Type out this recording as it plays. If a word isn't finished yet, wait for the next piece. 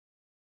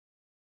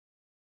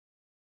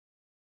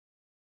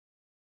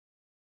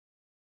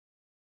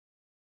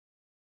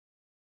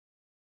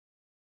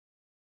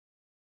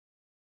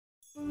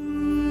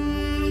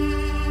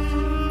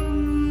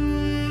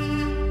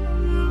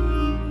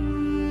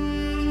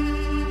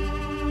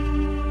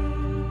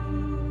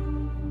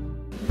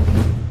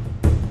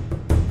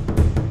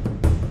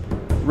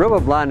River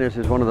blindness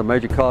is one of the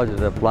major causes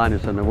of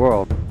blindness in the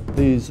world.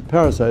 These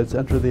parasites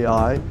enter the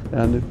eye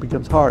and it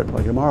becomes hard,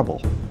 like a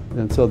marble.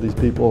 And so these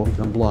people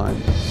become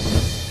blind.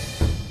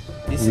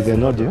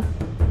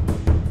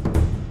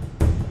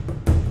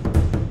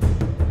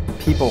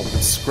 People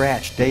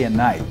scratch day and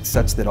night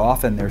such that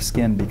often their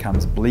skin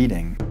becomes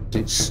bleeding.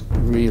 It's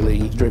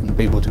really driven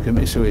people to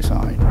commit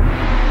suicide.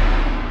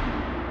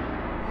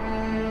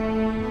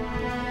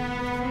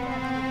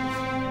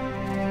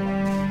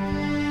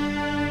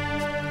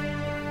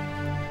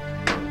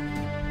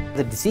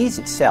 The disease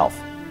itself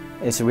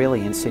is a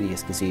really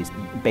insidious disease,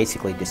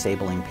 basically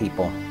disabling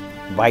people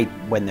right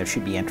when they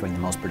should be entering the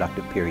most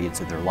productive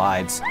periods of their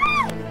lives.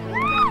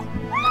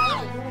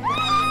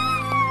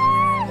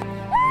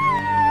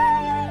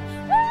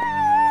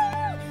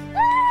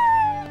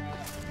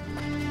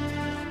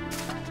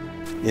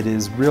 It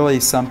is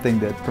really something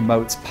that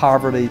promotes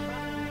poverty,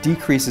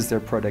 decreases their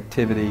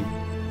productivity.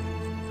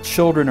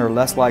 Children are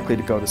less likely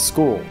to go to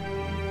school.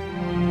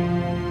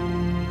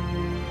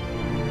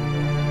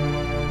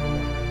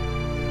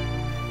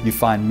 You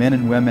find men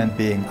and women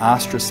being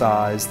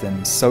ostracized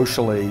and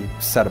socially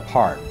set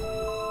apart.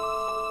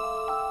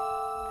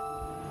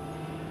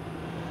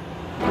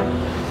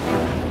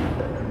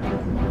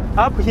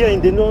 Up here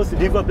in the north,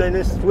 river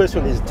blindness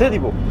situation is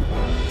terrible.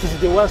 This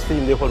is the worst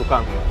in the whole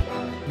country.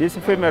 This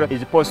female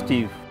is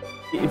positive.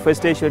 The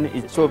infestation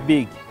is so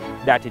big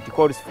that it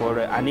calls for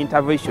an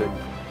intervention.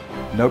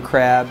 No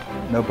crab,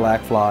 no black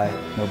fly,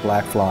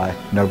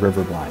 no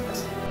river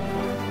blindness.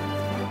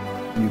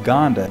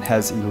 Uganda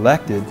has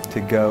elected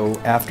to go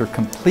after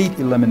complete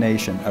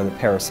elimination of the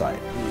parasite.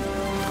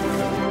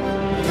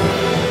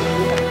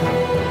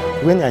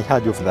 When I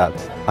heard of that,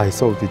 I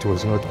thought it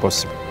was not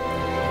possible.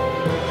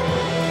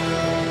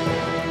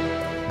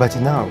 But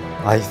now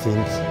I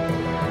think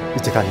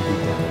it can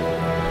be done.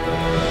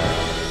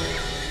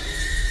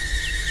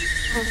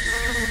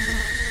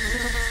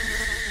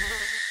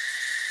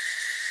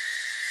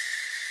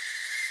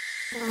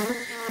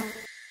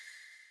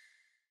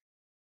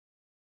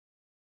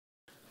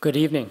 Good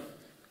evening.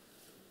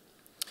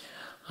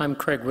 I'm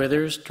Craig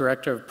Withers,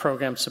 Director of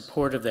Program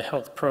Support of the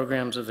Health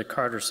Programs of the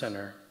Carter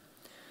Center.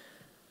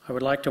 I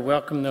would like to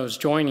welcome those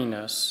joining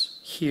us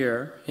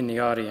here in the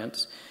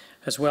audience,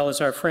 as well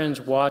as our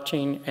friends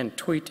watching and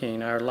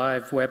tweeting our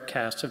live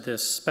webcast of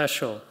this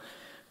special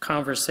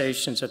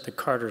Conversations at the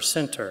Carter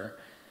Center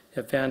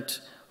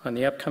event on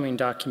the upcoming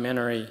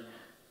documentary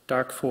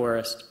Dark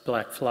Forest,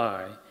 Black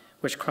Fly,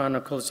 which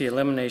chronicles the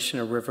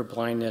elimination of river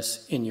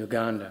blindness in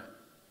Uganda.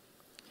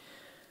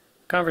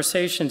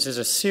 Conversations is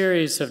a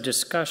series of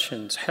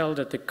discussions held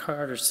at the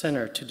Carter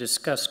Center to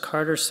discuss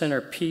Carter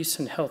Center peace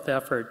and health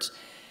efforts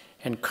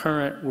and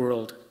current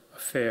world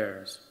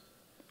affairs.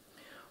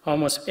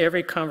 Almost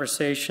every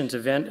Conversations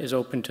event is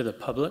open to the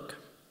public.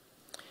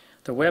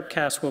 The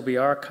webcast will be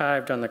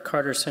archived on the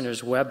Carter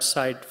Center's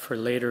website for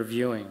later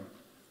viewing.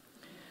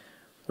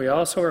 We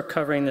also are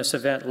covering this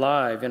event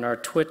live in our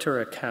Twitter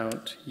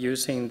account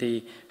using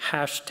the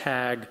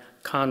hashtag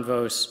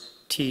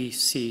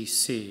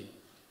ConvosTCC.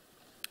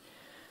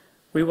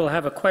 We will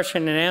have a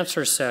question and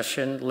answer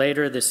session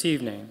later this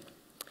evening.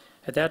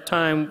 At that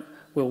time,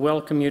 we'll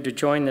welcome you to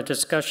join the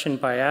discussion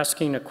by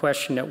asking a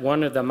question at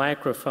one of the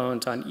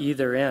microphones on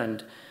either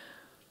end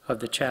of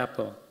the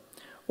chapel,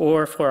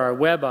 or for our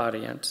web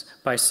audience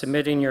by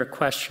submitting your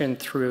question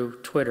through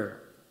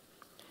Twitter.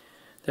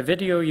 The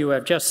video you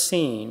have just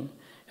seen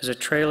is a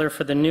trailer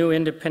for the new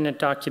independent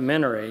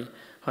documentary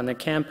on the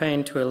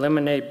campaign to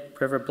eliminate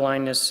river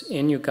blindness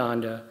in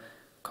Uganda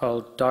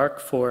called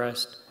Dark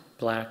Forest,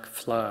 Black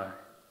Fly.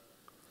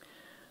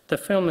 The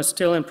film is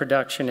still in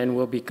production and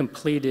will be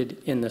completed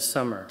in the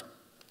summer.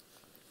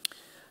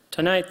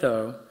 Tonight,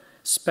 though,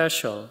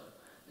 special,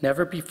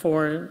 never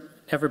before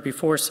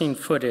seen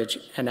footage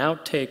and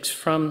outtakes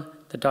from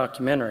the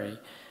documentary,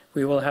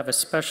 we will have a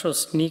special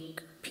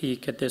sneak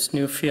peek at this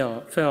new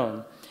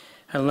film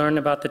and learn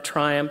about the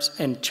triumphs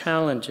and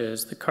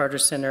challenges the Carter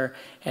Center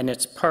and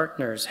its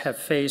partners have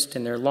faced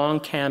in their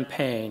long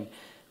campaign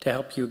to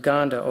help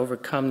Uganda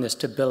overcome this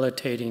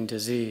debilitating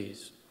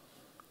disease.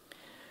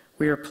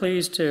 We are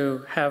pleased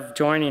to have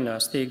joining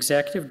us the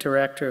executive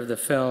director of the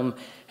film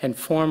and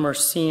former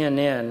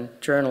CNN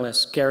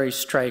journalist Gary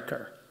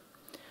Strieker,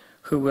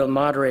 who will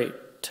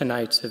moderate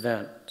tonight's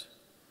event.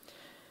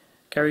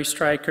 Gary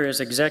Strieker is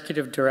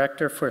executive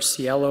director for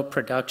Cielo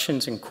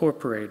Productions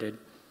Incorporated,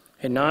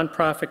 a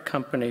nonprofit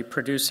company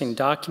producing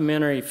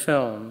documentary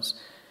films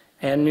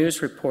and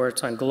news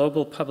reports on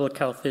global public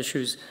health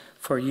issues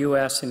for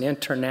U.S. and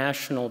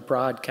international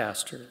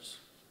broadcasters.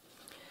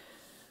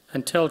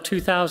 Until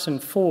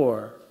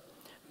 2004,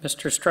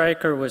 Mr.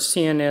 Strieker was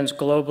CNN's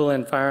global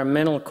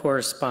environmental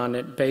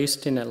correspondent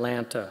based in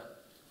Atlanta.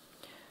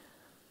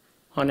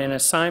 On an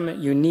assignment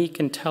unique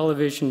in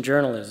television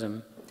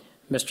journalism,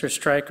 Mr.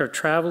 Strieker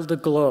traveled the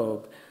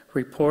globe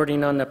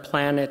reporting on the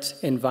planet's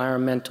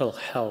environmental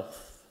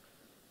health.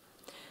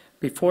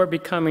 Before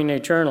becoming a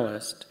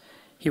journalist,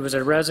 he was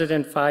a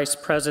resident vice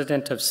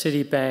president of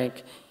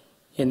Citibank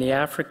in the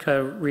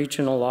Africa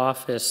Regional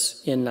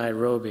Office in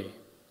Nairobi.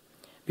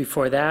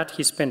 Before that,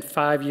 he spent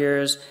 5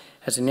 years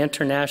as an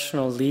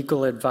international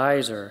legal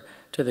advisor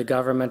to the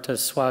government of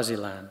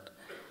Swaziland.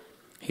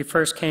 He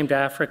first came to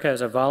Africa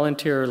as a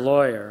volunteer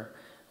lawyer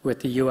with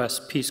the U.S.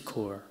 Peace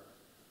Corps.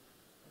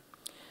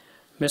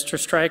 Mr.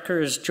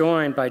 Strieker is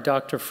joined by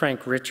Dr.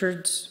 Frank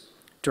Richards,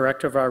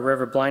 director of our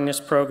River Blindness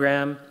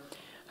program,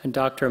 and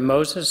Dr.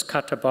 Moses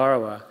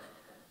Katabarwa,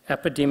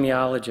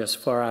 epidemiologist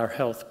for our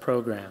health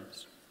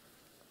programs.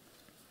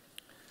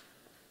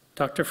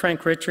 Dr.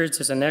 Frank Richards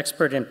is an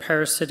expert in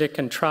parasitic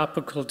and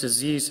tropical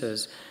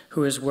diseases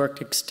who has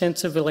worked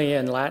extensively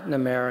in Latin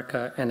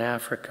America and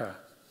Africa.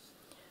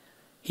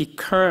 He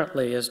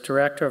currently is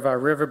director of our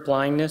river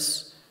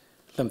blindness,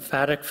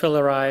 lymphatic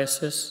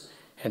filariasis,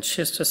 and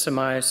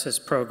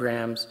schistosomiasis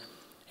programs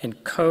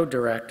and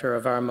co-director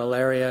of our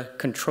malaria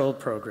control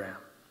program.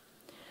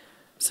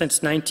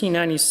 Since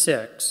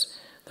 1996,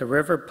 the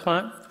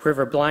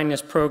river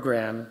blindness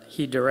program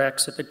he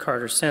directs at the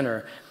Carter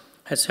Center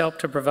has helped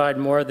to provide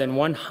more than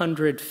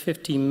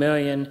 150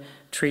 million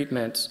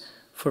treatments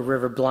for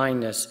river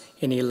blindness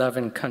in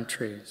 11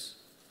 countries.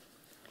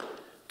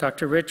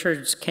 Dr.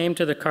 Richards came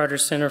to the Carter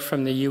Center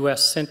from the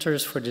U.S.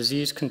 Centers for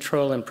Disease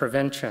Control and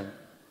Prevention,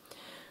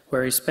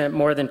 where he spent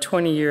more than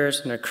 20 years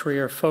in a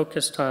career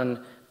focused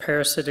on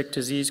parasitic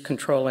disease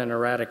control and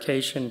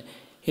eradication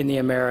in the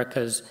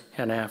Americas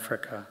and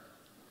Africa.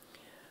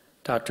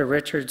 Dr.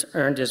 Richards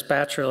earned his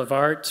Bachelor of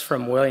Arts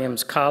from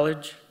Williams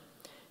College,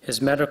 his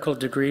medical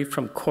degree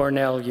from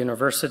Cornell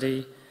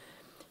University.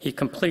 He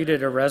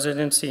completed a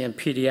residency in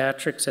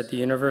pediatrics at the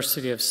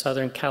University of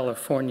Southern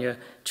California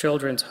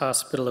Children's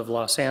Hospital of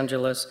Los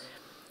Angeles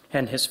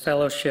and his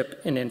fellowship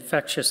in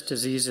infectious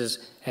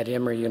diseases at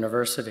Emory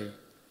University.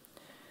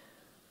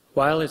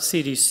 While at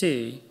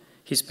CDC,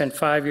 he spent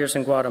 5 years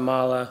in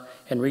Guatemala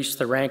and reached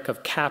the rank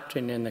of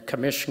captain in the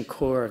Commissioned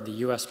Corps of the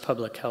U.S.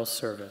 Public Health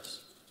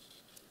Service.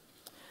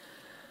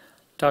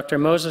 Dr.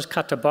 Moses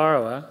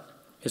Katabarwa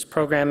is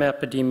program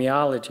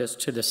epidemiologist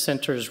to the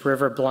center's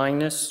river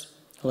blindness,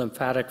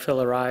 lymphatic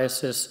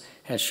filariasis,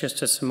 and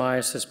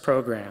schistosomiasis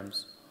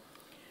programs.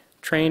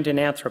 Trained in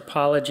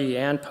anthropology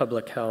and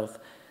public health,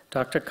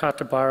 Dr.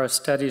 Katabarwa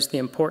studies the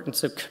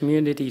importance of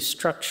community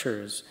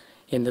structures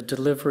in the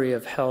delivery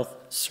of health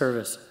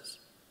services.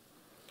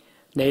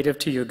 Native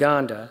to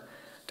Uganda,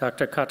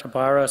 Dr.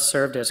 Katabarwa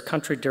served as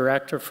country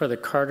director for the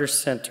Carter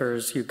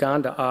Center's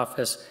Uganda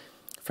office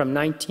from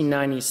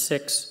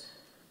 1996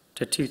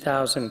 to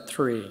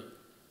 2003.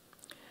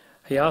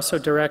 He also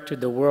directed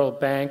the World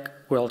Bank,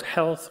 World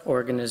Health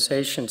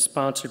Organization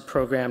sponsored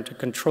program to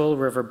control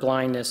river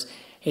blindness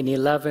in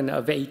 11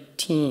 of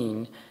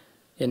 18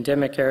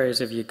 endemic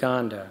areas of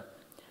Uganda,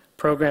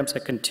 programs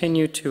that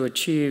continue to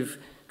achieve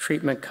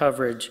treatment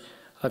coverage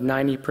of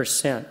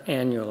 90%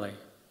 annually.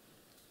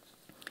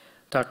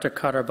 Dr.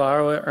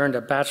 Katabarwa earned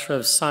a Bachelor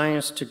of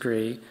Science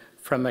degree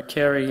from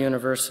Emory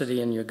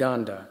University in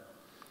Uganda.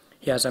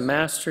 He has a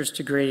master's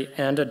degree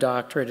and a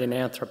doctorate in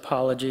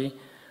anthropology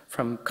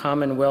from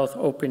Commonwealth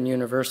Open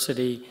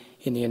University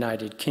in the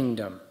United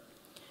Kingdom.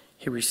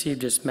 He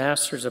received his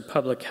Master's of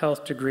Public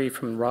Health degree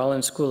from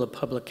Rollins School of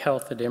Public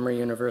Health at Emory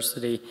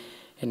University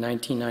in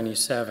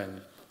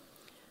 1997.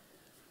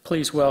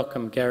 Please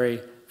welcome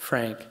Gary,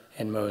 Frank,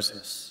 and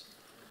Moses.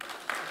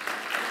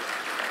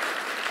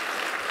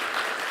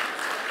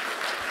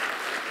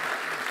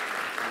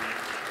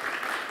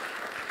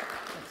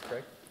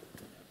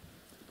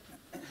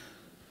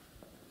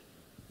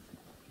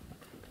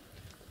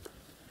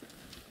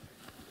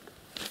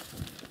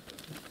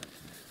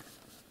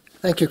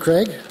 Thank you,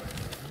 Craig,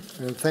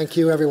 and thank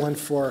you everyone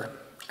for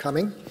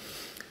coming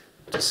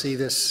to see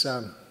this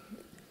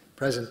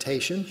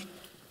presentation.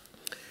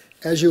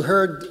 As you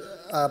heard,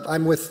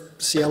 I'm with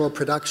Cielo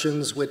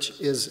Productions,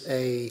 which is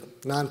a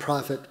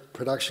nonprofit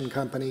production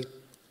company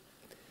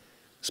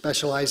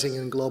specializing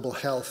in global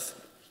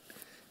health,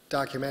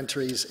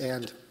 documentaries,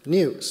 and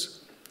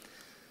news.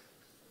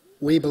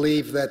 We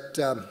believe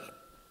that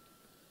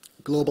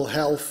global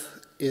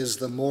health is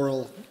the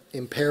moral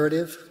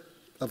imperative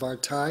of our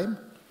time.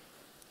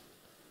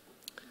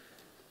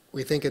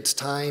 We think it's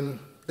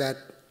time that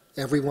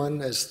everyone,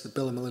 as the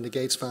Bill and Melinda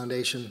Gates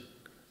Foundation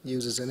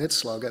uses in its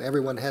slogan,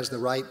 everyone has the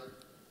right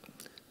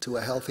to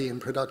a healthy and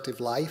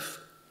productive life.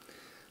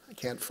 I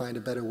can't find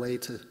a better way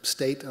to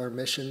state our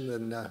mission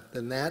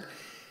than that.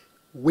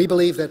 We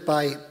believe that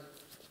by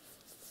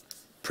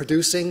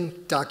producing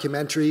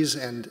documentaries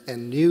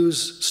and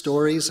news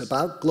stories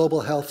about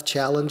global health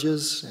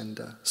challenges and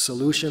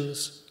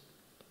solutions,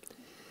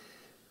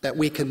 that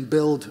we can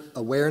build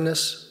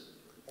awareness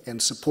and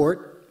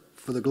support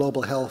for the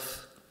global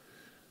health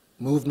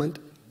movement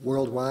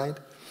worldwide.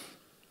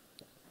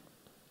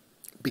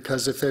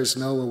 Because if there's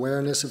no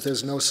awareness, if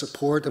there's no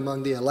support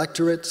among the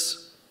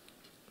electorates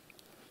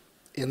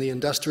in the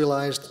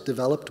industrialized,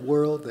 developed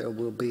world, there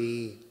will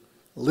be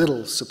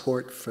little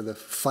support for the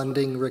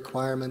funding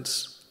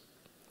requirements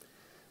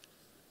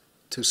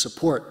to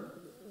support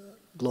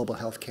global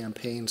health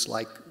campaigns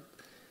like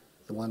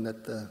the one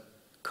that the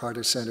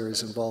Carter Center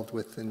is involved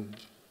with in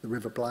the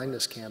river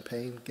blindness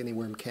campaign, guinea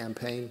worm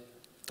campaign,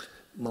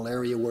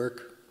 malaria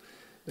work,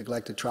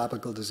 neglected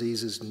tropical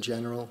diseases in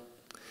general.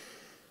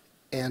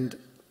 And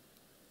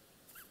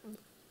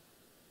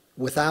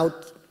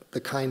without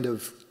the kind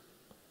of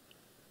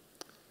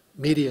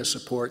media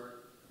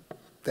support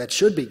that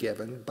should be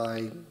given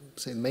by,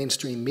 say,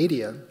 mainstream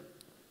media,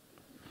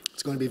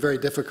 it's going to be very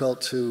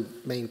difficult to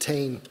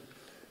maintain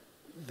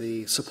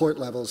the support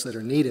levels that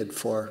are needed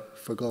for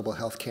global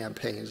health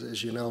campaigns.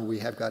 As you know,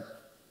 we've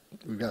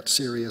got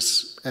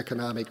serious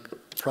economic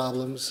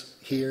problems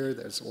here.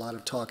 There's a lot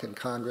of talk in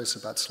Congress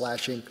about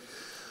slashing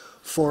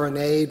foreign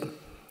aid,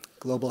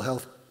 global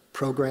health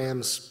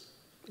programs.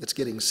 It's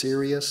getting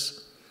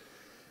serious.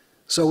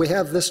 So we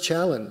have this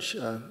challenge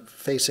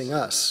facing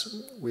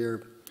us.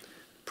 We're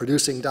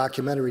producing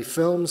documentary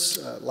films.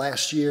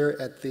 Last year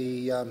at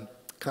the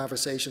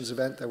Conversations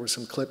event, there were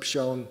some clips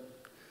shown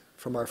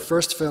from our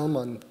first film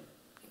on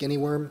guinea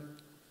worm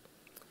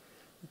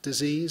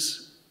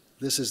disease.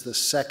 This is the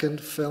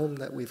second film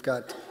that we've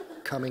got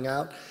coming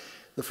out.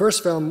 The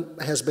first film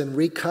has been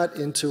recut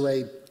into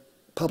a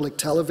public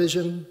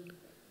television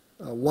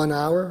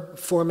 1-hour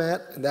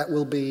format, and that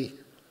will be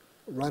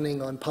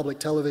running on public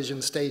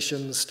television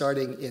stations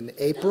starting in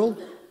April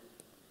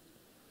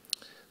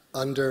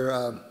under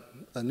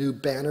a new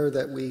banner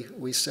that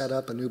we set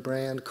up, a new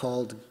brand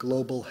called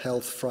Global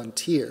Health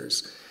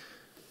Frontiers.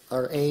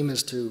 Our aim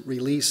is to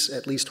release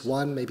at least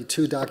one, maybe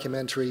two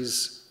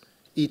documentaries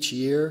each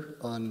year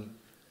on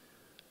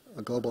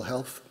a global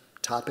health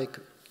topic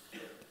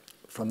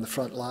from the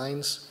front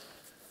lines.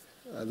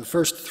 The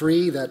first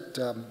three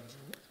that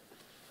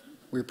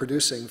we're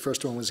producing, the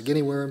first one was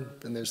guinea worm,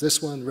 then there's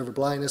this one, river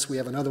blindness. We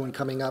have another one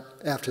coming up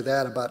after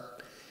that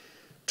about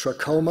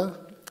trachoma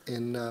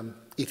in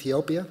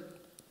Ethiopia.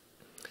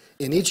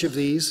 In each of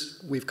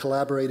these, we've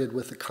collaborated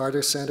with the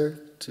Carter Center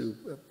to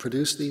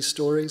produce these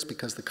stories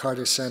because the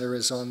Carter Center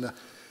is on the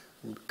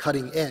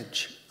cutting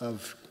edge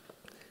of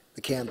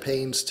the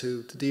campaigns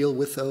to deal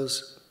with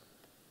those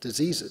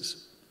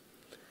diseases.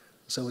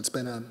 So it's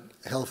been a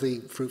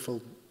healthy,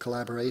 fruitful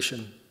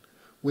collaboration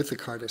with the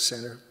Carter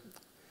Center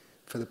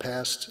for the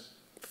past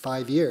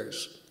 5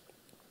 years.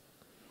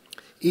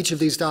 Each of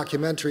these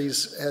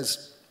documentaries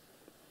has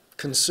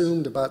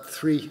consumed about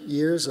 3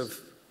 years of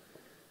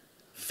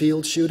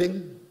field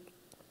shooting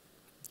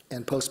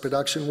and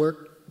post-production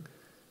work.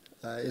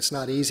 It's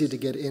not easy to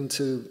get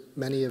into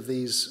many of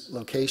these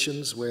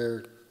locations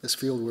where this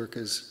field work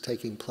is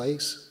taking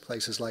place,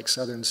 places like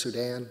southern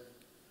Sudan,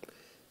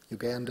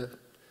 Uganda,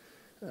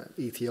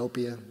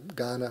 Ethiopia,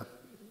 Ghana,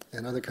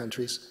 and other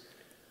countries.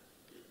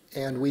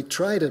 And we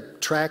try to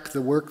track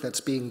the work that's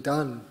being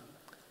done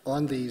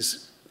on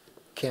these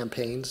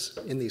campaigns,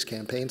 in these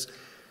campaigns,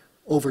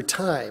 over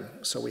time.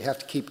 So we have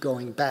to keep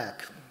going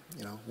back,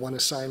 one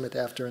assignment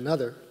after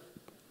another.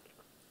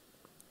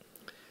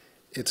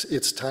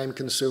 It's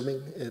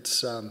time-consuming.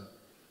 It's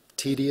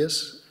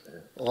tedious.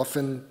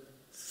 Often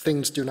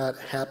things do not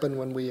happen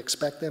when we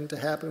expect them to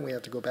happen. We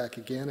have to go back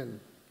again and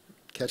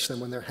catch them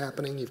when they're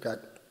happening. You've got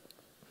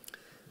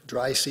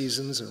dry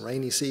seasons and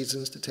rainy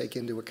seasons to take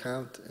into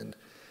account, and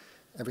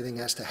everything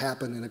has to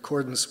happen in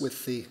accordance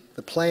with the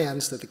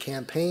plans that the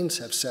campaigns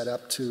have set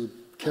up to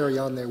carry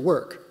on their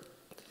work.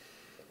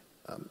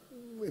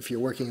 If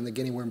you're working in the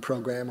guinea worm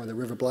program or the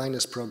river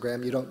blindness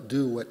program, you don't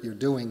do what you're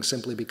doing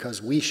simply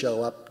because we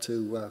show up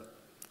to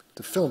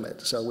film it.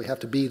 So we have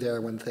to be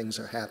there when things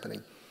are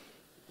happening.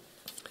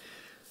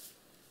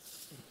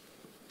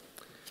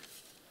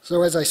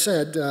 So as I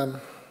said,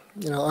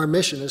 our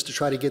mission is to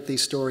try to get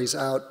these stories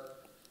out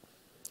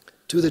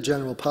to the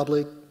general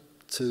public,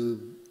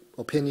 to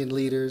opinion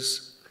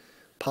leaders,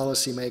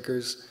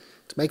 policymakers,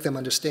 to make them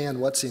understand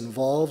what's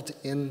involved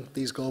in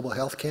these global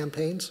health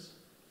campaigns.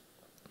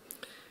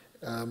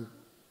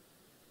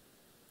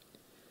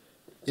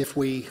 If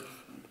we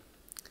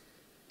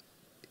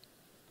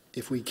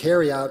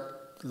carry out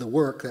the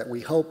work that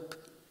we hope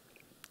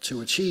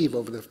to achieve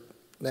over the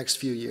next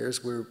few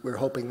years, we're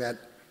hoping that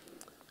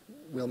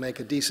we'll make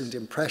a decent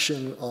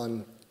impression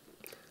on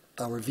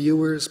our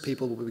viewers.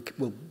 People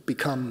will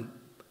become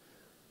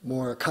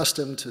more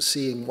accustomed to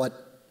seeing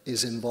what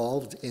is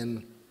involved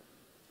in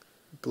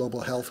global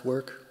health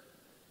work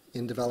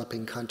in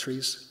developing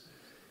countries.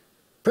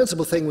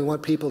 Principal thing we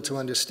want people to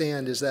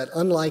understand is that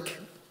unlike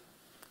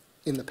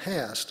in the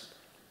past,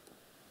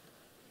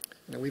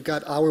 we've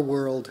got our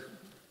world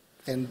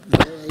and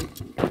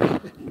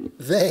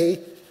they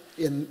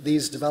in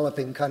these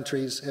developing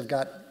countries have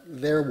got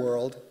their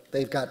world.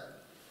 They've got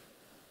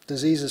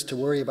diseases to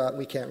worry about.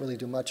 We can't really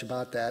do much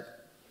about that.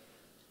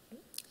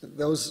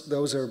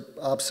 Those are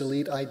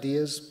obsolete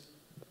ideas.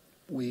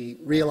 We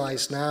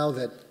realize now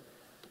that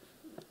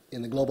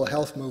in the global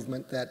health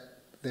movement that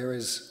there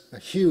is a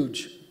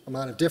huge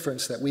amount of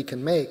difference that we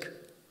can make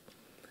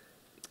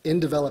in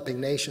developing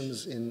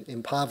nations, in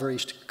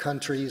impoverished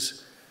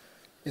countries,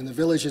 in the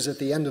villages at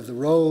the end of the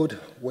road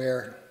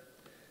where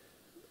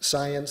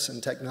science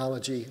and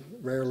technology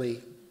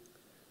rarely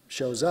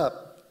shows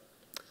up.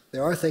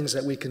 There are things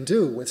that we can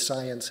do with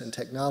science and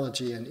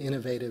technology and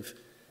innovative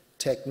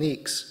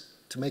techniques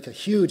to make a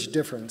huge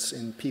difference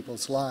in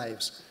people's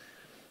lives.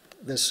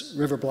 This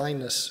river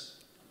blindness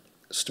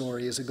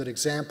story is a good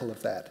example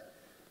of that.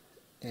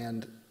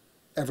 And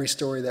every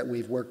story that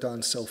we've worked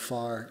on so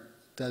far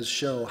does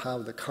show how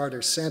the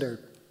Carter Center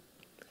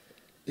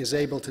is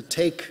able to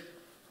take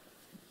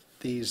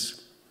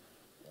these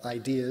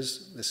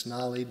ideas, this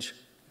knowledge,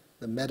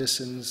 the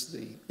medicines,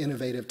 the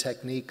innovative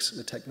techniques,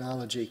 the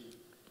technology,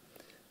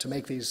 to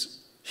make these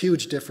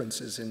huge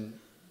differences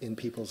in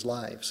people's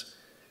lives.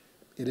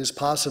 It is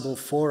possible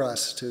for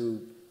us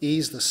to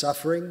ease the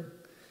suffering,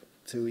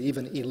 to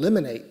even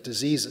eliminate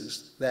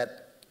diseases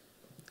that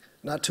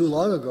not too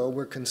long ago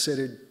were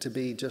considered to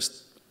be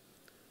just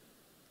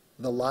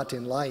the lot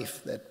in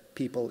life that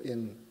people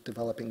in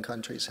developing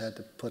countries had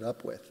to put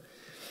up with.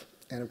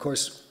 And of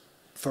course,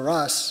 for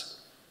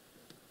us,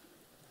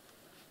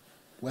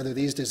 whether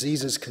these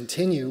diseases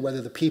continue,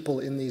 whether the people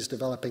in these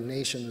developing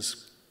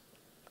nations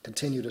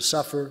continue to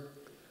suffer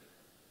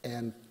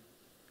and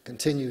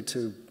continue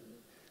to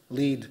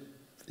lead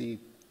the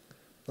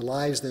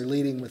lives they're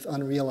leading with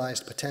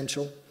unrealized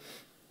potential,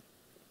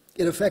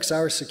 it affects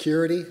our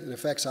security, it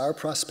affects our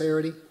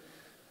prosperity.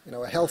 You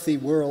know, a healthy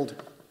world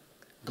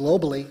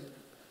globally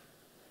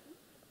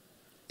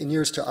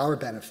inures to our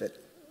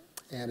benefit,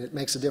 and it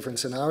makes a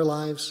difference in our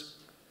lives,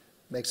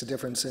 makes a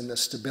difference in the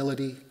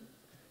stability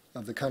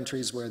of the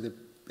countries where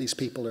these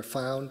people are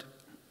found.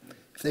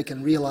 If they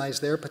can realize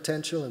their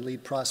potential and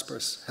lead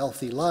prosperous,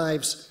 healthy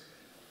lives,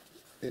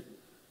 it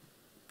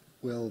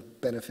will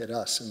benefit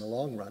us in the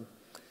long run.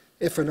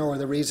 If for no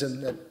other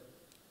reason that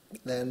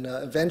then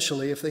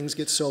eventually, if things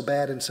get so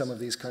bad in some of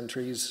these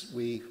countries,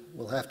 we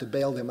will have to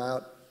bail them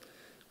out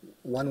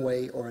one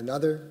way or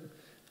another,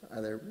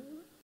 either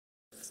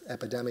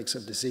epidemics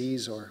of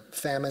disease or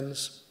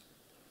famines,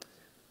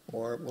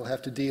 or we'll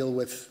have to deal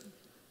with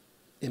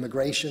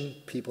immigration,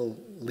 people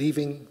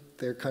leaving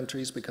their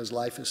countries because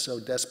life is so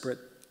desperate,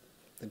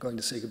 they're going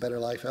to seek a better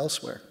life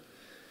elsewhere.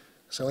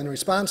 So in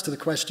response to the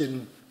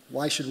question,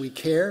 why should we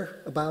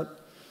care about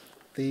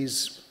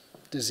these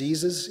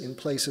diseases in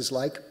places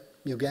like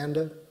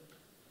Uganda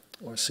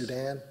or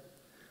Sudan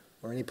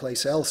or any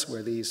place else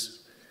where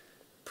these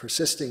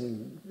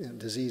persisting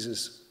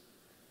diseases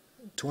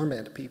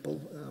torment people,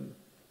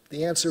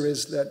 the answer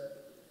is that,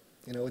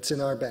 you know, it's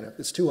in our benefit,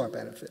 it's to our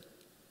benefit.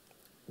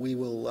 We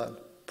will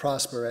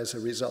prosper as a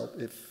result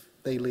if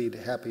they lead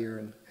happier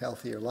and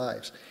healthier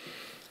lives.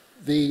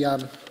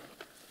 The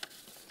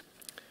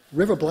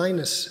river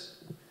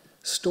blindness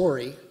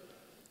story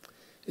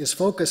is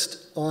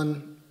focused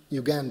on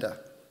Uganda.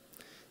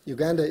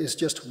 Uganda is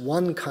just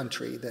one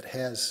country that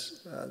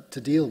has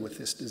to deal with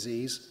this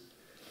disease.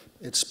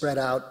 It's spread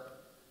out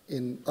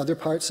in other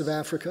parts of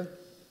Africa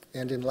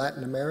and in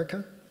Latin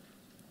America.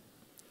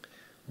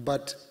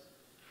 But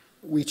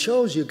we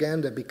chose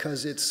Uganda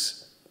because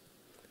it's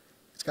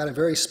got a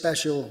very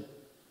special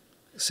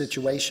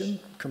situation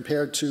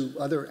compared to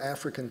other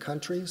African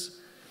countries.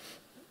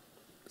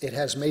 It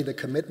has made the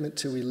commitment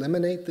to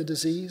eliminate the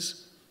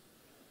disease.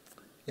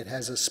 It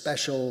has a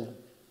special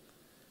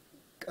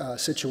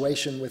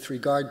situation with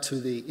regard to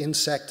the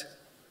insect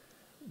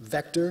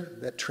vector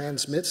that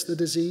transmits the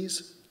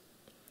disease.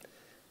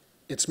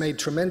 It's made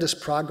tremendous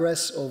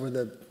progress over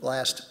the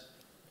last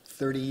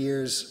 30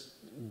 years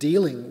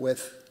dealing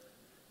with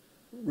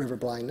river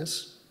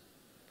blindness.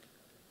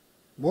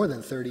 More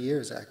than 30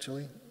 years,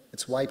 actually.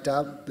 It's wiped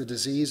out the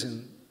disease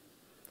in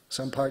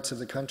some parts of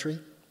the country.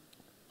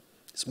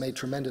 It's made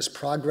tremendous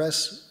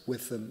progress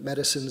with the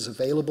medicines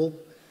available,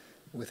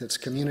 with its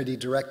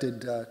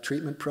community-directed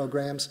treatment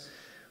programs.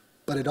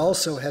 But it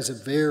also has a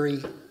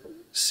very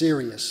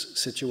serious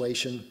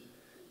situation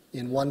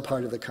in one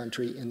part of the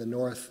country, in the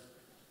north.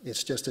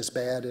 It's just as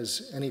bad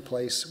as any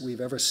place we've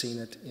ever seen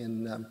it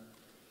in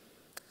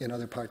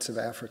other parts of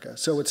Africa.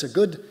 So it's a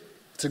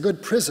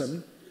good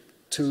prism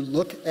to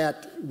look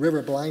at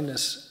river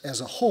blindness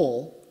as a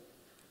whole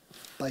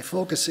by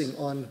focusing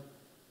on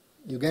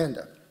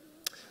Uganda.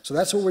 So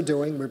that's what we're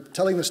doing. We're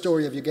telling the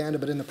story of Uganda,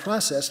 but in the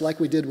process, like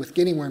we did with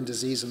guinea worm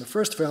disease in the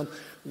first film,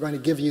 we're going to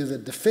give you the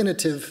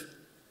definitive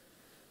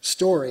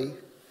story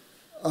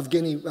of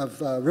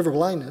river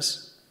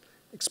blindness,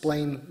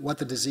 explain what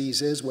the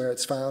disease is, where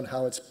it's found,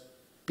 how it's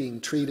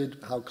being treated,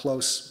 how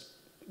close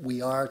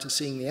we are to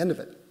seeing the end of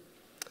it.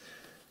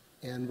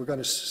 And we're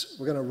going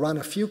to run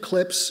a few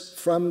clips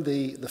from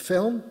the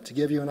film to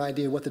give you an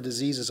idea what the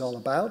disease is all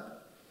about.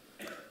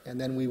 And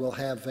then we will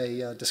have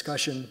a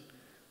discussion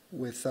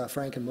with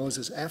Frank and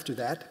Moses after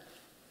that.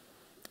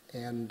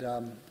 And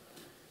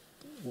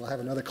we'll have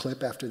another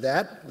clip after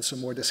that with some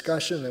more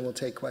discussion, and then we'll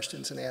take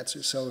questions and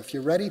answers. So if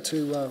you're ready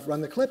to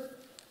run the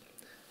clip,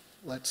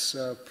 let's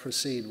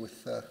proceed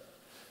with the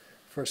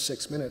first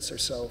 6 minutes or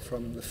so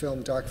from the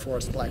film Dark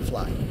Forest, Black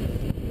Fly.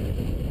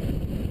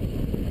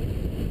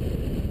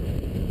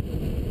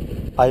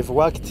 I've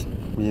worked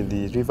with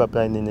the river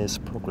blindness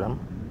program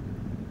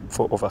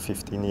for over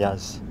 15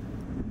 years.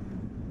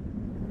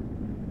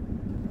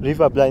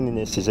 River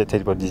blindness is a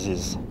terrible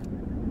disease.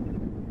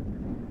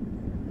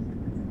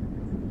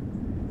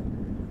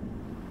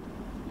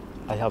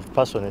 I have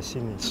personally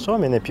seen so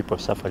many people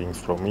suffering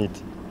from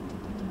it.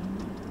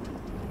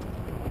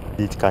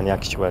 It can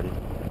actually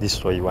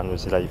destroy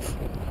one's life.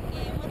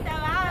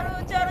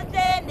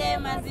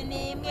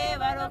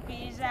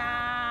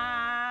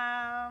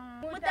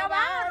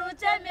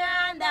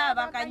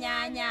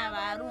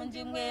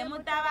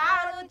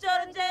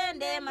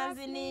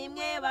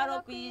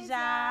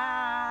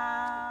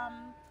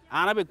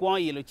 Ana kwa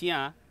yelo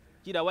chia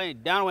kida wa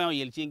down wa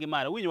yelo chingi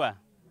mara winwa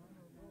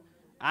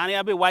ana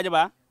ya be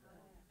wajaba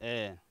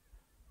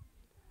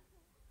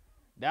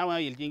down wa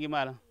yelo chingi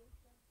mara.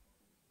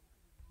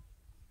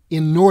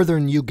 In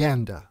northern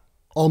Uganda,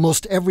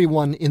 almost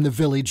everyone in the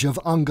village of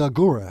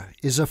Angagura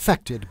is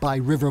affected by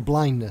river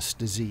blindness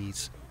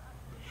disease.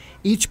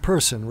 Each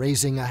person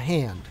raising a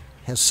hand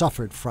has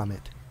suffered from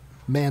it: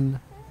 men,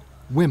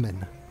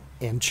 women,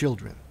 and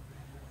children.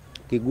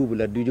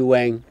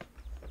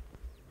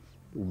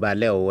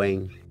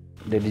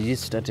 The disease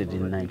started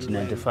in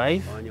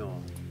 1995.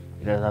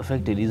 It has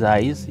affected his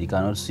eyes. He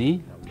cannot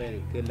see.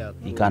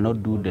 He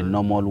cannot do the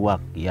normal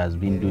work he has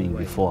been doing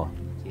before.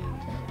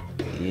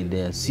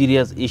 There's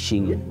serious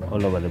itching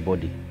all over the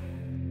body.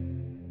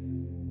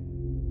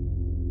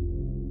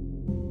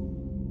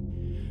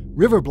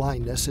 River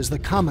blindness is the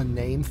common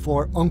name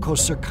for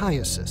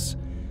onchocerciasis,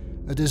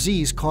 a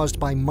disease caused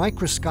by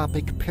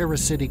microscopic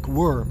parasitic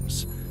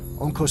worms,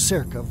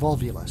 Onchocerca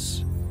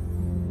volvulus.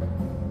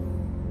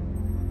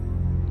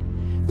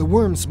 The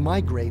worms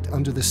migrate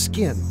under the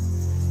skin,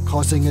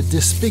 causing a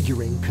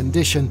disfiguring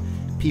condition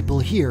people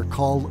here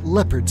call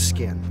leopard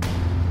skin,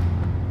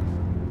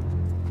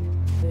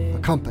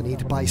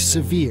 accompanied by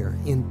severe,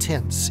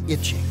 intense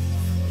itching.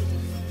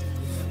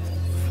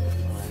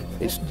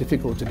 It's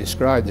difficult to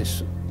describe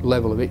this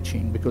level of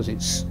itching because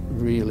it's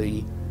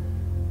really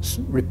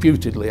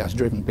reputedly has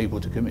driven people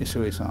to commit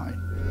suicide.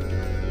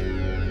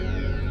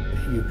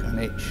 You can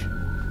itch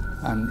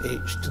and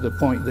itch to the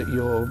point that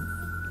you're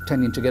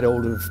tending to get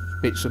hold of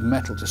bits of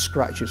metal to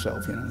scratch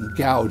yourself, and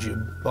gouge your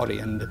body,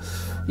 and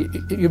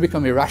you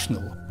become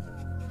irrational.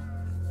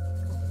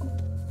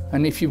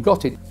 And if you've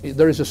got it,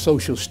 there is a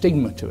social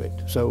stigma to it,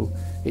 so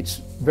it's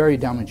very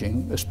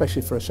damaging,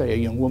 especially for, say, a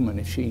young woman.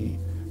 If she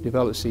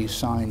develops these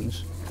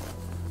signs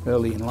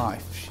early in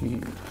life,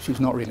 she's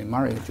not really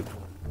marriageable.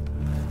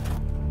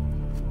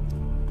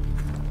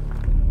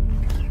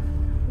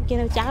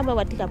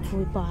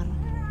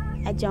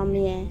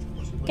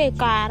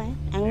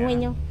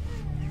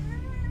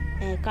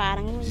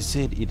 She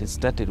said it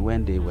started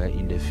when they were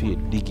in the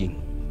field digging.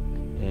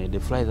 The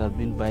flies have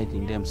been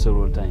biting them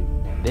several times.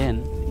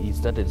 Then he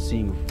started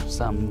seeing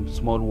some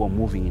small worm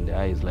moving in the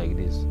eyes like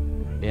this.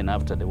 Then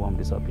after the worm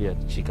disappeared,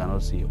 she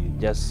cannot see. You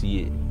just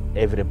see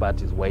every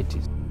part is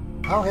whitish.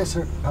 How has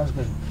her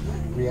husband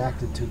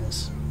reacted to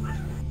this?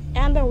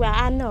 The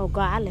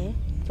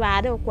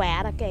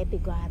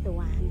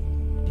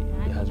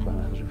husband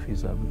has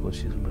refused her because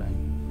she's blind.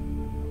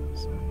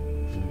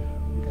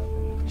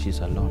 She's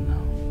alone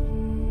now.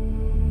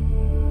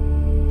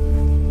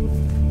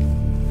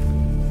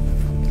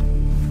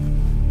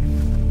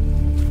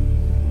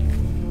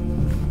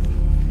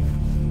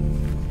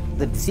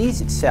 The disease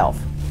itself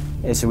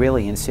is a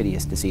really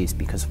insidious disease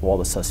because of all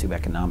the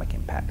socioeconomic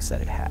impacts that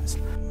it has.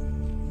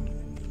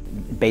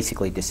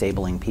 Basically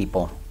disabling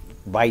people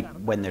right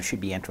when they should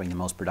be entering the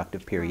most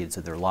productive periods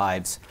of their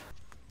lives.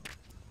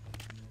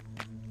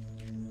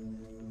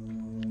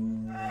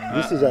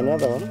 This is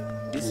another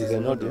one. This is a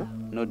nodule.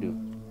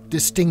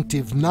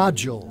 Distinctive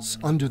nodules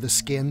under the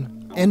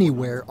skin,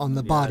 anywhere on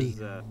the body,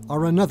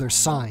 are another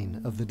sign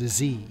of the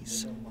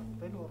disease.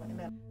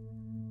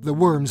 The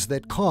worms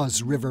that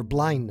cause river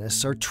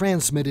blindness are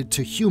transmitted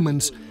to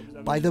humans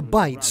by the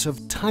bites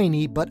of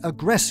tiny but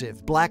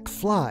aggressive black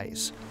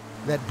flies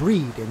that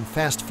breed in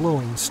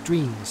fast-flowing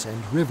streams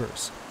and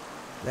rivers.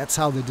 That's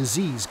how the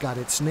disease got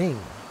its name.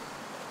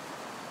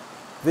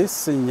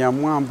 This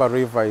Nyamwamba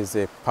River is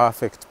a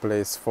perfect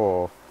place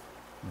for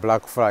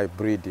black fly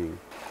breeding.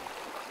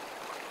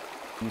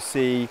 You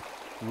see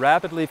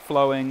rapidly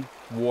flowing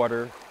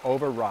water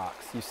over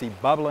rocks. You see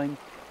bubbling,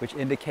 which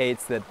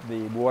indicates that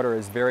the water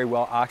is very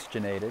well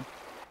oxygenated.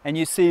 And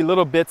you see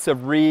little bits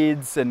of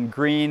reeds and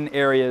green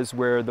areas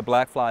where the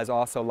black flies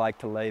also like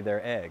to lay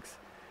their eggs.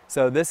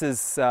 So this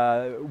is,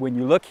 when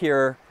you look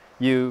here,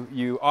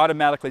 you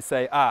automatically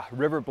say,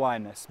 river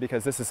blindness,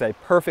 because this is a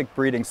perfect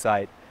breeding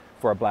site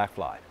for a black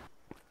fly.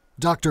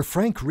 Dr.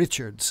 Frank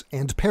Richards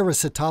and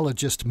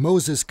parasitologist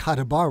Moses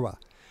Katabarwa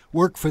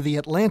work for the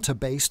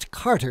Atlanta-based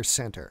Carter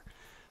Center,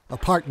 a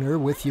partner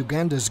with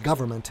Uganda's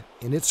government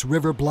in its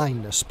river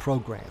blindness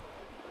program.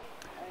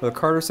 Well, the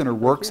Carter Center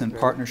works in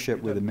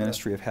partnership with the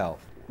Ministry of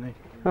Health.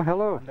 Oh,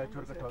 hello.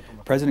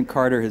 President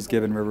Carter has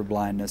given river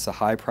blindness a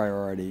high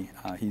priority.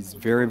 He's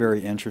very, very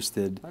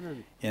interested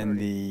in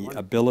the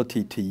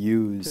ability to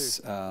use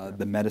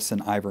the medicine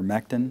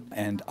ivermectin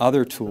and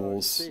other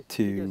tools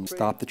to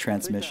stop the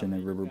transmission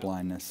of river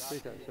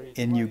blindness.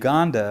 In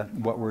Uganda,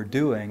 what we're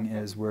doing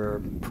is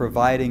we're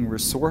providing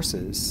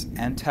resources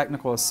and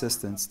technical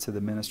assistance to the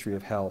Ministry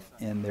of Health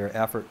in their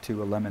effort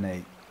to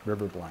eliminate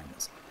river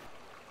blindness.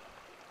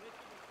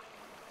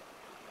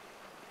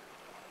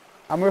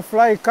 I'm a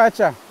fly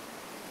catcher.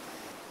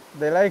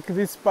 They like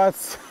these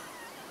parts.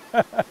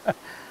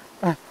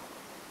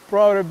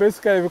 Probably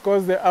basically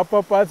because the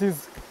upper part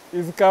is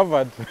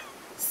covered.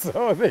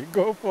 So they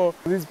go for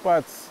these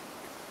parts.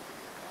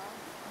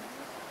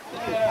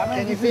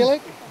 Can you feel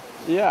it?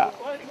 Yeah,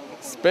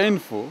 it's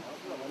painful.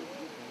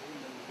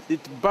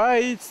 It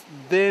bites,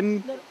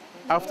 then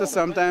after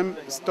some time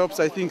stops,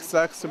 I think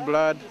sucks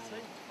blood.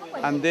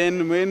 And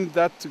then when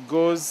that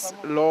goes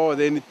low,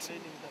 then it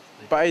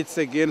bites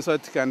again so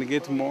it can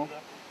get more.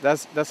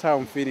 That's how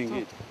I'm feeling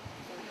it.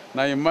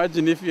 Now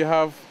imagine if you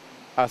have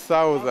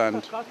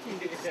 1,000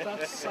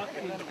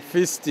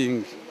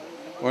 feasting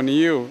on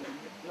you.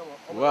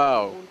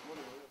 Wow.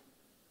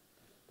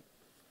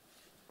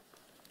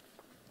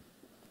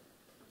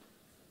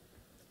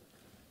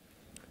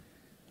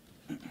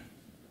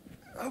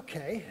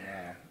 Okay.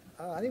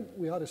 I think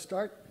we ought to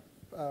start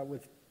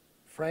with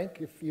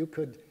Frank, if you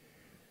could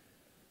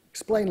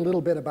explain a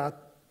little bit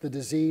about the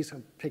disease,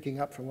 picking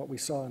up from what we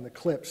saw in the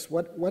clips.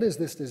 What is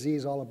this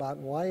disease all about,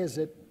 and why is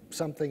it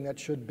something that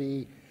should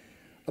be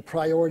a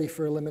priority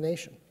for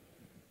elimination?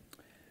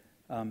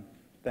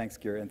 Thanks,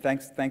 Gary, and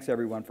thanks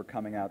everyone for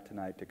coming out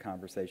tonight to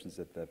conversations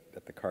at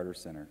the Carter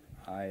Center.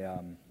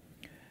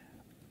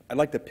 I'd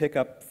like to pick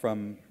up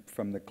from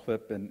the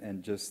clip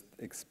and just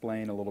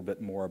explain a little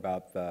bit more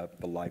about the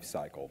life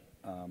cycle,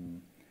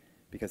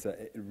 because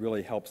it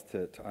really helps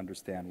to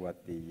understand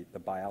what the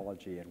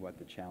biology and what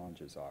the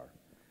challenges are.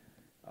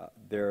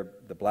 There are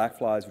the black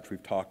flies, which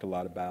we've talked a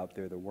lot about.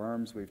 There are the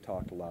worms we've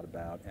talked a lot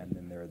about, and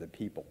then there are the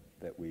people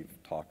that we've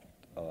talked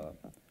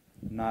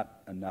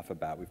not enough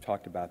about. We've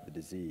talked about the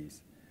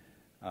disease,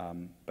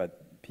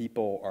 but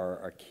people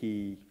are a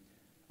key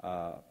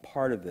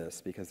part of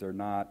this because they're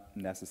not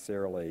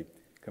necessarily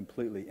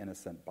completely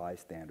innocent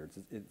bystanders.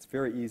 It's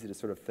very easy to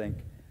sort of think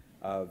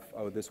of,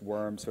 oh, this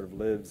worm sort of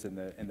lives in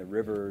the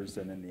rivers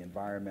and in the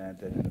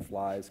environment, and the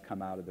flies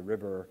come out of the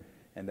river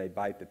and they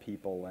bite the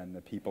people, and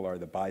the people are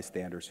the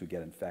bystanders who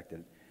get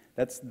infected.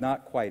 That's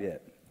not quite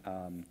it.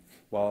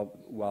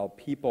 While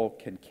people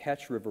can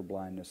catch river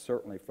blindness,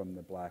 certainly from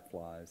the black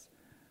flies,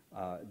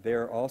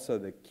 they're also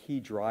the key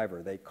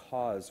driver. They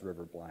cause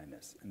river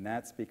blindness, and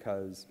that's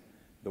because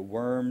the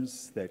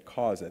worms that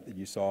cause it, that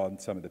you saw in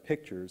some of the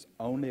pictures,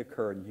 only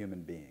occur in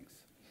human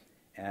beings.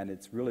 And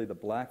it's really the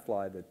black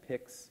fly that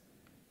picks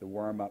the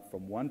worm up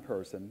from one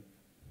person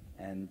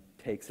and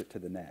takes it to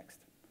the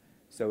next.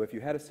 So if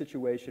you had a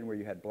situation where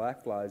you had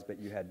black flies but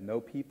you had no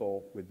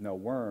people with no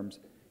worms,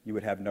 you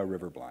would have no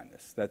river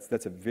blindness.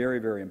 That's a very,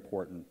 very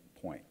important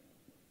point.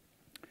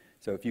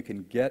 So if you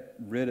can get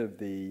rid of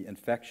the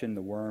infection,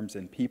 the worms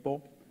in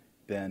people,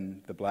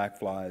 then the black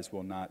flies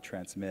will not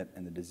transmit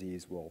and the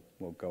disease will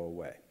go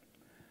away.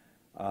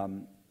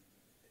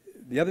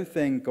 The other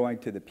thing, going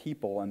to the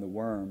people and the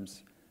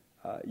worms,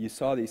 you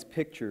saw these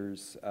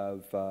pictures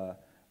of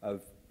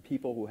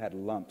people who had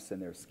lumps in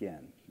their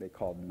skin. They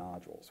called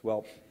nodules.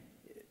 Well,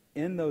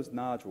 in those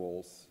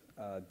nodules,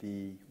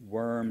 the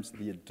worms,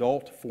 the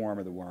adult form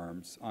of the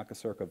worms,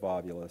 Onchocerca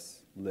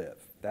volvulus, live.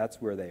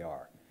 That's where they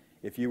are.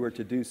 If you were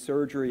to do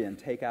surgery and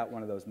take out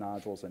one of those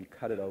nodules and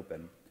cut it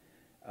open,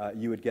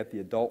 you would get the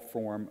adult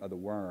form of the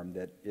worm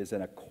that is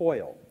in a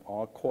coil,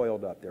 all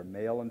coiled up. They're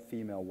male and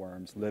female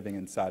worms living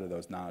inside of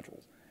those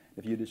nodules.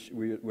 If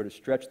you were to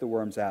stretch the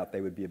worms out, they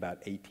would be about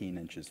 18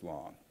 inches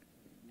long.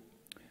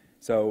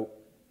 So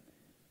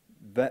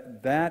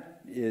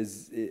that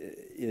is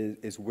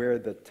where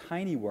the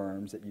tiny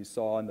worms that you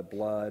saw in the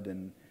blood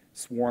and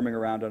swarming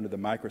around under the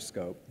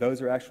microscope,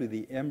 those are actually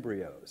the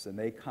embryos, and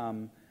they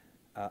come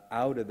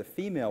out of the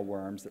female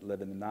worms that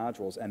live in the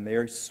nodules, and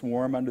they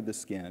swarm under the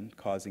skin,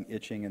 causing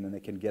itching, and then they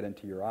can get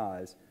into your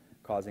eyes,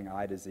 causing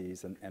eye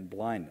disease and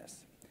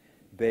blindness.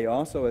 They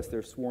also, as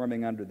they're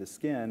swarming under the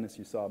skin, as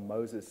you saw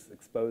Moses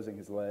exposing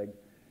his leg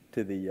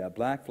to the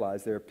black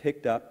flies, they're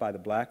picked up by the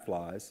black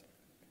flies,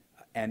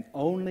 and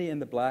only in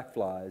the black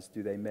flies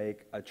do they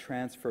make a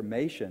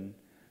transformation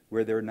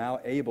where they're now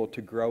able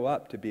to grow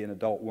up to be an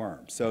adult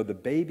worm. So the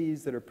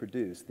babies that are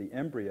produced, the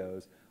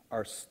embryos,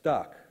 are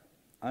stuck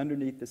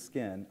underneath the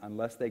skin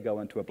unless they go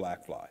into a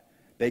black fly.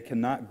 They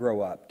cannot grow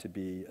up to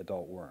be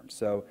adult worms.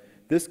 So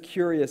this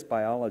curious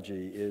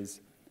biology is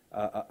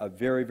a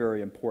very,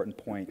 very important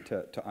point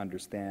to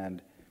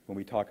understand when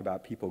we talk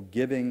about people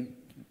giving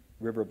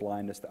river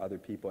blindness to other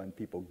people and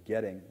people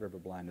getting river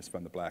blindness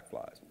from the black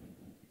flies.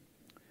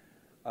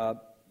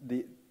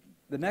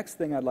 The next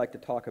thing I'd like to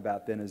talk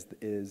about then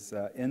is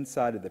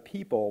inside of the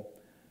people,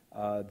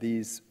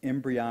 these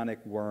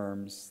embryonic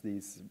worms,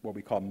 these what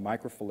we call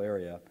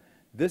microfilaria.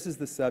 This is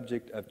the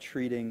subject of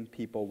treating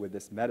people with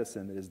this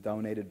medicine that is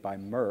donated by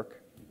Merck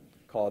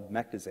called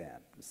Mectizan.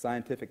 The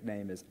scientific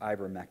name is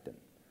ivermectin.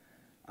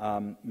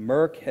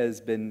 Merck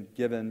has been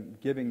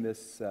giving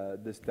this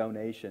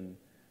donation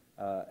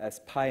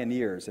as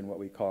pioneers in what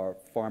we call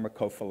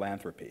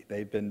pharmacophilanthropy.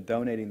 They've been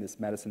donating this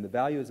medicine. The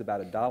value is about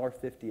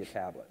 $1.50 a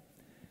tablet.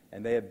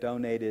 And they have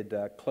donated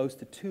close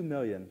to 2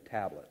 million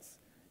tablets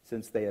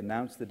since they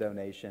announced the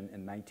donation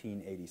in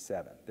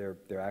 1987.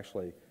 They're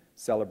actually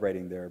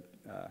celebrating their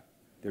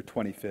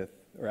 25th,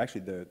 or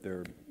actually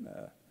their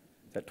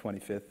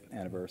 25th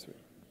anniversary.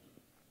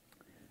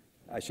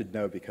 I should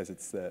know because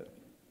it's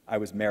I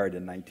was married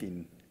in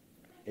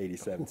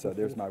 1987, so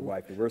there's my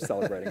wife. We're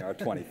celebrating our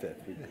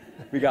 25th.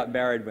 We got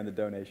married when the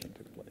donation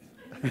took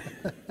place.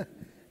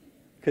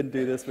 Couldn't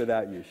do this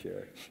without you,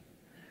 Sherry.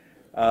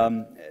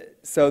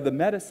 So the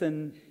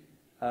medicine,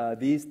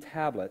 these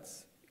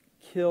tablets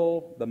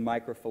kill the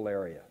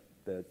microfilaria,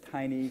 the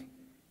tiny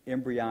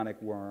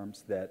embryonic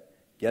worms that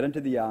get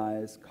into the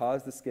eyes,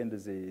 cause the skin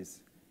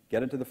disease,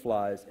 get into the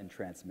flies, and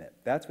transmit.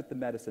 That's what the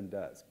medicine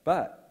does.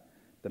 But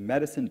the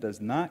medicine does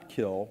not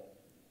kill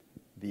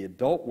the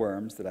adult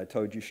worms that I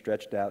told you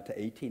stretched out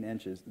to 18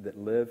 inches that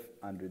live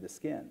under the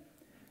skin.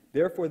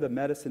 Therefore, the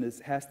medicine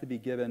has to be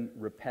given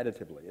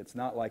repetitively. It's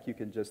not like you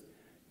can just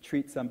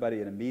treat somebody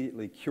and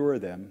immediately cure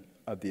them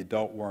of the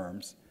adult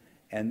worms,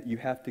 and you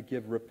have to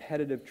give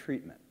repetitive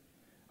treatment.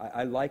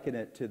 I liken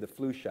it to the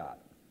flu shot.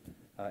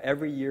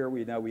 Every year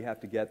we know we have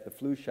to get the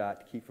flu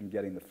shot to keep from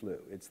getting the flu.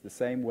 It's the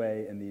same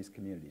way in these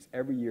communities.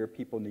 Every year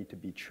people need to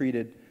be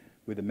treated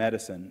with a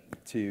medicine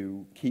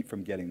to keep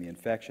from getting the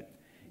infection.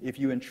 If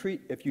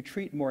you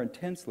treat more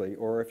intensely,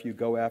 or if you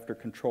go after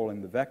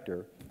controlling the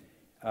vector,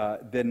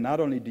 then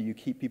not only do you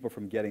keep people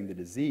from getting the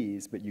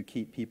disease, but you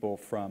keep people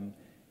from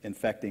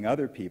infecting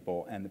other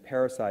people, and the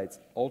parasites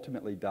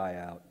ultimately die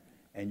out,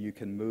 and you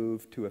can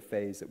move to a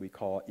phase that we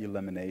call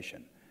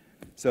elimination.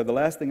 So the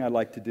last thing I'd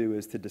like to do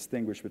is to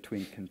distinguish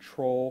between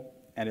control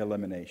and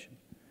elimination.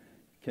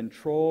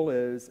 Control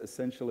is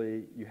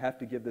essentially you have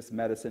to give this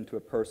medicine to a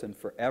person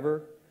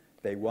forever.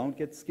 They won't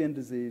get skin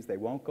disease, they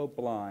won't go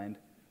blind,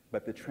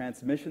 but the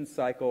transmission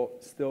cycle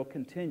still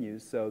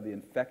continues, so the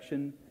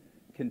infection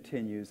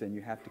continues, and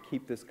you have to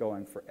keep this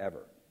going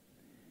forever.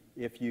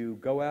 If you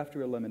go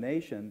after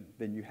elimination,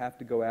 then you have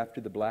to go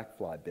after the black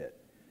fly bit.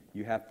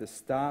 You have to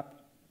stop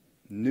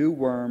new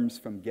worms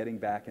from getting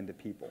back into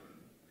people,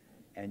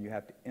 and you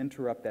have to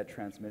interrupt that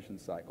transmission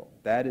cycle.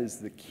 That is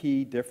the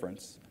key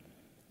difference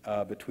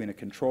between a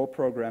control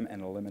program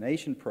and an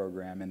elimination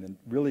program. And the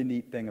really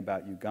neat thing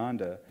about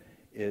Uganda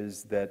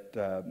is that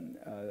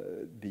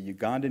the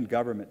Ugandan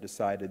government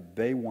decided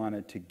they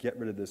wanted to get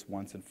rid of this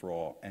once and for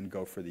all and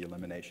go for the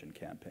elimination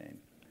campaign.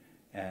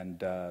 And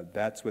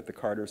that's what the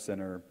Carter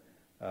Center,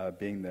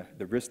 being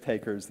the risk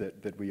takers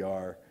that we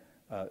are,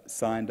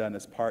 signed on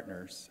as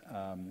partners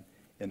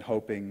in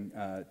hoping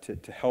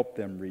to help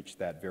them reach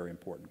that very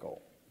important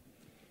goal.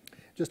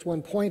 Just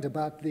one point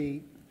about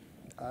the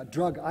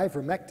drug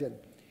ivermectin.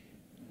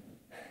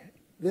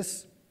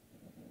 This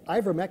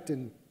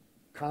ivermectin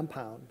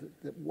compound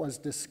that was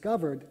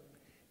discovered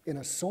in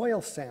a soil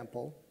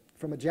sample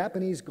from a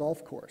Japanese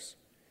golf course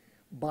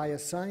by a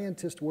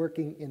scientist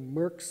working in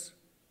Merck's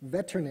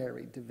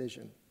veterinary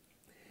division.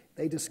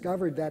 They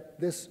discovered that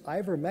this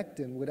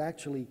ivermectin would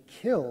actually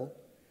kill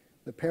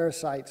the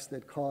parasites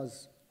that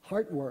cause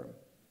heartworm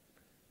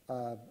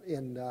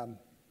in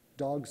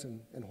dogs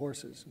and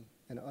horses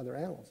and other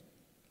animals.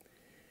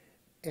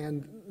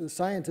 And the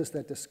scientists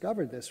that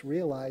discovered this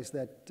realized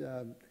that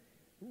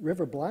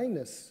river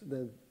blindness,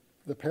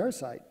 the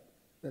parasite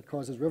that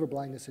causes river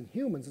blindness in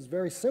humans, is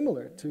very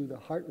similar to the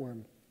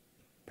heartworm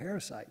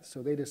parasite.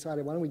 So they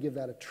decided, why don't we give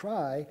that a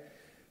try? It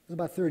was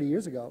about 30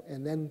 years ago.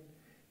 And then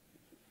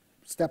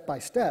step by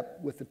step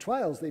with the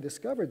trials, they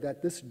discovered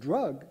that this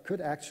drug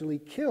could actually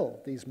kill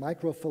these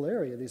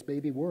microfilaria, these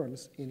baby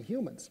worms, in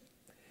humans.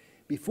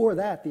 Before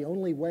that, the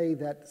only way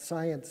that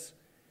science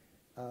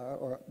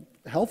or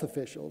health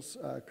officials,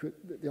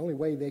 the only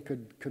way they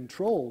could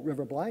control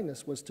river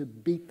blindness was to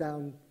beat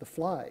down the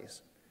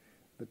flies,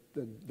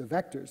 the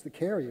vectors, the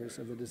carriers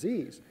of the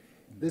disease.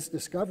 This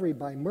discovery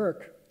by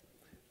Merck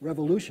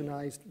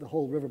revolutionized the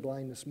whole river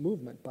blindness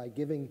movement by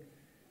giving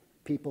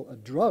people a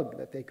drug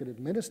that they could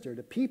administer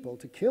to people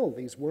to kill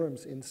these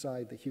worms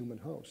inside the human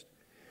host.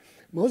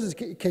 Moses,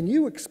 can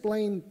you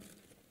explain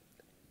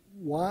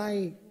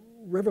why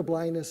river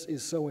blindness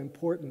is so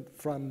important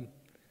from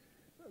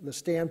the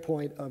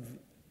standpoint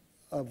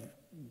of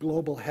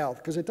global health?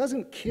 Because it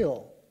doesn't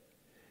kill.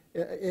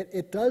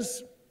 It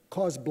does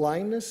cause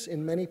blindness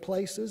in many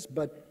places,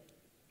 but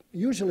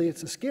usually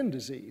it's a skin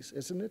disease,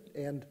 isn't it?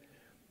 And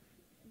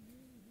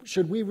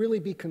should we really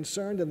be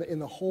concerned in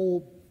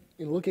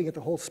looking at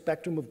the whole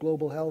spectrum of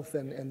global health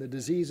and the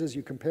diseases?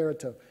 You compare it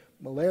to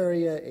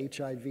malaria,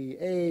 HIV,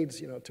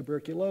 AIDS,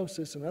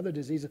 tuberculosis, and other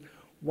diseases.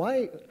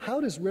 How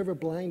does river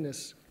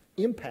blindness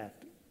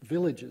impact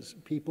villages,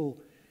 people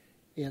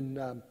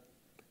in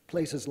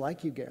places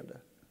like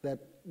Uganda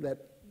that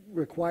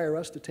require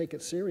us to take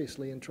it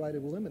seriously and try to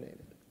eliminate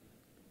it?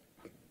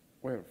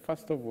 Well,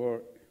 first of all,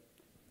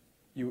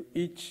 you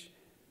itch,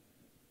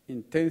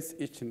 intense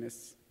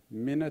itchiness,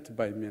 minute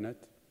by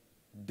minute,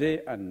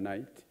 day and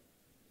night,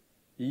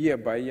 year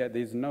by year.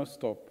 There is no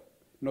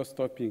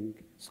stopping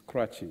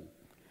scratching.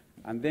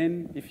 And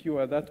then if you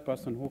are that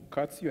person who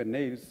cuts your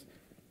nails,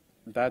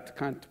 that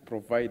can't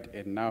provide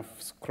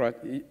enough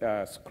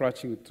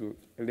scratching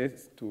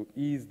to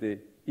ease the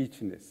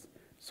itchiness.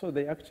 So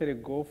they actually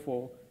go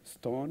for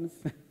stones.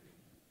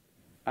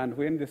 And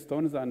when the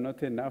stones are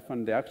not enough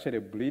and they're actually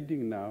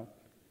bleeding now,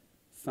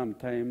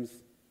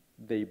 sometimes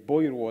they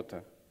boil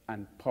water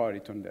and pour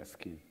it on their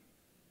skin.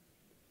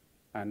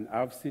 And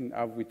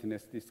I've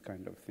witnessed this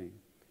kind of thing.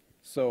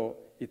 So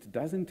it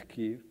doesn't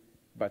kill,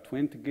 but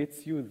when it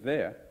gets you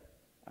there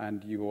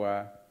and you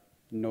are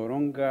no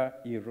longer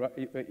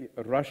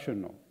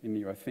irrational in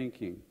your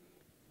thinking,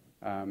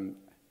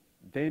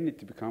 then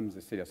it becomes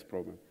a serious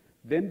problem.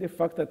 Then the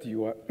fact that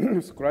you are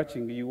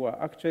scratching, you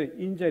are actually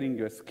injuring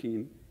your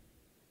skin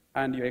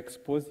and you're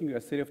exposing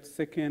yourself to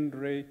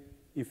secondary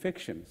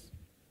infections.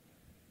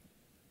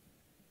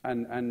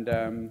 And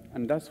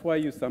that's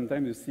why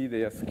sometimes you see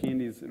their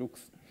skin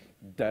looks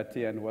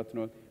dirty and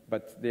whatnot,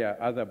 but there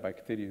are other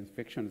bacterial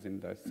infections in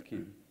the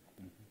skin.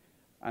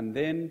 And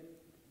then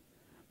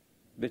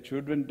the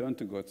children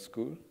don't go to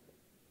school.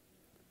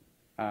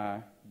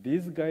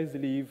 These guys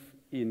live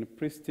in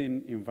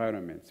pristine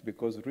environments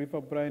because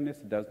river blindness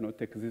does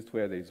not exist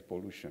where there is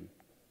pollution.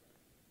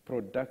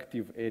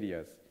 Productive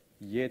areas,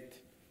 yet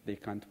they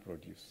can't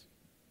produce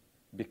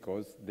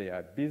because they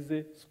are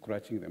busy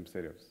scratching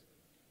themselves.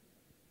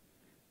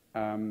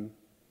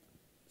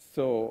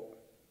 So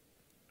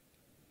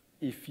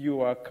if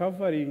you are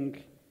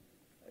covering,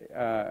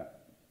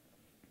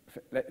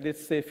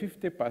 let's say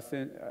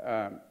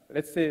 50%,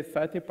 let's say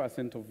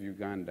 30% of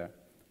Uganda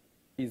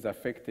is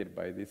affected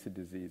by this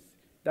disease,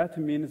 that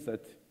means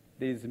that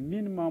there is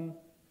minimum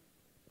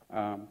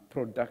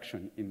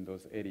production in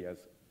those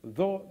areas,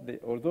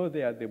 although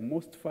they are the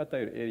most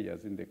fertile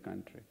areas in the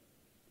country.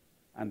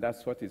 And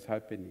that's what is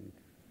happening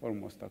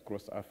almost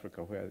across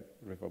Africa where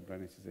river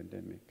blindness is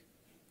endemic.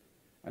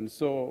 And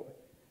so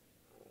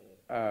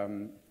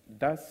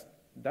that's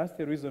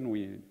the reason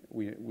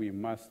we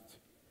must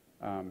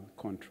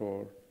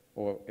control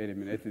or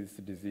eliminate this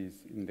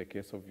disease in the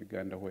case of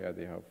Uganda where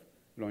they have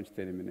launched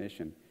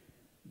elimination.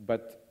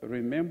 But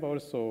remember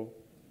also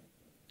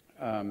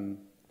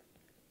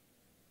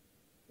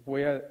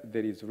where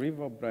there is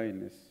river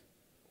blindness,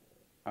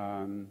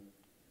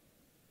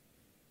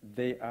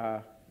 there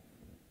are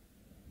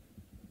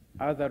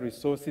other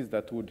resources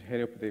that would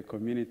help the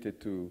community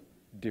to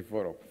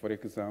develop. For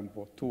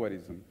example,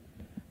 tourism.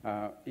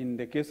 In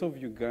the case of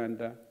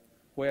Uganda,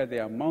 where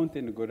there are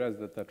mountain gorillas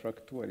that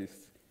attract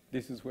tourists,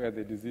 this is where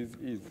the disease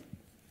is.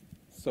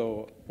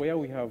 So where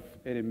we have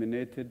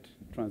eliminated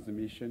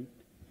transmission,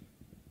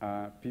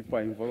 people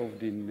are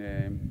involved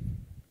in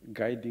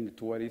guiding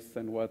tourists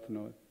and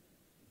whatnot,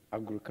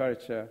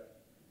 agriculture,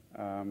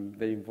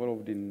 they're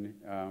involved in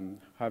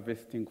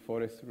harvesting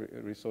forest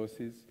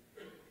resources.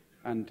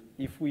 And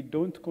if we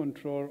don't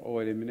control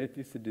or eliminate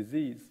this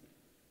disease,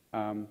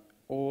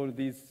 all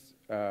these,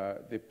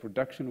 the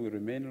production will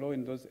remain low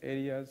in those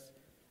areas,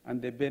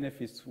 and the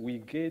benefits we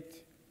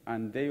get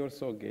and they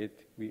also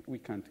get, we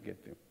can't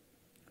get them.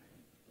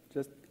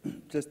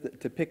 Just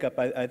to pick up,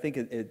 I think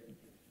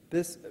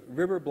this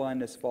river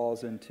blindness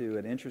falls into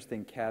an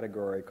interesting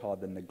category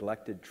called the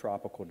neglected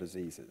tropical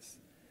diseases,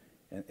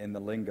 in the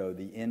lingo,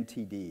 the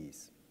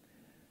NTDs.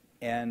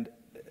 And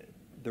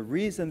the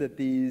reason that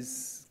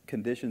these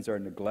conditions are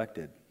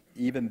neglected,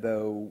 even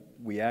though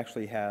we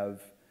actually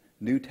have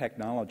new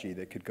technology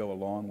that could go a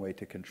long way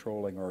to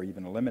controlling or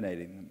even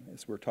eliminating them,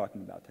 as we're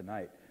talking about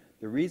tonight,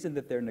 the reason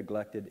that they're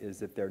neglected is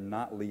that they're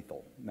not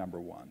lethal, number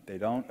one. They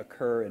don't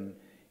occur in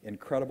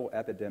incredible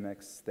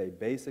epidemics. They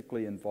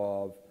basically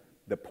involve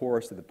the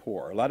poorest of the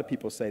poor. A lot of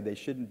people say they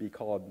shouldn't be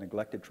called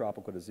neglected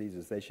tropical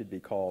diseases. They should be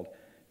called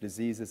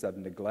diseases of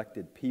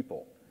neglected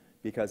people,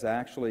 because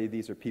actually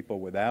these are people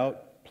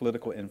without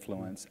political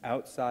influence,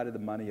 outside of the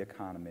money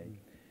economy,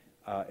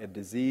 a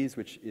disease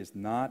which is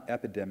not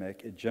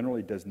epidemic. It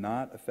generally does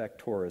not affect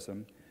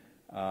tourism,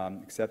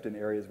 except in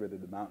areas where there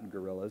are the mountain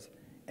gorillas.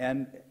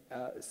 And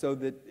so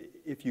that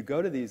if you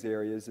go to these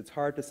areas, it's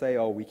hard to say,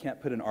 oh, we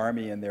can't put an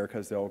army in there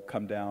because they'll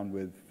come down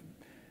with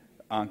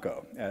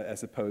onco,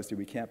 as opposed to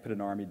we can't put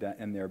an army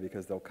in there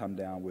because they'll come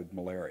down with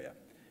malaria.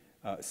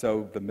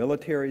 So the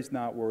military's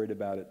not worried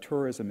about it.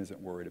 Tourism isn't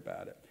worried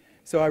about it.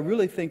 So I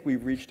really think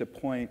we've reached a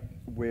point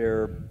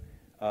where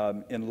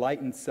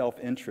enlightened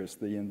self-interest,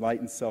 the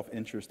enlightened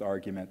self-interest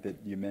argument that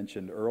you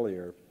mentioned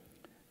earlier,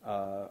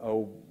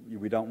 oh,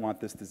 we don't want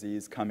this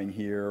disease coming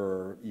here,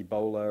 or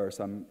Ebola, or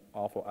some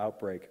awful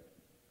outbreak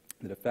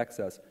that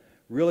affects us.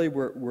 Really,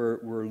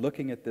 we're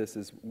looking at this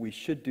as we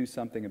should do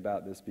something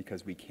about this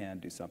because we can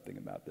do something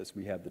about this.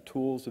 We have the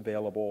tools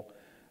available.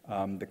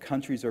 The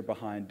countries are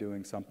behind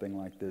doing something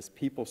like this.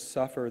 People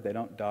suffer. They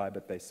don't die,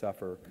 but they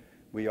suffer.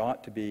 We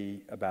ought to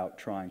be about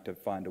trying to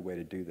find a way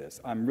to do this.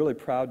 I'm really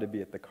proud to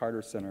be at the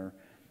Carter Center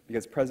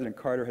because President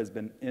Carter has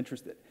been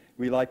interested.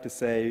 We like to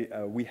say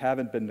we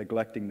haven't been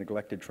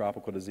neglected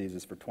tropical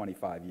diseases for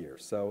 25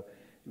 years. So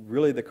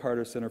really the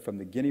Carter Center, from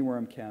the guinea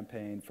worm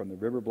campaign, from the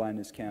river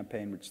blindness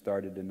campaign, which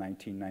started in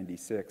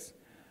 1996,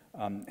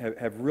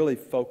 have really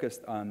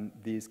focused on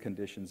these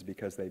conditions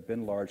because they've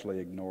been largely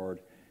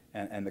ignored.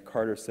 And the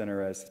Carter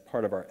Center, as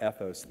part of our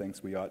ethos,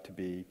 thinks we ought to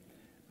be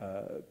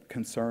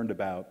concerned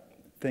about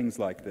things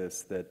like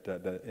this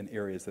that in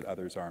areas that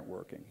others aren't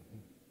working.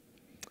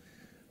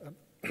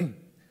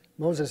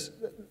 Moses,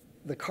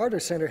 the Carter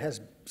Center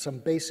has some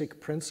basic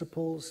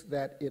principles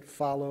that it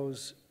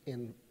follows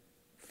in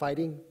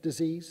fighting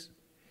disease.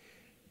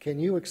 Can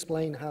you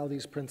explain how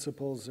these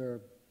principles are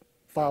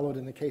followed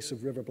in the case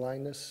of river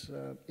blindness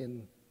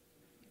in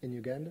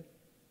Uganda?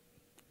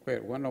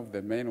 Well, one of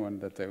the main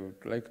ones that I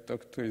would like to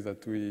talk to is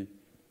that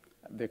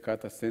the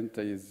Carter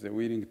Center is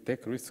willing to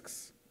take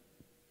risks.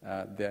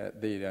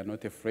 They are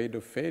not afraid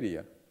of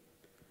failure.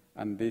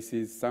 And this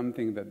is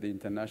something that the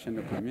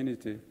international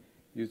community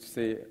used to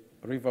say,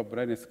 river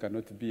blindness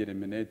cannot be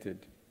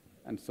eliminated.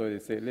 And so they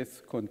say,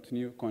 let's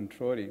continue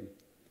controlling.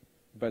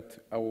 But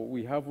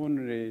we have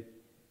only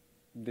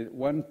the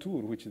one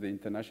tool which the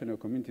international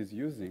community is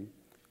using,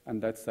 and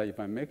that's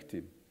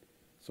ivermectin.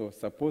 So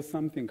suppose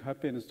something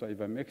happens to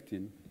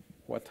ivermectin,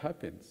 what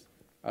happens?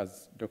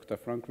 As Dr.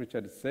 Frank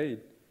Richards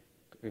said,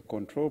 a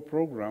control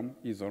program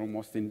is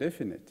almost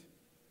indefinite.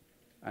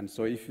 And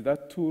so if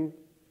that tool,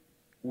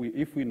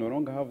 if we no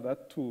longer have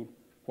that tool,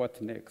 what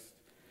next?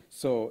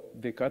 So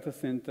the Carter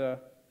Center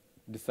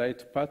decided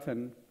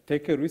to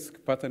take a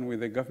risk pattern with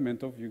the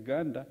government of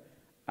Uganda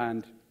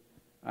and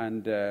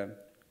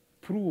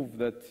prove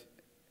that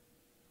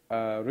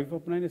river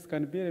blindness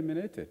can be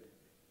eliminated,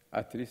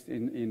 at least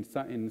in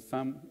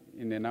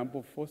a number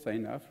of fossa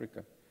in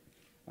Africa.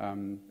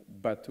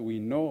 But we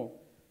know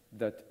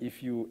that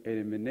if you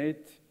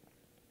eliminate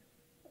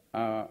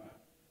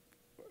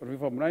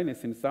river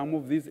blindness in some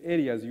of these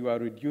areas, you are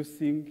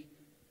reducing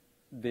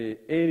the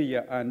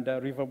area under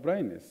river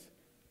blindness.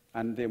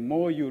 And the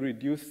more you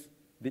reduce,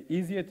 the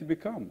easier it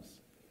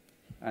becomes.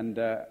 And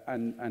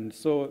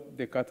so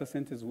the Carter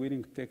Center is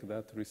willing to take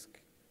that risk.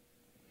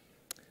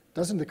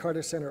 Doesn't the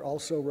Carter Center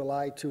also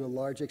rely to a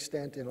large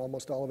extent in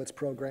almost all of its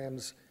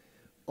programs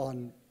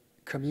on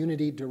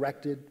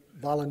community-directed,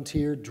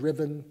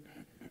 volunteer-driven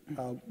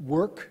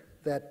work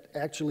that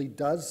actually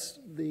does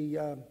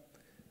the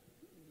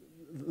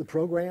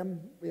program,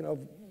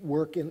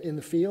 work in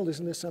the field?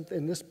 Isn't this something,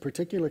 in this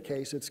particular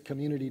case, it's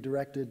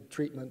community-directed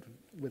treatment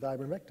with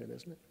ivermectin,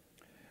 isn't it?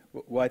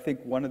 Well, I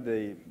think one of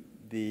the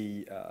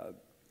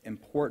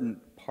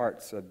important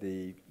parts of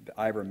the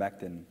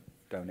ivermectin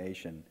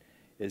donation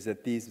is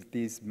that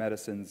these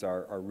medicines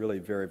are really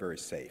very, very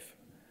safe,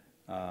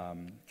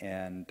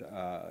 and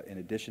in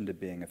addition to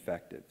being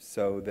effective.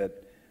 So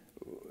that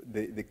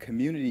the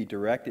community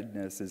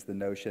directedness is the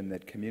notion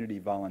that community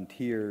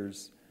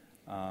volunteers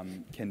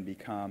can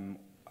become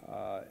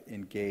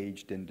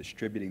engaged in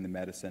distributing the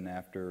medicine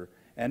after,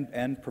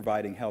 and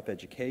providing health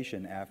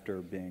education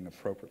after being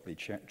appropriately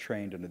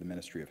trained under the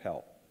Ministry of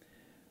Health,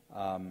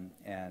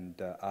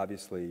 and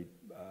obviously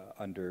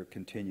under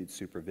continued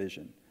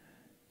supervision.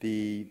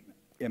 The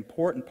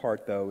important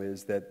part, though,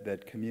 is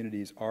that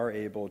communities are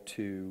able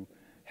to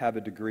have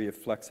a degree of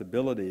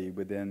flexibility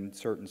within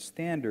certain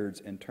standards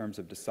in terms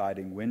of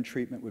deciding when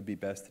treatment would be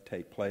best to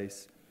take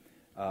place,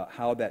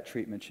 how that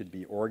treatment should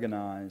be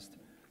organized,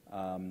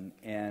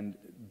 and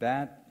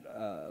that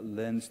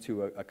lends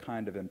to a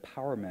kind of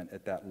empowerment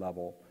at that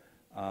level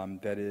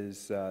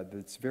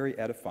that's very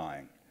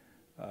edifying,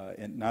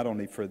 and not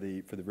only for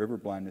the river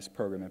blindness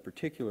program in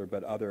particular,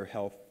 but other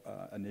health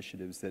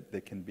initiatives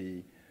that can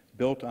be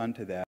built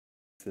onto that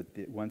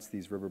once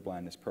these river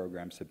blindness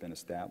programs have been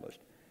established.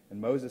 And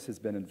Moses has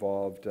been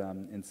involved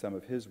in some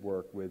of his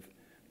work with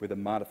a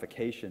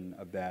modification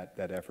of that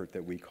effort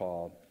that we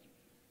call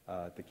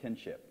the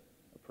kinship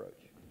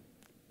approach.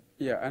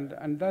 Yeah,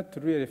 and that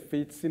really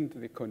fits into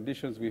the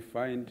conditions we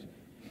find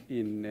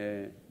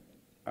in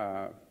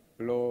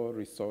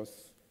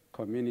low-resource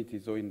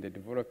communities or in the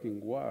developing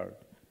world,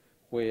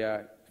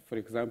 where, for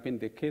example, in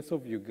the case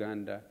of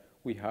Uganda,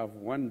 we have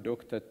one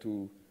doctor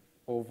to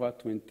over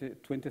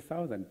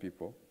 20,000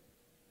 people,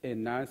 a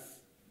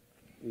nurse,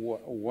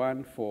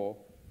 one for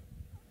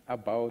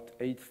about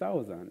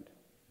 8,000.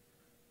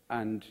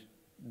 And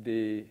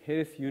the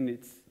health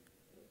units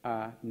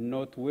are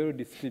not well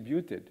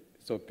distributed.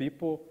 So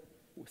people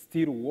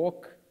still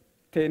walk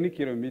 10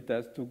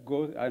 kilometers to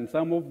go, and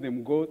some of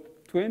them go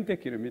 20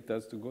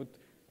 kilometers to go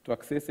to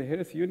access a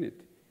health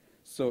unit.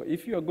 So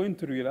if you are going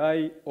to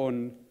rely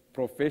on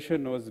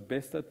professionals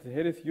based at the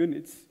health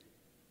units,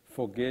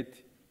 forget,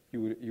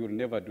 you will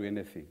never do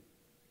anything,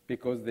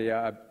 because they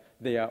are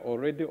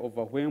already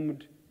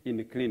overwhelmed in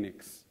the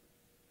clinics.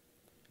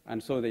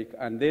 And so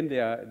then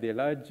the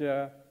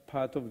larger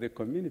part of the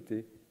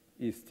community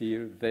is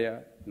still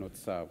there, not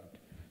served.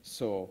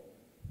 So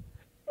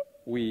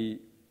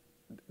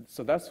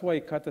that's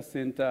why Carter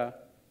Center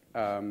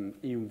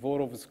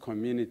involves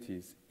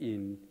communities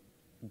in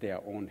their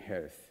own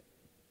health.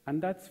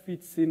 And that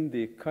fits in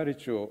the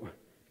cultural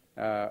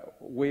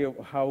way of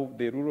how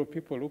the rural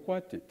people look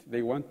at it.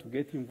 They want to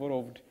get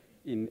involved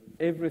in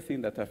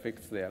everything that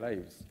affects their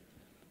lives.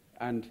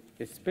 And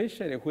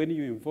especially when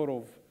you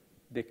involve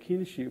the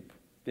kinship,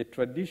 the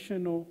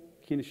traditional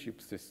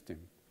kinship system.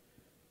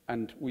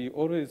 And we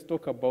always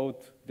talk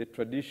about the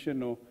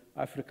traditional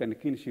African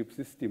kinship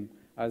system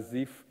as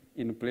if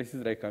in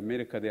places like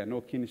America there are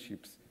no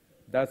kinships.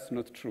 That's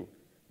not true.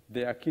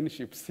 There are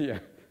kinships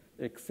here,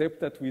 except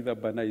that with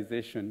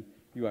urbanization,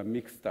 you are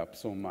mixed up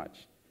so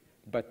much.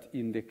 But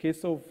in the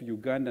case of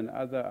Uganda and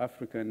other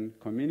African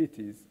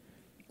communities,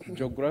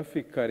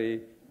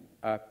 geographically,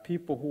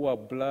 people who are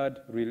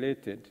blood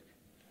related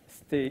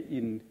stay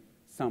in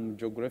some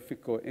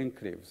geographical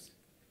enclaves.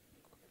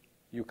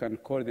 You can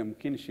call them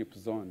kinship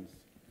zones.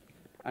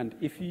 And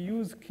if you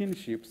use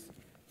kinships,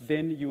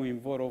 then you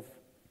involve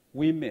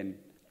women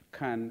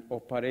can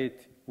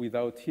operate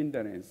without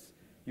hindrance.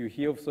 You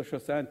hear of social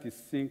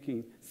scientists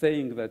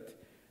saying that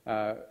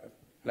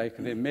like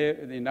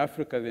in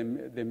Africa,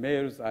 the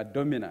males are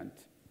dominant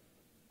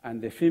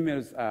and the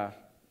females are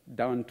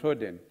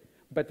downtrodden.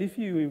 But if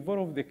you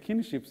involve the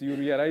kinships, you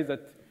realize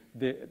that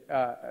the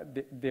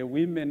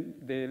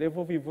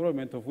level of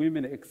involvement of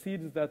women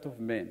exceeds that of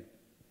men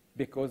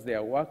because they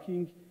are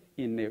working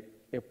in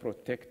a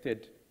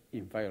protected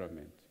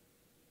environment.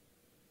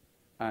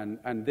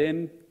 And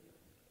then,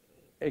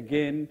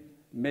 again,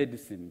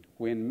 medicine.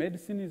 When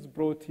medicine is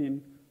brought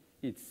in,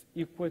 it's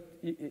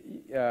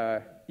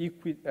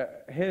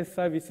health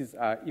services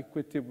are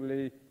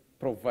equitably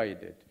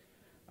provided.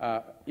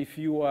 If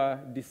you are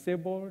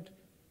disabled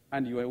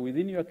and you are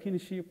within your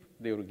kinship,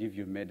 they will give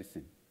you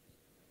medicine.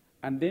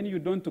 And then you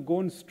don't go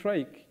on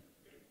strike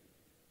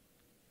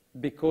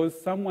because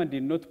someone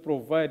did not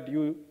provide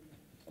you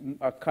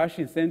cash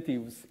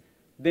incentives,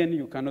 then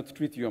you cannot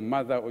treat your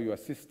mother or your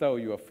sister or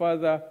your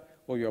father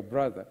or your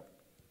brother.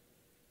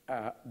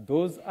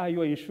 Those are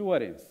your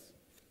insurance.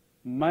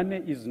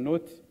 Money is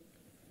not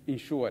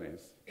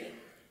insurance,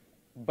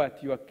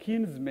 but your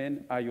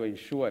kinsmen are your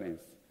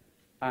insurance,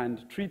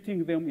 and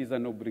treating them is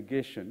an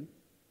obligation.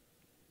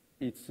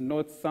 It's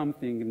not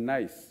something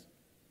nice.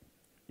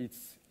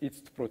 It's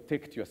to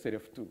protect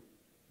yourself too.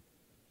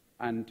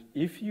 And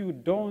if you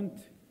don't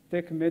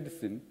take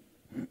medicine,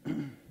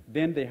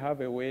 then they have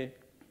a way.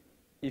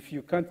 If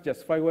you can't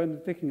justify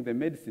when taking the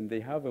medicine, they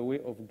have a way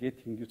of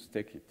getting you to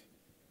take it.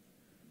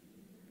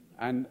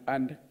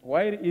 And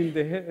while in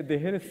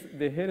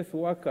the health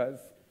workers,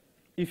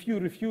 if you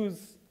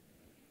refuse,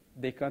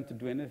 they can't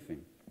do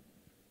anything.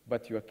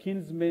 But your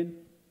kinsmen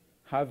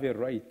have a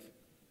right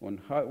on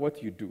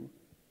what you do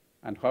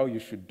and how you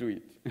should do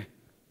it.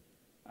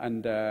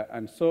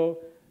 And so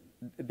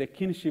the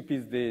kinship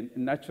is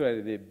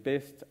naturally the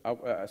best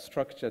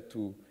structure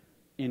to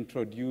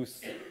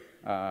introduce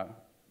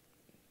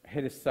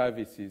health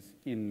services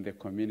in the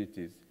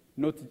communities,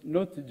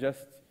 not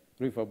just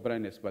river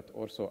blindness, but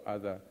also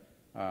other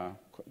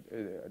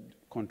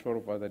control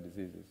of other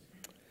diseases.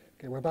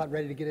 Okay, we're about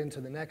ready to get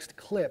into the next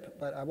clip,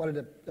 but I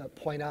wanted to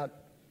point out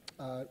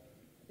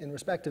in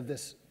respect of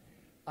this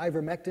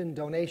ivermectin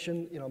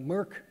donation,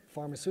 Merck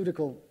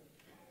Pharmaceutical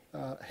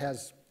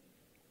has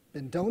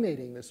been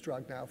donating this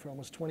drug now for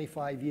almost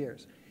 25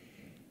 years.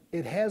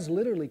 It has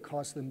literally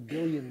cost them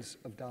billions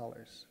of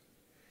dollars.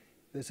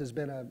 This has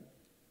been a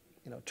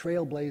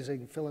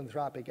trailblazing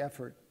philanthropic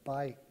effort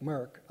by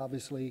Merck.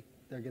 Obviously,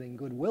 they're getting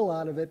goodwill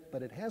out of it,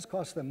 but it has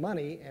cost them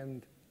money,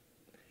 and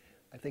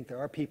I think there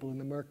are people in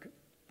the Merck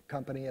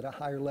company at a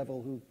higher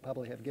level who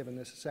probably have given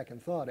this a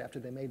second thought after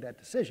they made that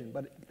decision,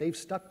 but they've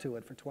stuck to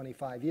it for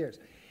 25 years.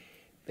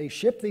 They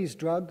ship these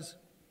drugs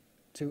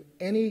to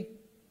any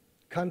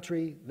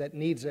country that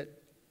needs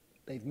it.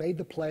 They've made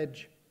the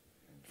pledge.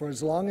 For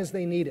as long as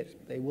they need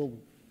it, they will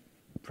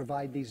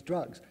provide these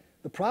drugs.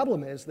 The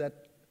problem is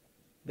that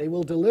they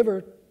will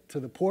deliver to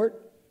the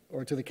port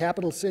or to the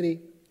capital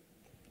city.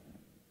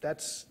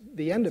 That's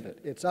the end of it.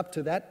 It's up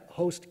to that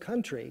host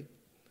country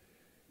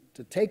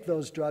to take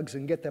those drugs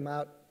and get them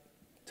out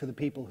to the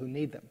people who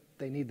need them.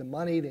 They need the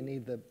money, they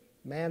need the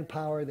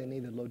manpower, they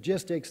need the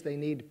logistics, they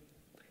need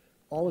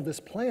all of this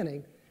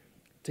planning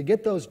to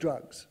get those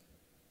drugs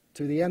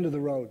to the end of the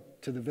road,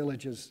 to the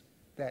villages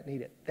that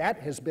need it. That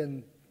has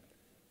been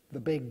the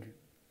big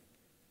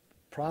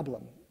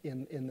problem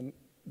in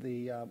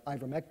the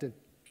ivermectin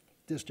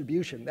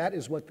distribution. That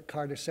is what the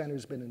Carter Center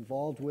has been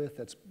involved with.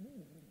 That's,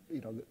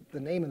 the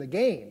name of the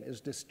game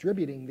is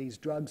distributing these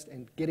drugs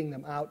and getting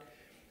them out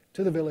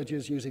to the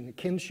villages using the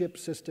kinship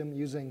system,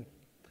 using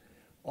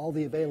all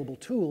the available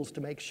tools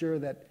to make sure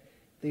that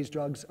these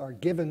drugs are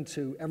given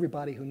to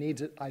everybody who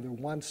needs it either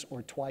once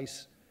or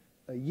twice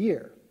a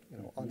year,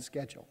 on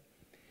schedule.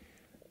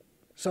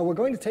 So we're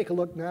going to take a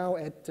look now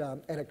at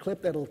a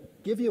clip that'll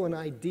give you an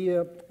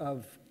idea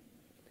of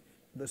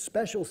the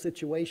special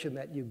situation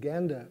that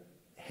Uganda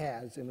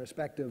has in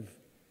respect of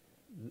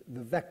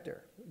the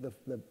vector,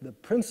 the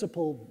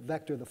principal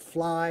vector, the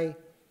fly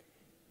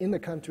in the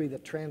country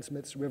that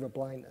transmits river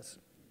blindness.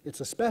 It's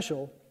a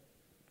special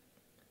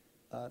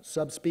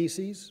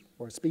subspecies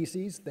or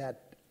species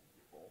that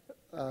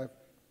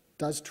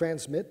does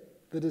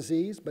transmit the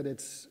disease, but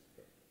it's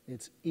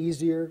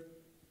easier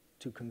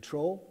to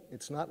control.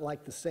 It's not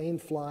like the same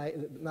fly,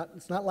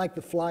 it's not like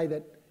the fly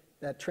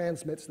that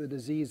transmits the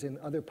disease in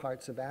other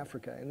parts of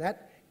Africa. And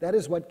that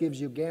is what gives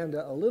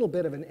Uganda a little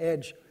bit of an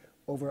edge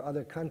over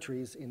other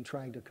countries in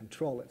trying to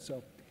control it.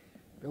 So,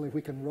 Billy, if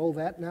we can roll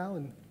that now.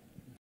 And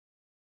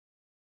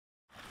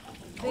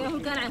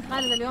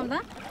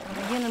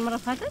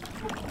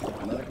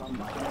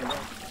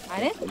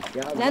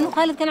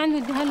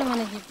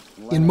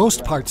in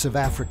most parts of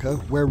Africa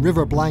where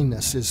river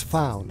blindness is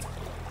found,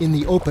 in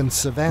the open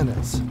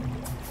savannas,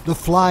 The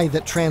fly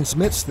that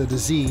transmits the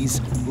disease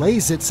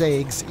lays its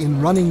eggs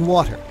in running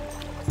water,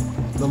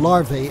 the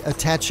larvae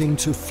attaching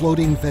to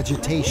floating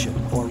vegetation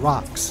or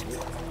rocks.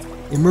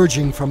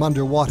 Emerging from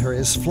underwater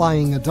as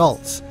flying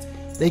adults,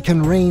 they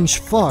can range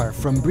far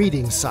from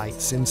breeding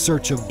sites in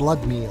search of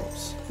blood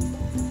meals.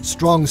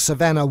 Strong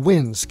savanna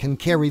winds can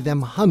carry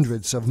them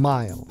hundreds of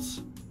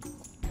miles.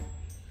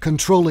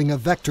 Controlling a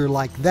vector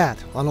like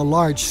that on a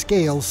large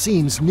scale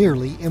seems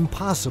nearly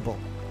impossible.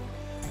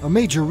 A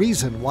major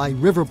reason why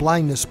river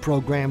blindness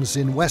programs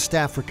in West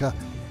Africa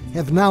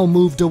have now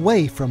moved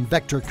away from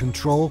vector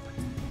control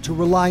to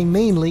rely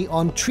mainly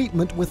on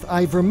treatment with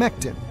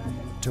ivermectin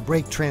to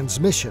break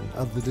transmission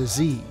of the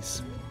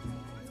disease.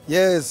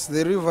 Yes,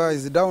 the river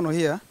is down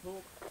here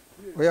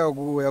where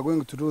we are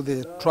going to do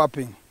the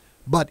trapping.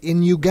 But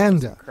in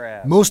Uganda,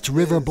 most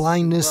river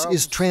blindness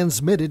is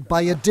transmitted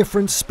by a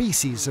different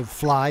species of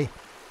fly,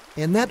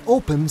 and that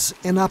opens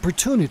an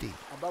opportunity.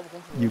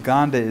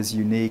 Uganda is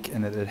unique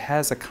in that it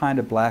has a kind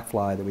of black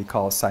fly that we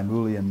call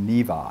Simulium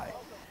nevi.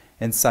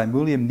 And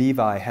Simulium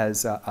nevi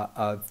has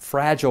a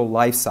fragile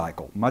life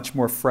cycle, much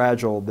more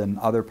fragile than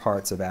other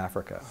parts of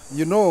Africa.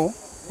 You know,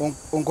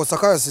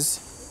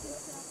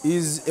 onchocerciasis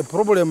is a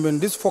problem in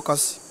this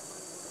focus,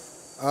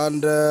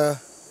 and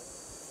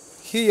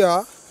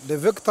here the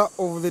vector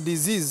of the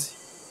disease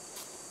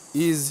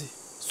is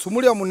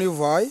Simulium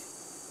nevi.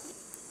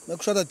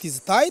 Make sure that it is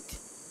tight.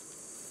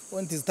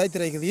 When it is tight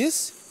like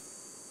this,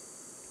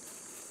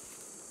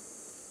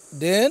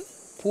 then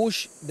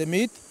push the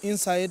meat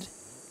inside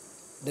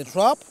the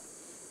trap.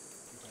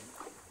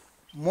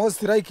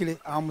 Most likely,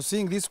 I'm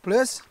seeing this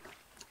place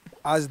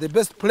as the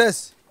best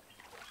place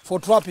for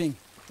trapping.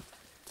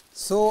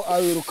 So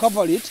I will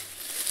cover it.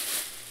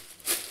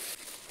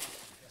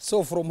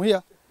 So from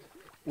here,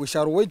 we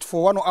shall wait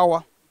for 1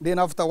 hour. Then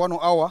after 1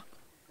 hour,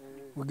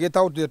 we get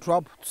out the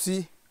trap to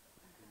see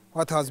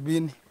what has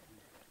been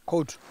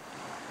caught.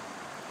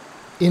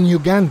 In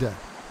Uganda,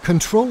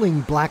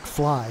 controlling black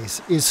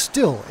flies is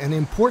still an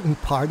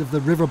important part of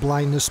the river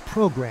blindness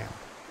program,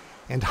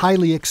 and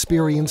highly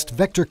experienced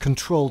vector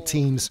control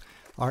teams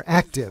are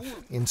active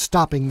in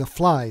stopping the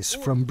flies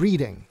from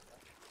breeding.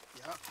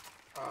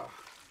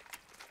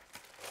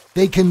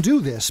 They can do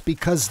this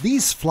because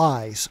these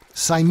flies,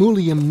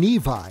 Simulium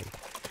nevi,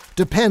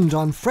 depend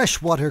on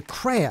freshwater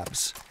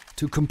crabs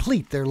to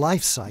complete their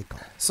life cycle.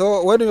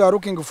 So when we are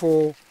looking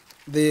for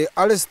the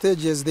early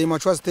stages, the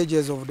immature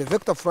stages of the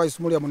vector fly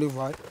Simulium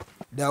nevi,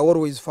 they are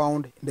always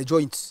found in the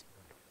joints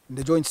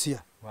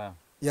here. Wow.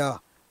 Yeah.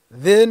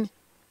 Then,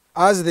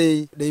 as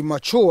they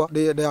mature,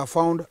 they are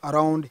found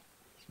around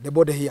the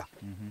body here.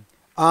 Mm-hmm.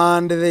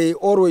 And they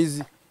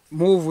always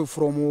move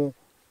from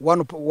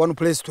one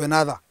place to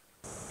another.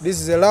 This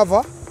is a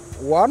larva.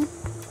 1,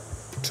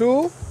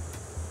 2,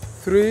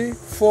 3,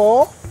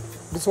 4.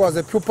 This was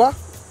a pupa,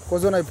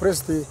 because when I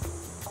pressed it,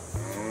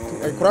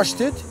 I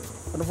crushed it,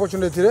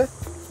 unfortunately.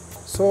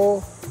 So,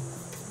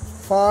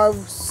 5,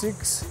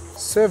 6,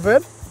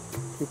 7.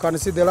 You can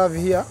see the larvae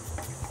here.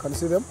 You can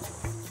see them.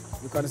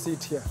 You can see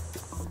it here.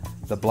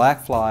 The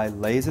black fly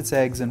lays its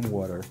eggs in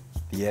water,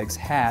 the eggs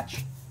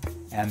hatch,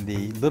 and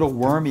the little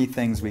wormy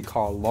things we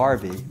call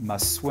larvae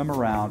must swim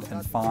around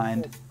and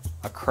find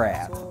a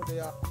crab.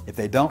 If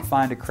they don't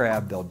find a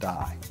crab, they'll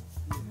die.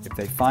 If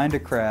they find a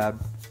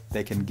crab,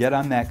 they can get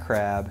on that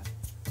crab,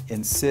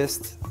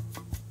 encyst,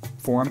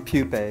 form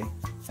pupae,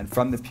 and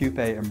from the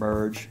pupae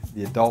emerge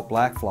the adult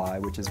black fly,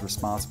 which is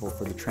responsible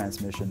for the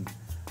transmission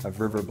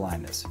of river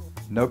blindness.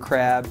 No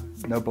crab,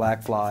 no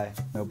black fly,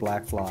 no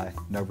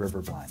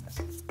river blindness.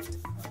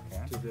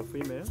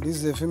 This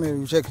is the female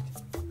you checked.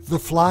 The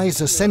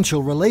fly's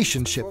essential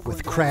relationship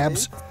with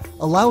crabs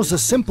allows a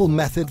simple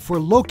method for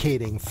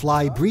locating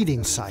fly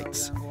breeding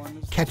sites,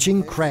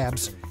 catching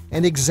crabs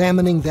and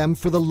examining them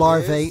for the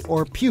larvae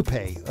or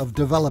pupae of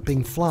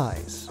developing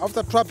flies.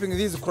 After trapping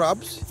these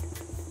crabs,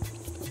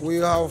 we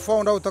have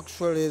found out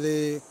actually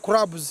the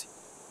crabs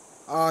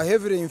are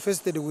heavily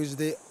infested with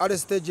the early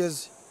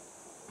stages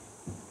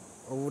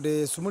of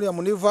the Simulium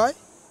nevi.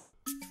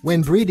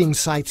 When breeding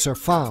sites are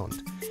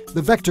found,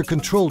 the vector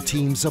control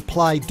teams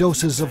apply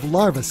doses of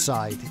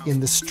larvicide in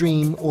the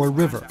stream or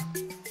river.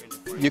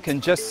 You can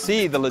just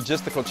see the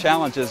logistical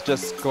challenges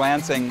just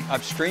glancing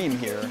upstream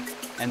here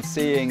and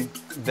seeing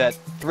that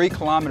 3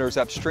 kilometers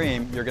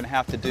upstream you're going to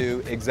have to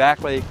do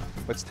exactly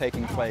what's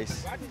taking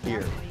place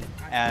here,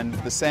 and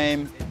the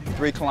same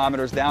 3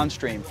 kilometers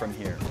downstream from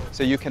here.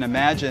 So you can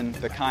imagine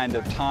the kind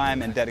of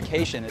time and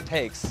dedication it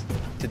takes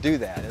to do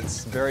that.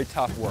 It's very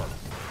tough work.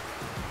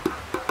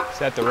 Is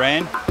that the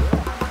rain?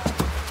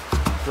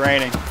 It's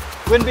raining.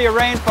 Wouldn't be a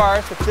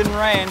rainforest if it didn't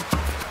rain.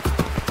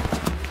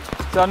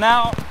 So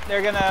now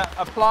they're going to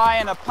apply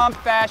in a pump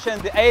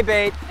fashion the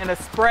abate and a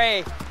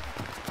spray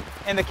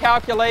in the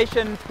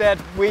calculations that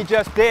we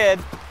just did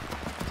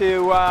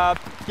to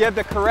give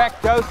the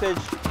correct dosage.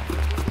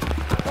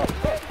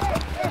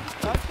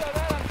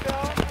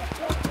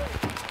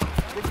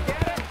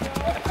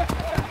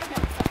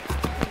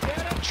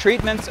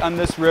 Treatments on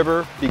this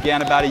river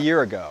began about a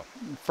year ago.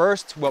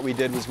 First, what we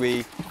did was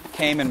we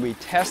came and we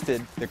tested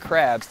the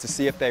crabs to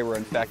see if they were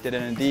infected,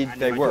 and indeed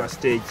they were.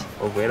 Stage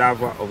of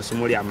larva of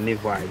Somalia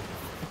amnivore.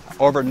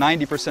 Over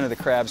 90% of the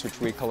crabs which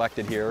we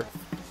collected here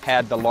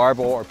had the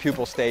larval or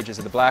pupal stages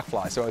of the black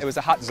fly, so it was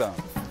a hot zone.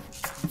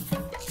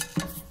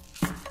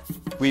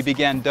 We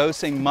began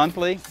dosing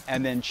monthly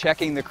and then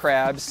checking the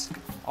crabs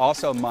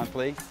also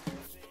monthly.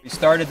 We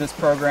started this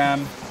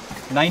program,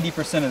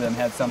 90% of them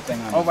had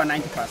something on Over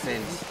 90%.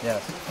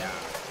 Yes. Yeah.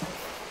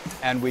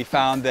 And we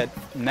found that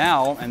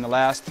now, in the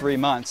last 3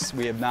 months,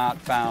 we have not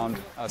found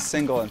a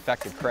single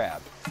infected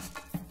crab,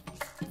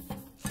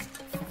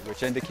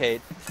 which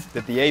indicate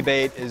that the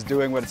A-bait is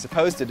doing what it's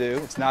supposed to do.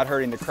 It's not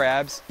hurting the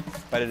crabs,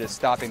 but it is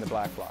stopping the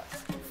black fly.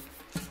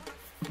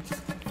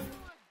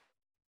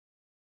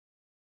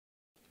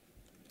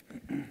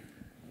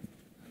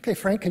 Okay,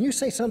 Frank, can you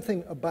say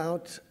something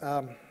about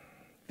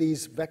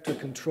these vector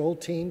control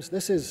teams?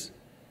 This is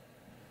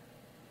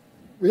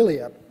really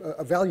a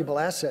valuable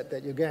asset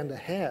that Uganda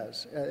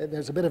has.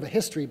 There's a bit of a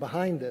history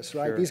behind this,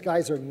 right? Sure. These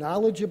guys are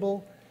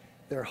knowledgeable,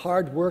 they're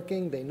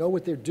hardworking, they know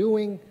what they're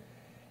doing,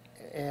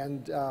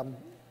 and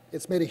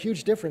it's made a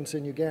huge difference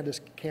in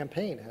Uganda's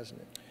campaign, hasn't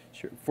it?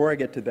 Sure. Before I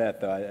get to that,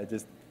 though, I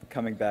just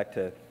coming back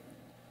to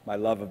my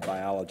love of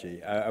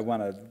biology, a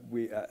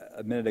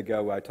minute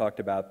ago I talked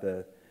about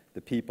the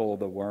people,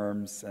 the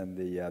worms, and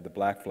the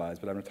black flies,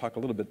 but I'm going to talk a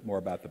little bit more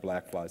about the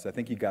black flies. I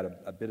think you got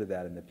a bit of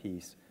that in the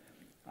piece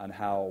on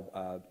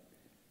how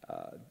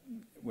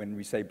when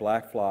we say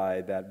black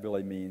fly, that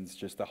really means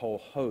just a whole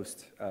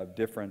host of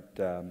different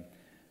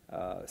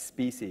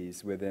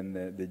species within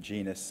the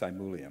genus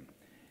Simulium.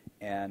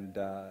 And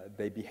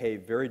they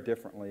behave very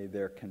differently,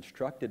 they're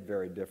constructed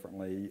very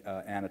differently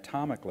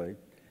anatomically,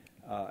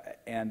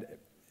 and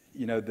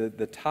you know,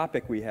 the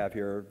topic we have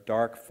here,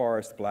 dark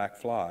forest black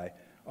fly,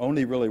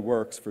 only really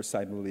works for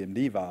Simulium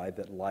nevi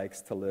that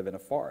likes to live in a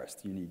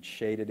forest. You need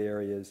shaded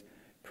areas,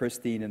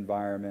 pristine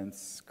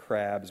environments,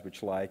 crabs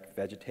which like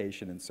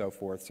vegetation and so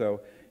forth.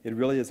 So it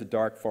really is a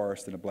dark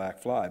forest and a black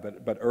fly.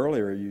 But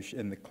earlier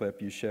in the clip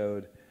you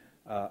showed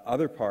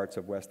other parts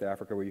of West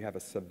Africa where you have a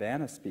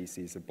savanna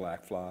species of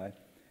black fly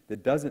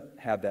that doesn't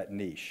have that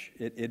niche.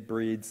 It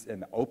breeds in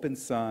the open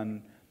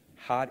sun,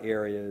 hot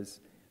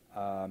areas,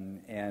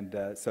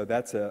 so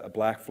that's a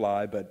black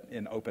fly, but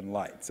in open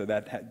light. So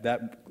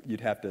that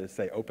you'd have to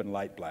say open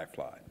light black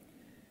fly.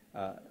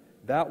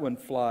 That one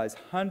flies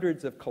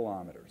hundreds of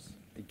kilometers.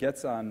 It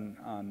gets on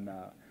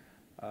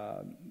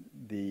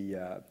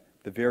the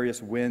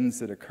various winds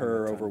that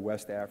occur over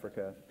West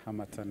Africa.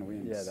 Hamatan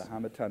winds. Yeah, the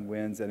Hamatan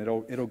winds, and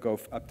it'll go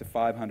up to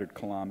 500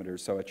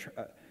 kilometers.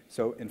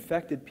 So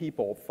infected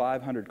people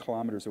 500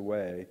 kilometers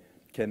away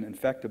can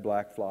infect a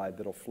black fly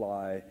that'll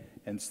fly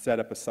and set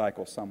up a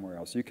cycle somewhere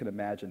else. You can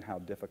imagine how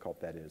difficult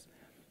that is.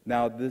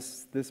 Now,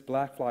 this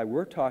black fly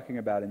we're talking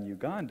about in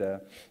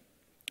Uganda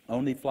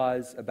only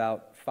flies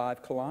about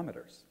 5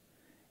 kilometers.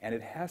 And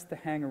it has to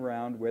hang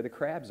around where the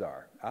crabs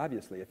are,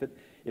 obviously.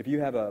 If you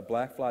have a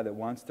black fly that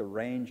wants to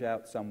range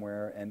out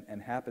somewhere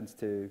and happens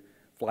to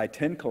fly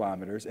 10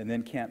 kilometers and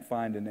then can't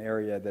find an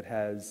area that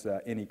has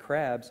any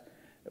crabs,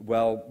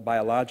 well,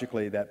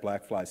 biologically, that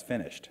black fly's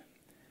finished.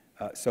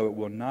 So it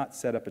will not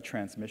set up a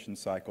transmission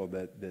cycle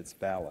that's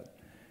valid.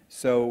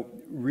 So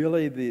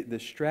really the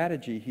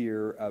strategy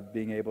here of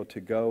being able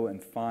to go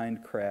and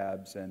find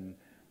crabs and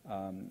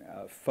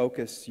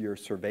focus your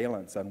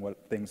surveillance on what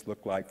things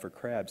look like for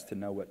crabs to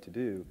know what to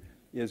do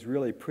is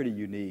really pretty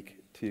unique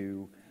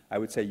to, I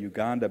would say,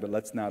 Uganda, but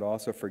let's not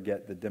also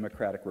forget the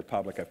Democratic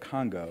Republic of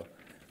Congo,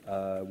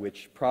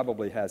 which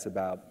probably has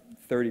about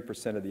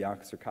 30% of the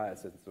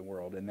onchocerciasis in the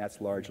world, and that's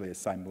largely a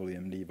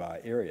Simulium nevi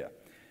area.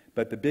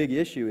 But the big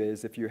issue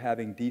is if you're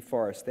having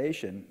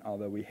deforestation,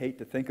 although we hate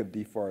to think of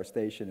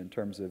deforestation in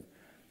terms of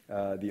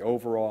the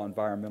overall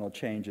environmental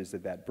changes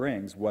that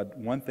brings,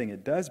 one thing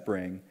it does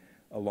bring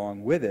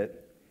along with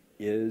it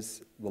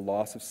is the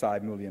loss of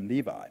Simulium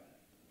nevi,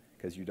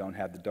 because you don't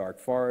have the dark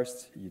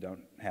forests, you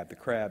don't have the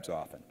crabs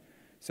often.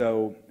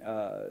 So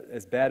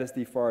as bad as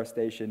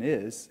deforestation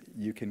is,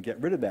 you can get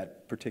rid of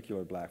that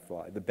particular black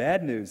fly. The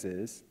bad news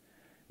is,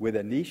 with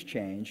a niche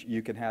change,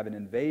 you can have an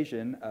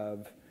invasion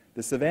of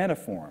the savanna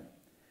form,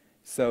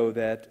 so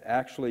that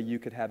actually you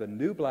could have a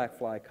new black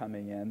fly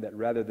coming in that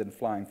rather than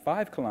flying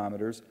 5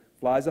 kilometers,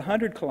 flies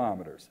 100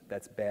 kilometers.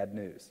 That's bad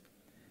news.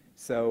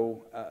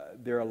 So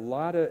there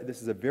are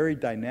this is a very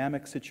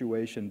dynamic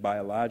situation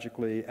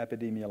biologically,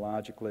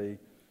 epidemiologically,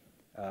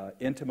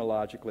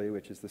 entomologically,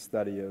 which is the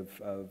study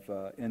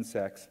of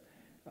insects,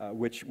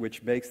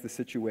 which makes the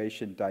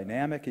situation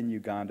dynamic in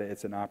Uganda.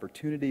 It's an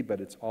opportunity,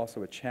 but it's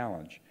also a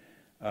challenge,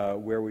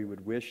 where we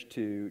would wish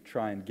to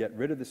try and get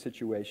rid of the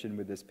situation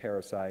with this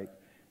parasite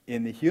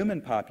in the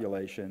human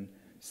population,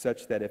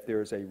 such that if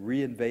there is a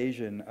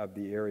reinvasion of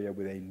the area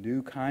with a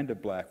new kind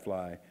of black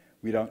fly,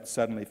 we don't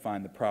suddenly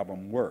find the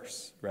problem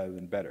worse rather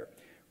than better.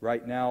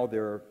 Right now,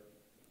 there are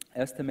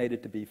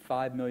estimated to be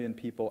 5 million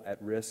people at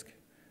risk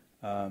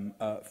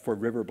for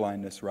river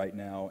blindness right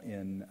now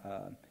in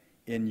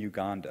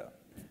Uganda.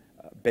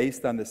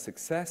 Based on the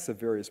success of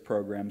various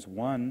programs,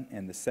 one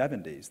in the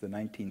 70s, the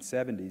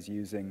 1970s,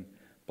 using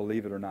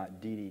believe it or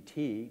not,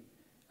 DDT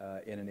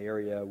in an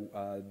area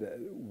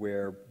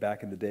where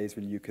back in the days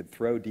when you could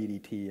throw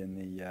DDT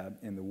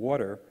in the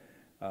water,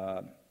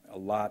 a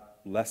lot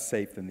less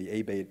safe than the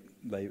abate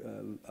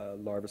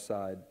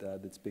larvicide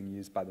that's being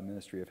used by the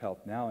Ministry of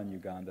Health now in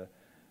Uganda.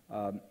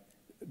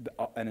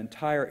 An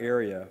entire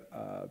area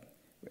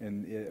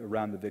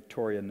around the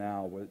Victoria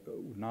Nile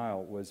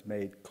was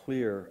made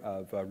clear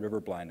of river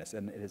blindness,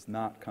 and it has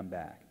not come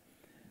back.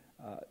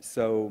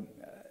 So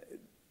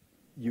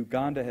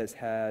Uganda has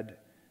had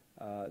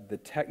the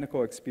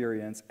technical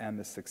experience and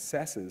the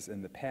successes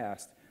in the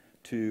past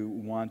to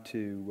want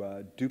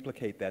to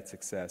duplicate that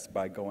success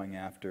by going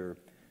after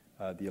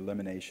the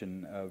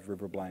elimination of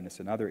river blindness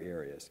in other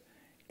areas.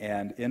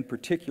 And in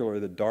particular,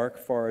 the dark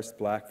forest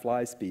black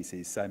fly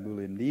species,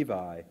 Simulium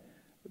nevi,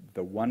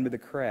 the one with the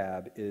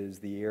crab, is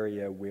the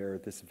area where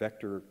this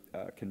vector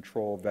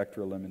control,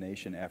 vector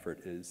elimination effort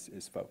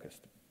is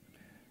focused.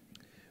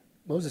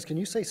 Moses, can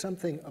you say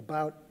something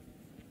about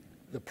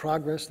the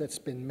progress that's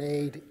been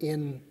made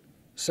in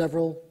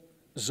several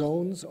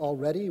zones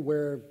already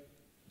where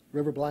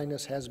river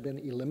blindness has been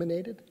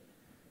eliminated?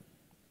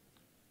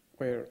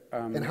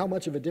 And how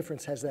much of a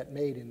difference has that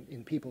made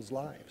in people's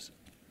lives?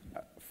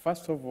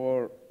 First of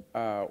all,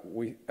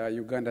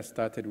 Uganda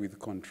started with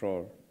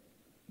control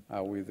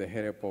with the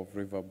help of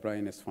River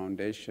Blindness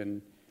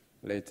Foundation,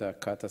 later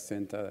Carter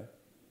Center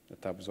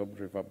that absorbed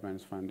River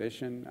Blindness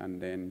Foundation,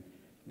 and then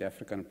the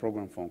African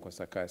Program for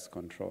Onchocerciasis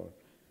Control.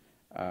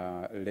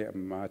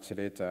 Much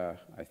later,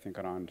 I think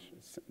around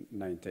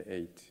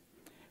 '98.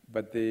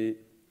 But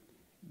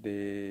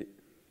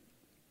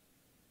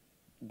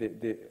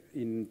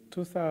in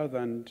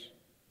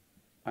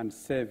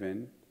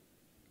 2007,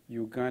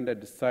 Uganda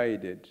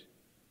decided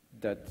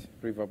that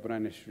river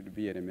blindness should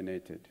be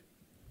eliminated.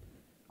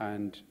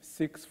 And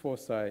 6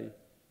 foci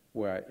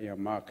were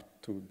earmarked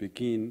to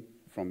begin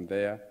from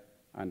there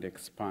and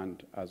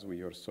expand as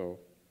we also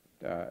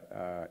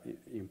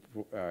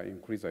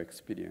increase our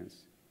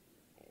experience.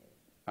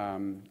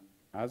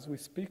 As we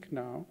speak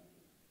now,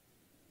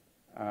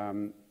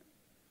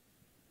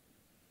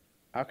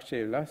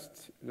 actually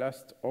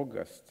last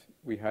August,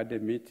 we had a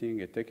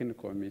meeting, a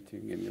technical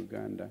meeting in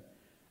Uganda,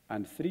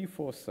 and 3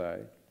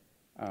 foci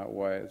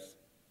was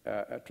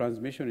a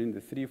transmission in the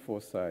 3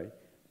 foci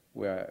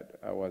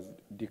was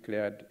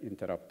declared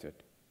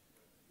interrupted.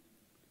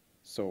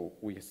 So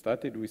we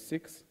started with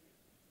 6,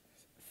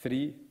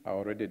 3 are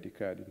already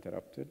declared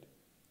interrupted,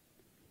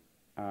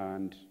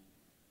 and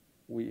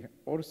we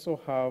also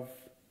have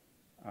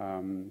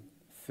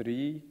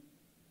 3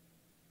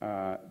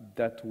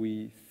 that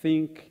we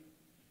think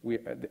we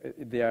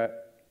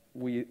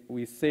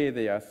say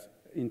their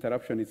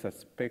interruption is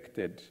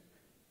suspected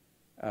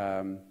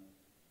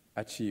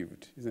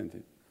achieved, isn't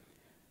it?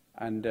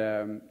 And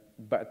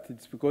but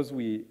it's because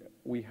we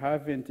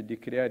haven't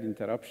declared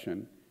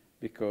interruption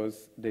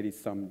because there is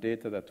some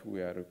data that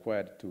we are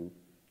required to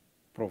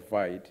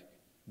provide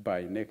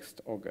by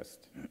next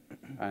August.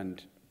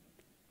 And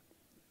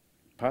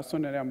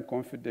personally, I'm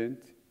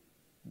confident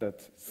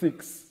that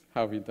 6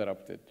 have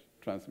interrupted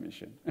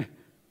transmission.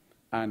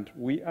 And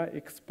we are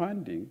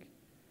expanding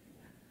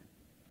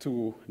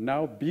to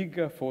now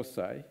bigger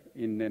foci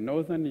in the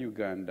northern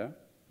Uganda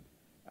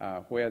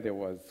where there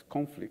was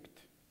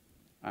conflict.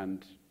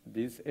 And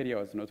this area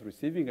was not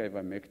receiving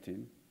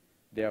ivermectin.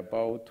 There are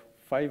about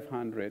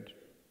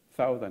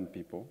 500,000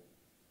 people.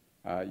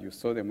 You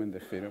saw them in the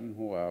film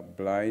who are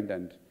blind,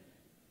 and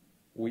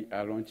we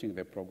are launching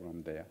the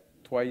program there.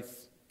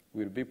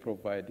 We'll be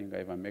providing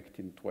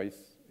ivermectin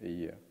twice a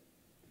year.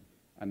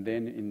 And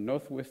then in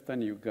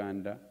northwestern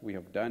Uganda, we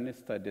have done a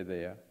study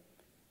there,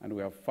 and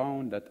we have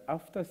found that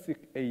after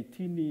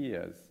 18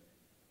 years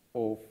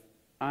of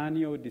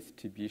annual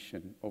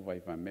distribution of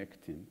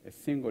ivermectin, a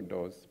single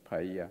dose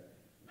per year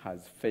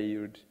has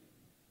failed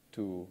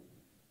to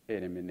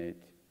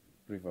eliminate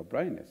river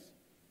blindness.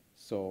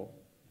 So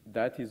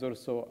that is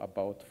also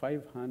about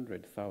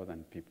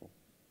 500,000 people.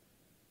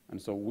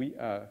 And so we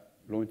are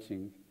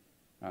launching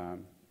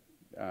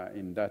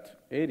in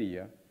that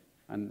area.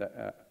 And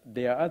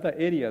there are other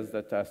areas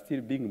that are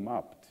still being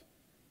mapped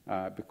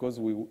because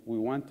we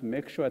want to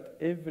make sure that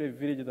every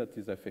village that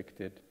is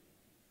affected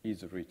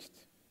is reached.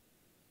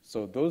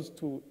 So those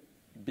 2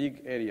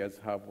 big areas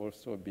have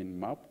also been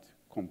mapped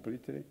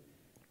completely,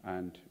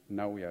 and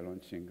now we are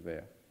launching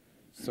there.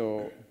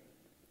 So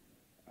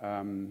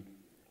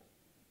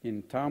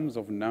in terms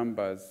of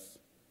numbers,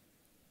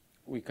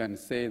 we can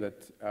say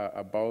that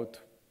about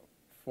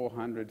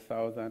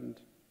 400,000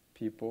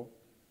 people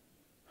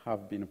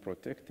have been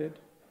protected,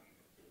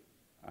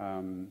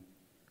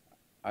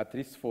 at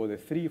least for the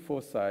 3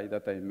 foci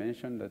that I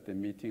mentioned that the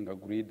meeting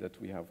agreed that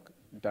we have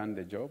done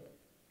the job.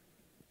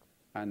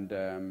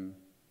 And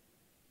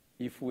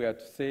if we are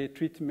to say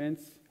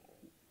treatments,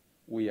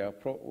 we have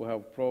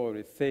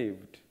probably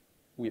saved,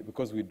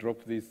 because we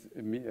dropped this,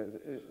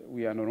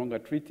 we are no longer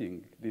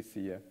treating this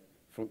year,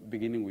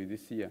 beginning with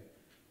this year,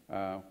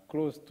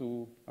 close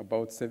to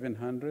about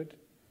 700,000.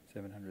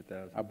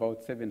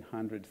 About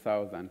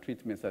 700,000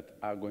 treatments that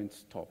are going to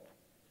stop.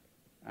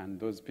 and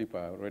those people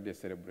are already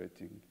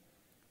celebrating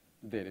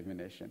the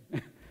elimination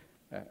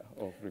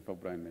of river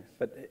blindness.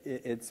 But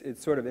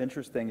it's sort of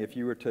interesting if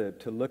you were to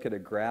look at a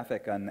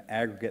graphic on the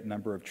aggregate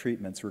number of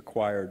treatments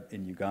required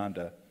in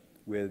Uganda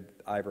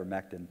with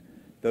ivermectin,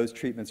 those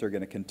treatments are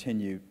going to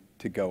continue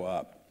to go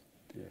up.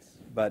 Yes.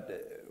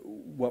 But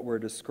what we're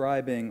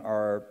describing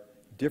are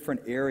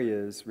different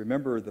areas.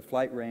 Remember, the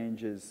flight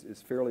range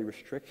is fairly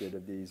restricted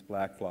of these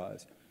black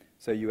flies.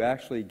 So you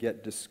actually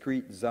get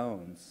discrete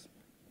zones,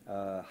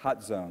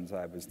 hot zones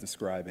I was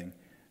describing,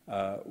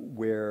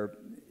 where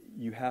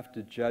you have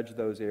to judge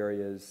those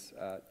areas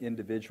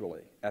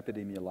individually,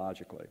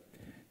 epidemiologically.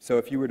 So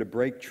if you were to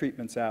break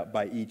treatments out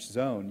by each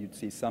zone, you'd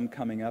see some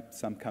coming up,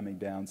 some coming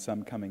down,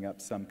 some coming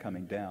up, some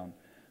coming down.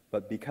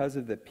 But because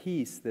of the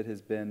peace that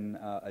has been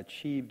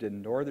achieved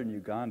in northern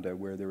Uganda,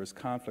 where there was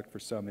conflict for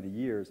so many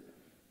years,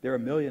 there are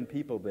 1 million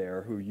people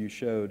there who you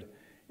showed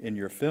in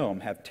your film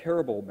have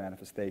terrible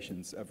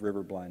manifestations of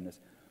river blindness,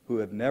 who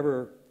have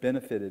never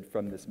benefited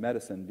from this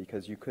medicine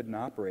because you couldn't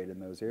operate in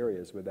those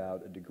areas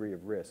without a degree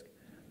of risk.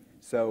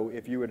 So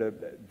if you were to,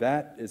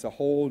 that is a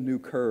whole new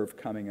curve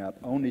coming up,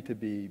 only to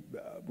be,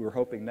 we're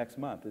hoping next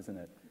month, isn't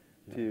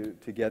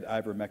it, to get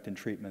ivermectin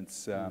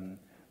treatments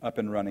up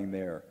and running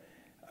there.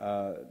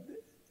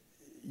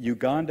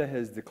 Uganda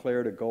has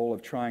declared a goal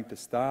of trying to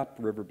stop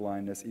river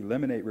blindness,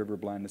 eliminate river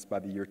blindness by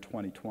the year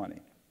 2020.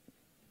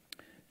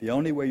 The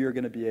only way you're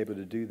going to be able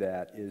to do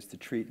that is to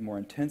treat more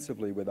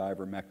intensively with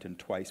ivermectin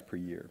twice per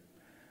year.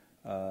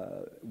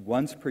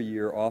 Once per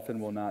year often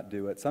will not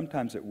do it.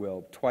 Sometimes it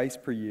will. Twice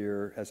per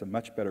year has a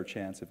much better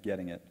chance of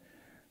getting it,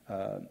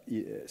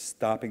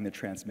 stopping the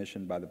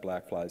transmission by the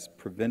black flies,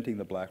 preventing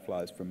the black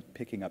flies from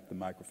picking up the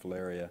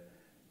microfilaria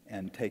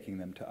and taking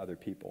them to other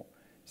people.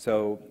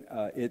 So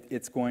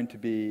it's going to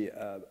be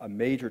a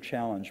major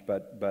challenge,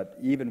 but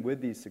even with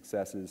these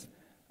successes,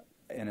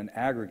 in an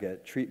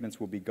aggregate, treatments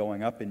will be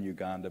going up in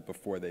Uganda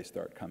before they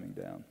start coming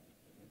down.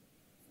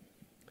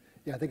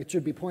 Yeah, I think it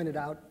should be pointed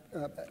out,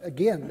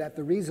 again, that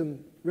the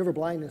reason river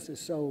blindness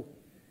is so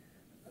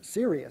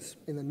serious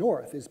in the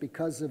north is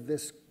because of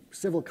this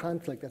civil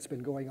conflict that's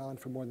been going on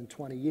for more than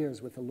 20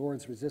 years with the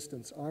Lord's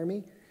Resistance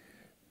Army,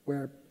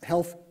 where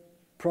health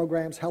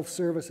programs, health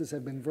services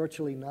have been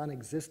virtually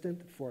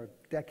non-existent for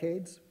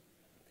decades.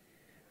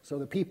 So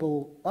the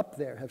people up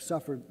there have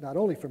suffered not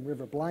only from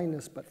river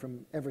blindness, but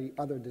from every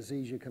other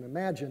disease you can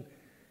imagine.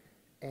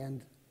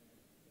 And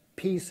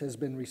peace has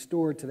been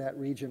restored to that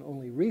region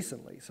only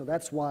recently. So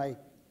that's why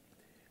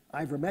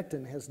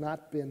ivermectin has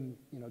not been,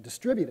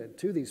 distributed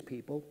to these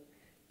people,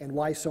 and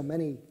why so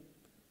many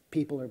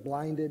people are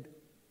blinded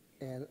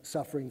and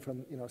suffering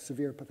from,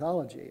 severe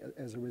pathology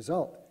as a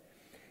result.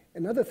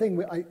 Another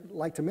thing I'd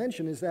like to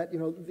mention is that,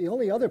 the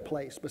only other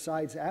place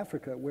besides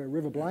Africa where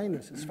river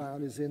blindness is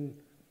found is in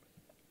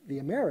the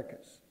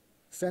Americas,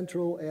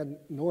 Central and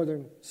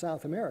Northern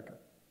South America.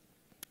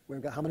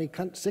 We've got how many,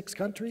 6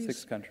 countries?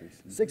 6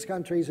 countries. 6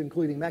 countries,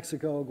 including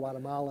Mexico,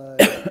 Guatemala,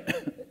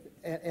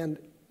 and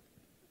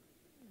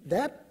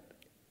that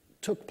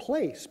took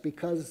place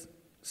because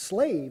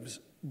slaves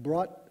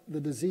brought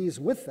the disease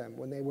with them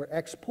when they were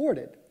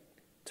exported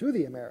to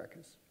the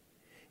Americas.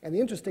 And the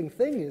interesting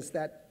thing is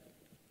that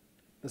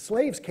the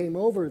slaves came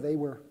over, they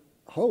were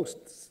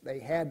hosts, they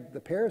had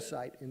the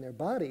parasite in their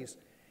bodies,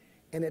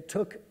 and it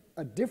took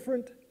a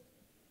different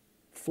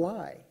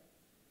fly,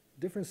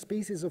 different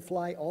species of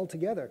fly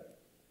altogether,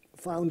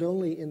 found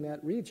only in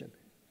that region,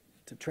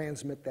 to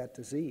transmit that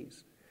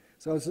disease.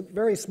 So it's a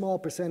very small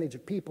percentage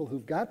of people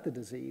who've got the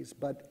disease,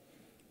 but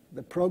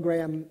the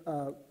program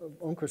of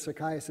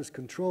onchocerciasis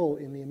control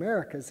in the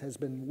Americas has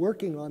been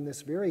working on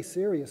this very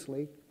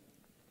seriously,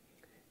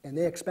 and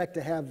they expect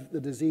to have the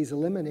disease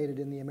eliminated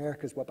in the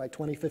Americas, what, by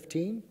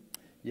 2015?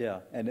 Yeah,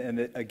 and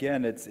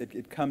again,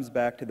 it comes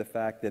back to the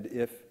fact that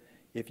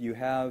if you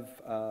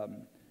have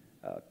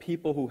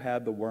people who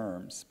have the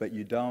worms, but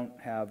you don't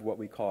have what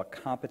we call a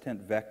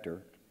competent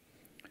vector,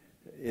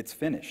 it's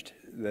finished.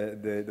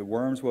 The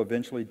worms will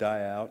eventually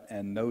die out,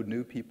 and no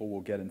new people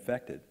will get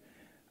infected.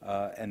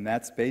 And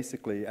that's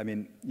basically,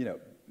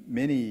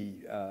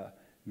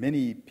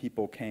 many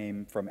people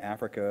came from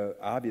Africa,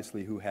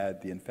 obviously, who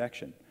had the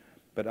infection,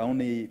 but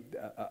only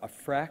a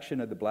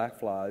fraction of the black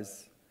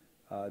flies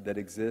that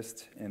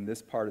exist in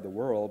this part of the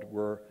world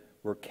were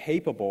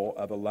capable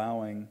of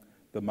allowing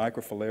the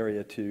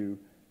microfilaria to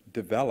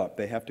develop.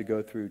 They have to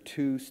go through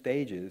 2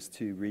 stages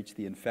to reach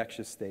the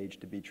infectious stage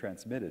to be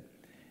transmitted.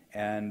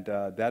 And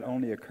that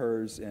only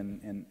occurs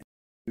in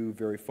 2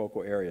 very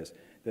focal areas.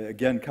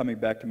 Again, coming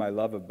back to my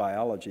love of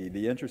biology,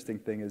 the interesting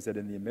thing is that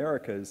in the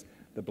Americas,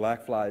 the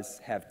black flies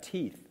have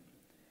teeth.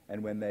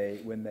 And when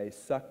they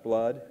suck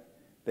blood,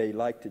 they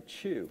like to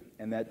chew.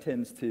 And that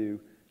tends to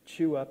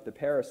chew up the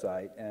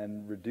parasite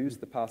and reduce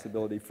the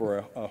possibility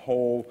for a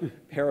whole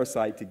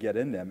parasite to get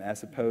in them,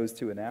 as opposed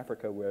to in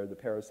Africa where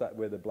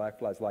the black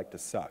flies like to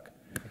suck.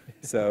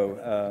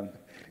 So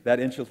that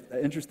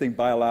interesting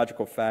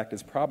biological fact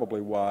is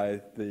probably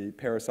why the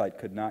parasite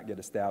could not get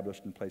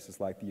established in places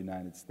like the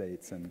United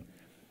States, and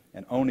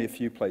only a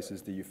few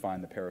places do you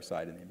find the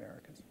parasite in the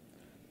Americas.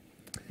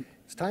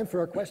 It's time for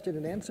our question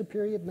and answer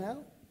period now.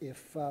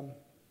 If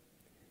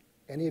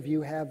any of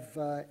you have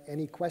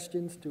any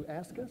questions to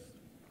ask us,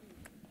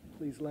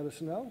 please let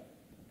us know.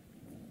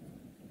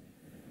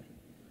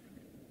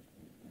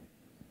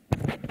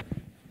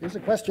 Here's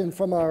a question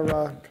from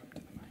our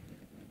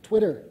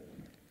Twitter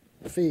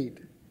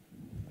feed.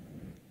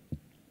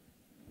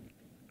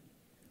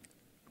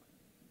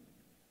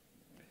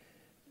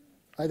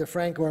 Either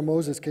Frank or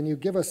Moses, can you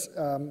give us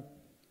a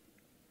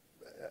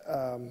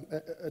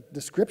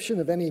description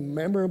of any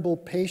memorable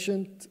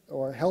patient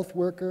or health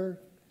worker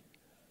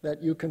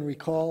that you can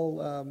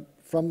recall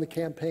from the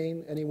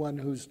campaign? Anyone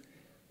whose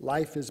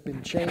life has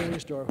been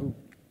changed or who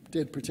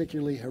did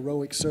particularly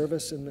heroic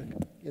service in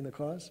the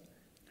cause?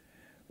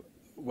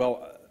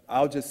 Well,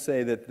 I'll just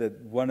say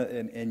that one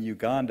in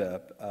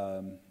Uganda,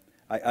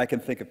 I can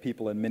think of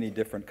people in many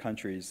different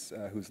countries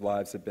whose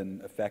lives have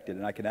been affected,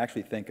 and I can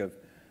actually think of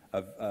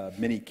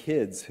many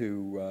kids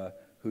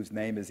whose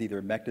name is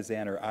either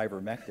Mectazan or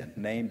ivermectin,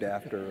 named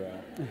after,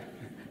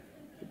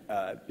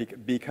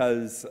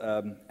 because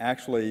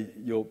actually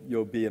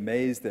you'll be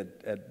amazed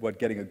at what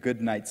getting a good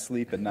night's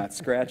sleep and not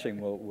scratching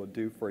will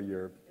do for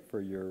your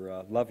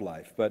love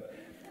life. But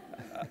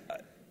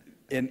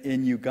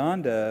in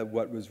Uganda,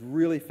 what was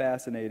really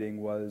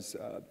fascinating was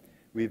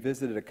we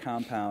visited a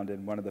compound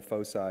in one of the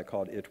foci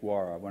called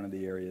Itwara, one of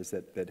the areas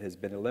that has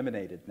been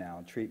eliminated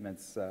now.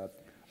 Treatments are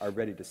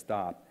ready to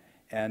stop.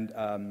 And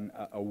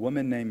a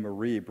woman named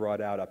Marie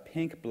brought out a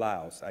pink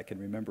blouse. I can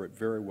remember it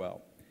very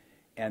well.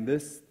 And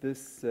this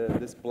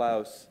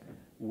blouse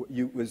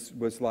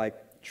was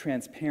like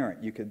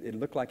transparent. It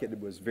looked like it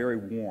was very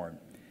warm.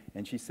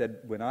 And she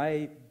said,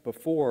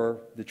 before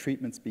the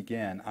treatments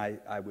began,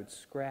 I would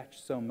scratch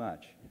so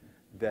much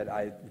that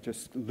I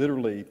just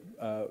literally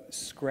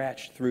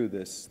scratched through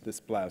this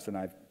blouse. And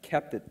I've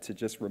kept it to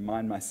just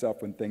remind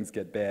myself when things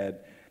get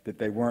bad that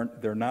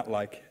they're not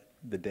like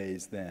the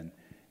days then.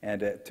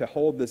 And to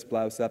hold this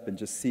blouse up and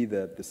just see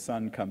the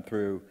sun come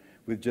through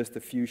with just a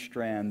few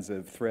strands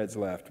of threads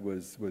left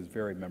was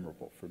very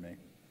memorable for me.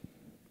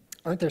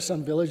 Aren't there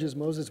some villages,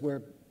 Moses,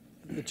 where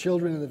the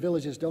children in the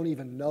villages don't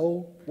even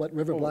know what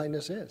river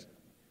blindness is?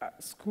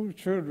 School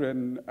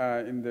children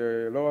in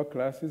the lower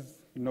classes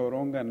no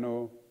longer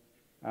know,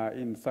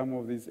 in some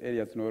of these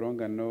areas, no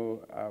longer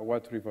know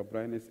what river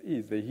blindness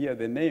is. They hear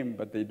the name,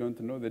 but they don't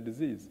know the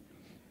disease.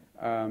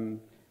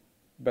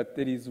 But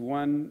there is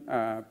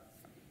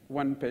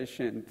one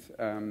patient,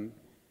 an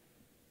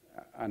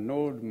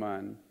old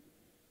man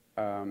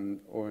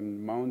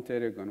on Mount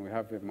Elgon. We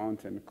have a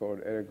mountain called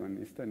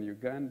Elgon, eastern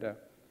Uganda,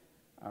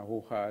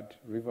 who had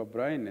river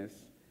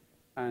blindness,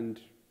 and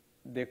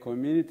the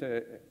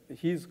community,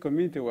 his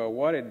community were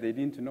worried. They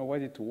didn't know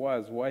what it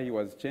was, why he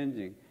was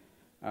changing.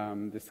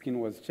 The skin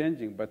was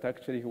changing, but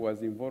actually he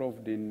was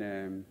involved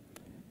in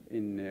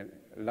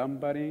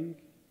lumbering,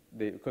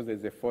 because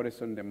there's a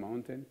forest on the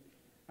mountain,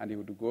 and he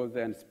would go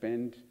there and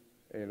spend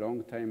a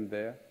long time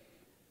there,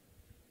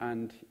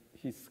 and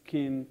his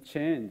skin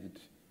changed.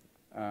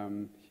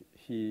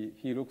 He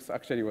looks,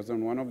 actually he was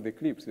on one of the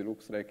clips, he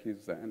looks like he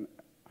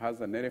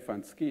has an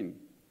elephant skin.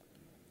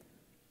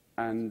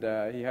 And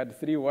he had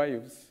 3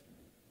 wives,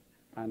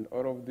 and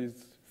all of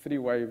these 3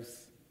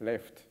 wives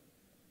left.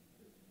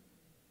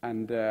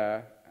 And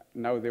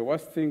now the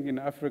worst thing in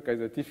Africa is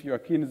that if your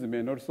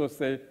kinsmen also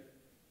say,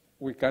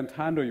 we can't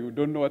handle you,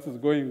 don't know what is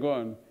going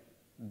on,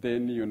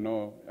 then you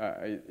know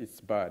it's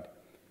bad.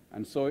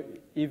 And so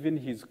even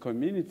his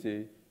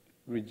community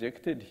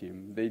rejected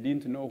him. They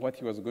didn't know what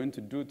he was going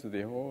to do to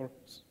the whole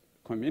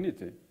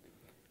community.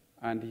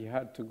 And he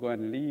had to go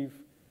and live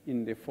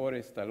in the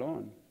forest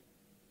alone.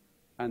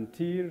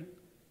 Until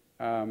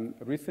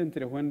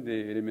recently, when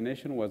the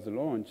elimination was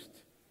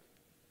launched,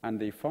 and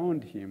they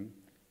found him,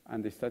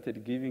 and they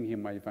started giving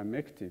him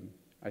ivermectin,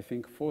 I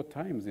think 4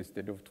 times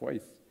instead of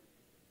twice.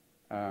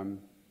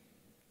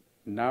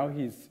 Now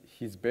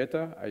he's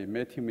better. I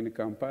met him in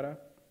Kampala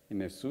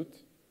in a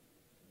suit,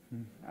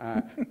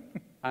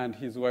 and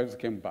his wives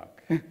came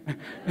back.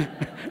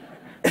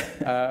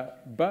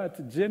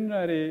 But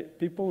generally,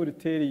 people will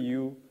tell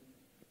you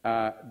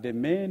the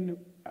men.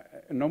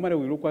 Normally,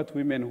 we look at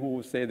women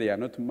who say they are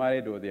not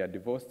married or they are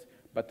divorced,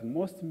 but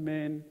most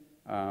men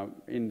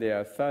in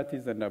their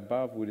 30s and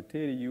above will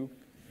tell you,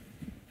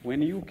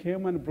 when you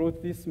came and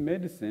brought this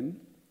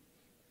medicine,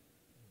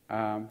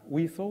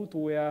 we thought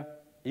we were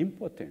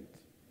impotent.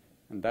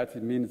 And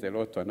that means a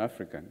lot to an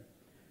African,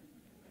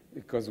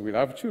 because we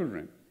love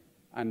children.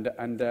 And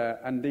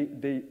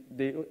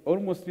they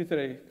almost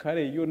literally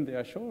carry you on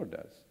their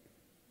shoulders.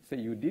 Say,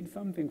 you did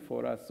something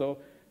for us. So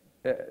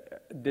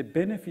the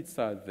benefits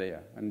are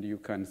there, and you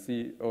can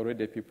see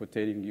already people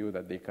telling you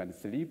that they can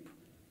sleep,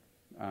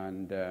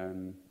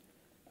 and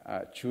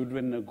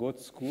children go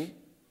to school.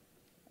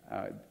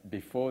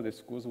 Before, the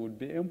schools would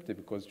be empty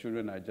because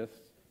children are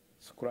just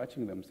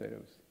scratching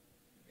themselves.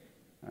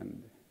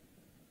 And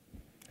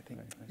I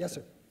think yes,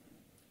 sir.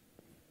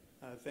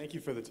 Thank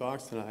you for the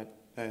talks tonight.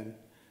 And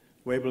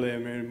Webele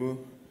Merimu.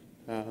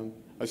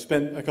 I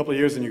spent a couple of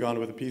years in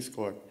Uganda with the Peace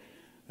Corps,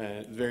 and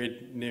it's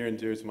very near and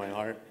dear to my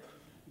heart.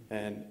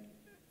 And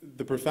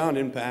the profound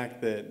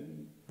impact that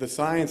the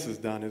science has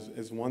done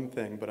is one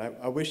thing, but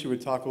I wish you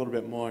would talk a little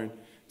bit more, and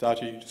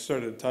Dr., you just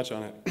started to touch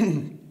on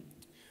it,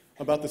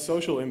 about the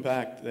social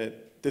impact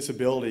that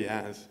disability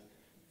has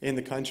in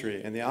the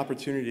country and the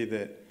opportunity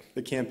that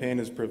the campaign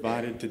has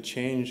provided to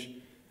change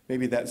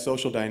maybe that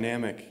social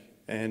dynamic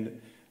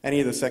and any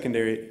of the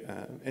secondary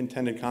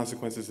intended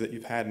consequences that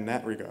you've had in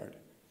that regard.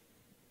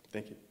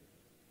 Thank you.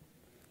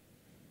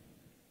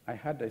 I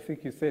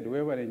think you said,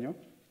 where were you?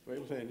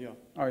 Yo.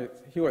 Oh,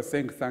 he was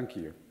saying thank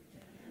you.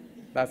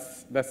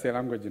 That's the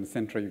language in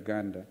central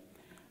Uganda.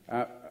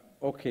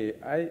 Okay,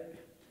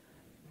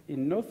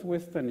 in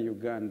northwestern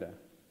Uganda,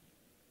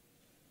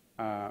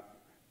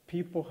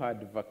 people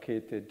had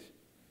vacated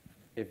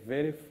a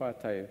very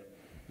fertile,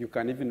 you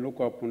can even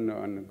look up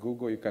on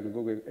Google, you can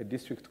Google a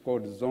district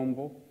called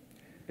Zombo,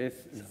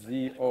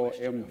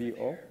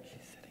 S-Z-O-M-B-O,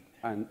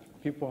 and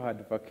people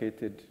had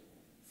vacated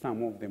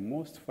some of the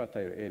most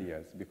fertile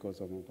areas because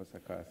of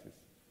mucosacursis.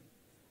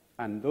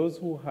 And those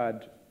who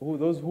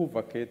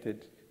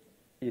vacated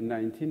in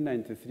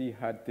 1993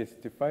 had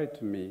testified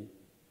to me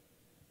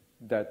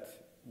that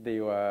they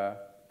were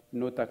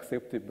not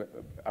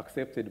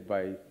accepted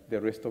by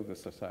the rest of the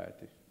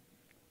society.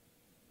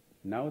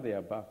 Now they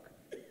are back.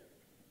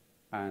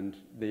 And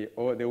the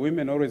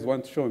women always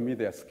want to show me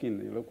their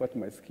skin. You look at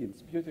my skin,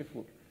 it's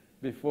beautiful.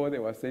 Before they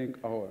were saying,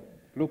 oh,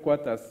 look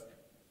what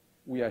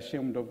we are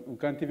ashamed of. We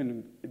can't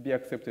even be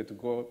accepted to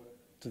go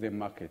to the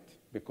market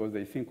because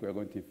they think we are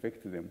going to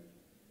infect them.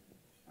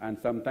 And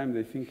sometimes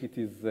they think it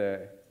is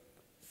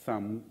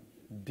some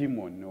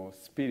demon or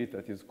spirit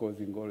that is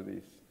causing all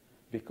this.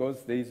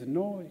 Because there is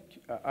no,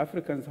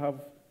 Africans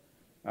have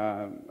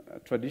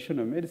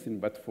traditional medicine,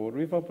 but for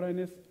river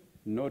blindness,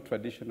 no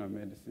traditional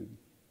medicine.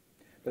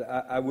 But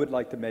I would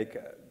like to make,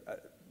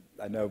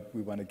 I know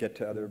we want to get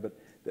to other, but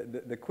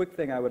the quick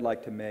thing I would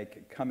like to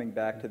make, coming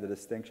back to the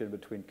distinction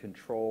between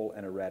control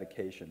and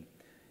eradication.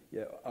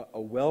 Yeah,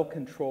 a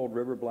well-controlled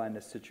river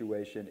blindness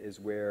situation is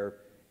where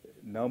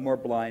no more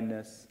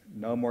blindness,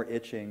 no more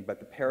itching, but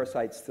the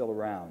parasite's still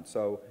around.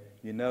 So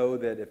you know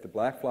that if the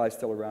black fly is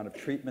still around, if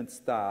treatments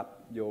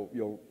stop,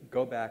 you'll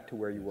go back to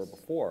where you were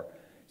before.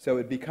 So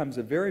it becomes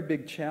a very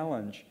big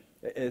challenge.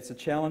 It's a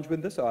challenge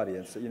with this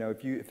audience. You know,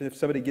 if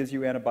somebody gives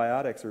you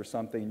antibiotics or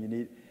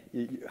something,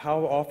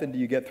 how often do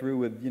you get through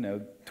with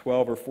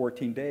 12 or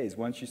 14 days?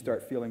 Once you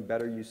start feeling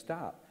better, you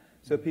stop.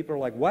 So people are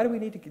like, why do we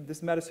need to?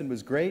 This medicine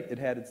was great, it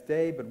had its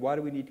day, but why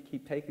do we need to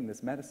keep taking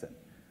this medicine?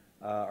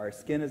 Our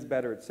skin is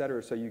better, et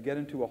cetera. So you get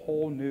into a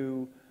whole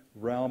new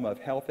realm of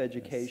health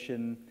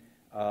education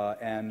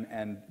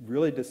and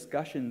really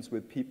discussions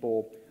with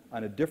people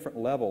on a different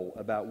level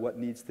about what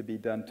needs to be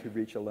done to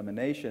reach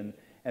elimination.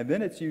 And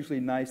then it's usually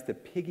nice to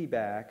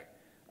piggyback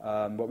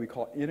what we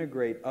call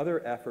integrate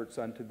other efforts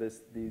onto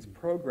these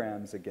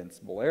programs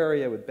against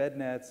malaria with bed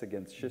nets,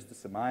 against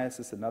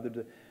schistosomiasis, and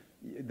other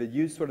that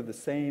use sort of the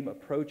same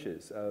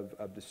approaches of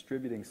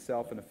distributing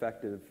safe and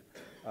effective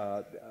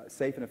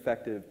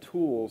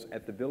tools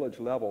at the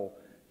village level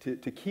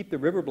to keep the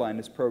river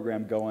blindness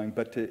program going,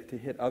 but to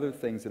hit other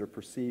things that are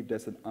perceived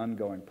as an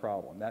ongoing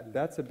problem.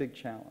 That's a big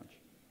challenge.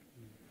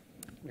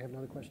 We have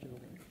another question over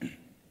here.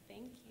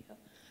 Thank you.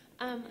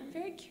 I'm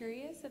very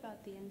curious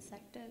about the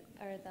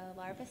the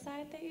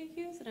larvicide that you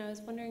use, and I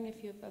was wondering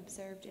if you've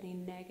observed any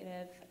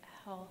negative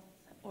health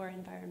or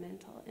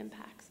environmental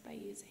impacts by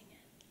using it.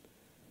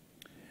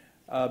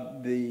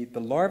 The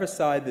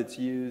larvicide that's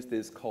used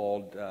is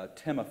called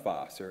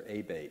Timofos, or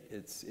abate.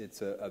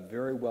 It's a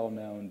very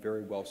well-known,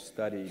 very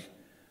well-studied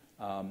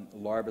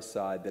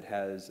larvicide that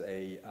has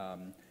a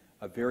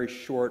very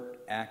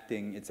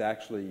short-acting, it's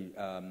actually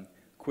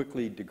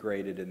quickly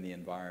degraded in the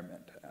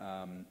environment.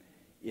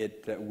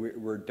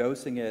 We're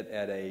dosing it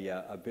at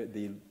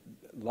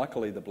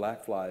luckily the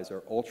black flies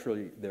are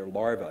they're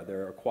larvae,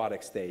 they're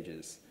aquatic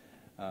stages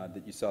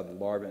that you saw, the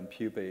larvae and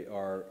pupae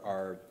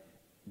are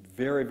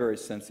very, very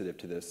sensitive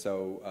to this.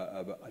 So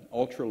an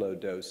ultra-low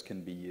dose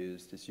can be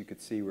used. As you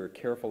could see, we're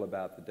careful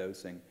about the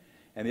dosing.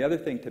 And the other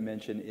thing to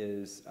mention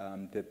is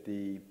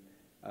that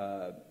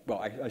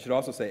I should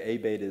also say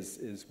abate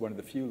is one of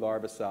the few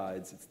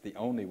larvicides, it's the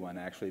only one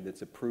actually,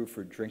 that's approved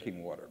for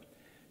drinking water.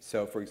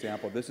 So for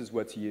example, this is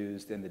what's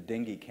used in the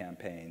dengue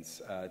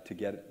campaigns to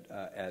get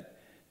at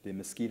the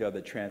mosquito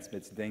that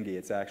transmits dengue.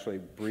 It actually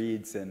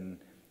breeds in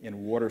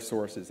water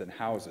sources and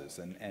houses,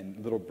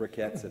 and little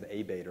briquettes of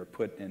abate are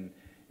put in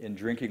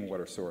drinking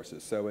water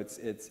sources. So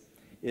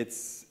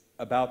it's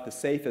about the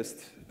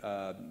safest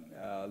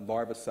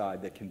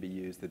larvicide that can be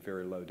used at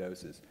very low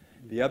doses.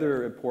 The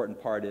other important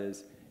part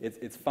is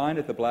it's fine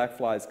if the black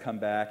flies come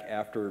back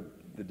after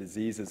the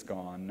disease is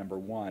gone, number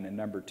one. And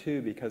number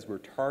two, because we're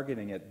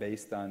targeting it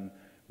based on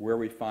where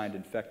we find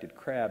infected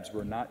crabs,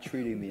 we're not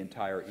treating the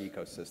entire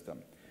ecosystem.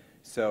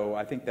 So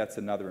I think that's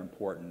another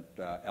important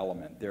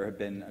element. There have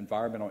been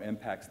environmental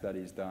impact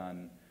studies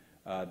done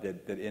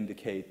that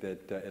indicate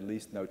that at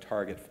least no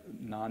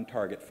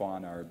non-target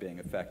fauna are being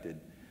affected.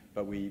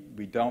 But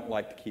we don't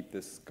like to keep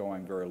this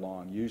going very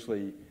long.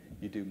 Usually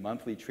you do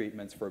monthly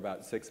treatments for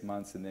about 6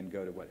 months and then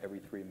go to every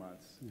 3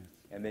 months. Yes.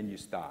 And then you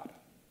stop.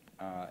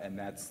 And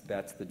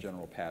that's the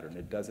general pattern.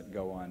 It doesn't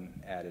go on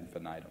ad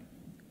infinitum.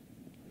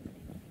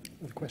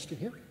 The question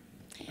here?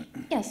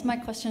 Yes, my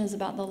question is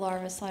about the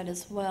larvicide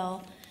as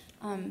well.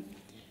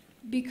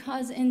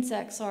 Because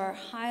insects are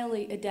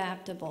highly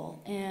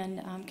adaptable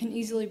and can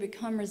easily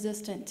become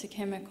resistant to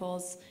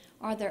chemicals,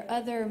 are there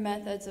other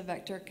methods of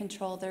vector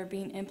control that are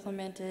being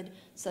implemented,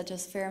 such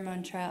as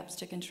pheromone traps,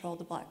 to control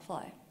the black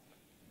fly?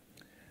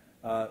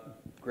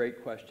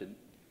 Great question.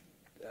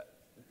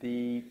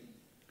 The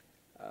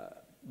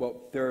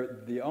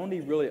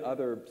only really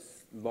other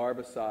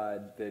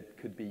larvicide that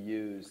could be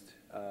used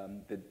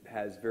that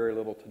has very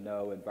little to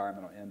no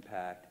environmental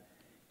impact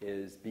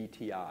is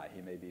BTI.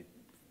 You may be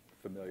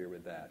familiar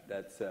with that.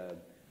 That's a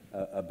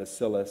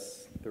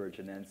Bacillus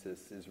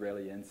thuringiensis,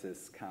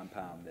 israeliensis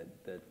compound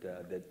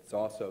that's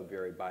also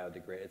very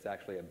biodegradable. It's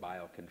actually a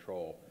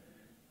biocontrol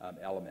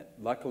element.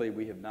 Luckily,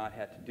 we have not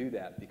had to do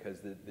that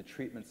because the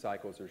treatment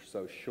cycles are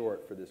so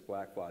short for this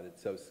black fly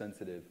that's so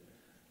sensitive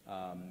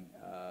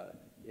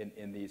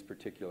in these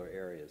particular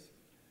areas.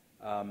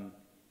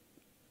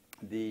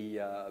 The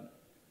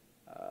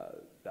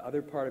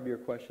other part of your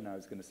question, I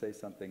was going to say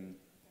something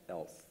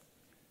else.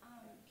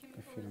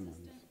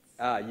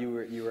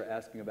 You were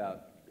asking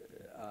about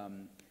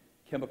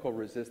chemical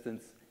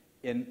resistance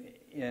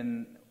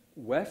in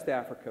West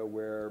Africa,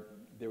 where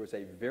there was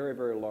a very,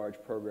 very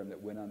large program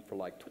that went on for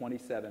like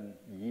 27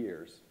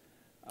 years,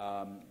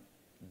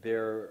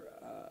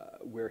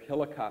 where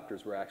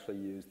helicopters were actually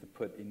used to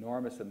put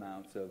enormous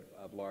amounts of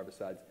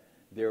larvicides.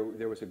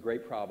 There was a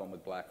great problem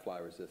with black fly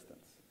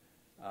resistance.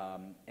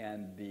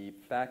 And the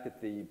fact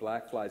that the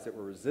black flies that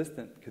were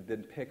resistant could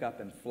then pick up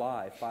and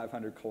fly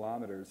 500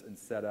 kilometers and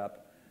set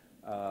up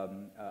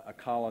a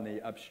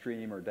colony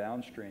upstream or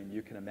downstream,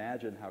 you can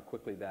imagine how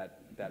quickly that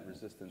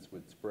resistance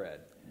would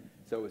spread.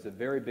 So it was a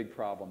very big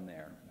problem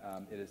there.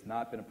 It has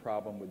not been a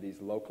problem with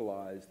these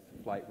localized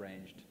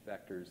flight-ranged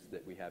vectors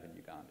that we have in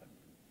Uganda.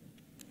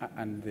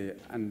 And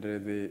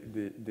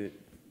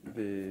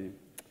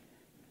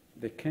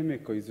the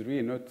chemical is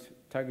really not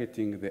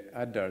targeting the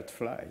adult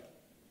fly.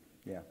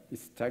 Yeah.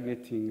 It's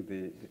targeting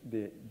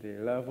the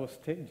larval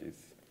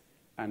stages,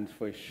 and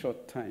for a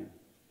short time.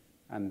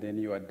 And then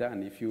you are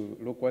done. If you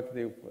look at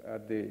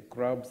the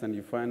grubs and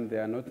you find they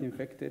are not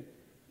infected,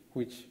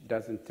 which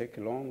doesn't take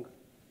long,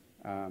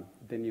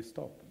 then you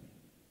stop.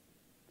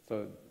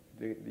 So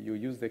you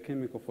use the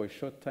chemical for a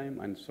short time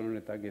and it's only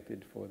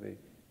targeted for the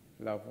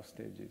larval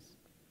stages.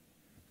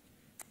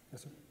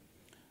 Yes,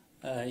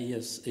 sir.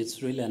 Yes,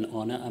 it's really an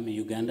honor. I'm a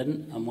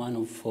Ugandan. I'm one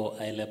of 4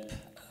 ILEP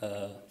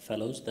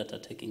fellows that are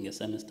taking a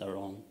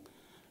semester-long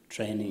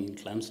training in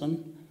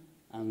Clemson.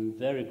 I'm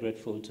very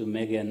grateful to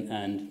Megan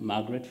and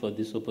Margaret for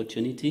this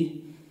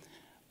opportunity.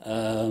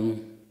 I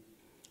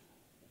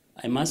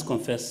must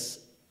confess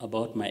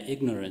about my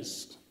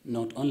ignorance,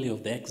 not only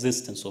of the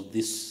existence of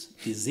this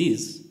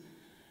disease,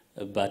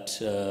 but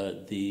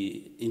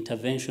the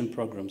intervention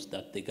programs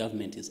that the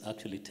government is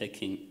actually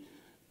taking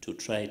to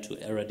try to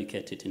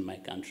eradicate it in my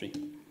country.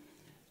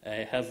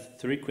 I have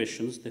 3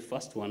 questions. The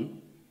first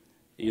one,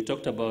 you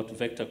talked about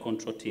vector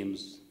control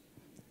teams.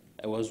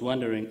 I was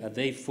wondering, are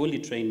they fully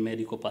trained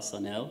medical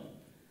personnel?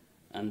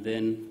 And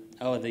then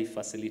how are they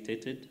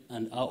facilitated?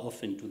 And how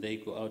often do they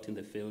go out in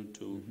the field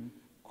to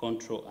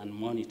control and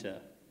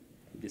monitor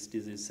this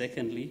disease?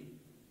 Secondly,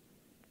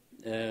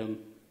 have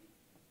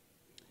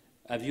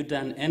you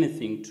done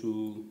anything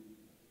to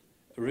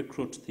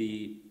recruit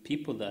the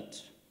people that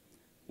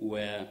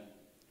were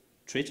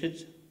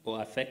treated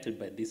or affected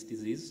by this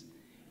disease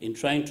in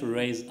trying to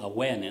raise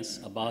awareness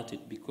about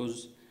it?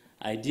 Because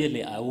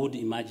ideally, I would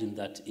imagine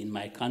that in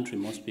my country,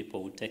 most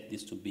people would take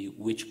this to be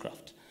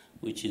witchcraft,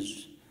 which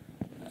is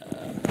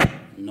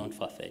not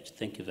far-fetched.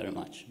 Thank you very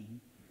much.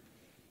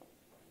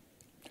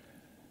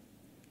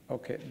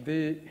 Okay,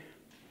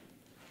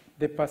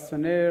 the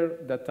personnel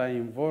that are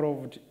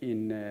involved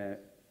in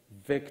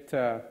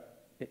vector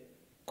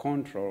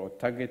control or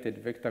targeted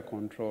vector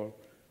control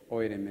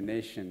or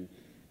elimination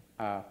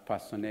are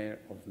personnel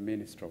of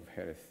Ministry of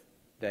Health.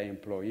 They are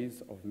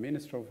employees of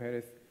Ministry of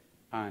Health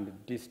and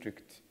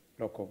district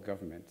local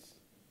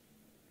governments.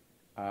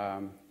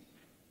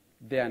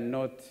 They are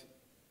not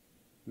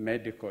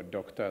medical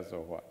doctors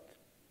or what.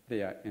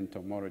 They are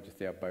entomologists,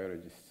 they are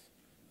biologists.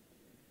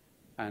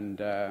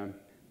 And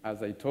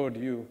as I told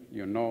you,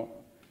 you know,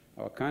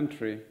 our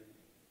country,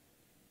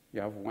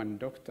 you have 1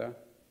 doctor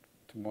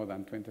to more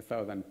than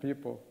 20,000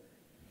 people.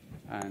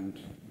 And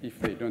if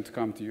they don't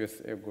come to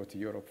USA, go to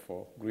Europe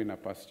for greener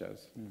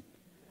pastures.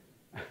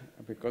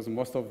 Because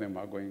most of them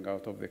are going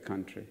out of the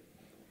country.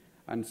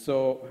 And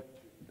so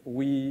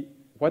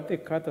what the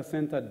Carter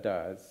Center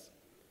does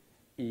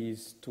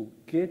is to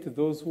get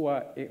those who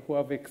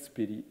have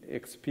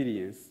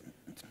experience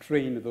to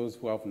train those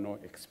who have no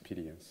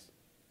experience.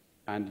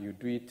 And you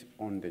do it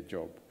on the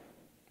job,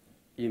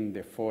 in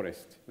the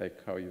forest,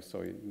 like how you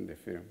saw in the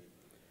film.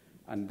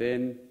 And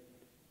then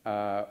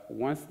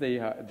once they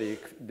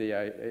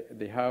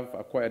have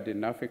acquired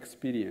enough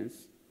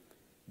experience,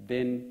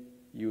 then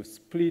you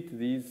split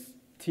these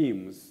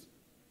teams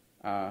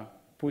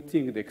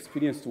putting the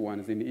experienced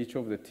ones in each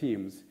of the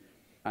teams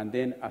and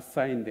then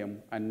assign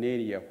them an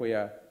area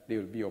where they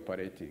will be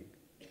operating.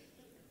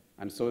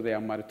 And so they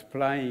are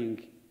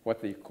multiplying what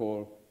they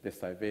call the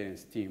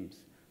surveillance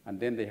teams.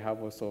 And then they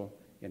have also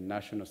a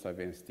national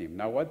surveillance team.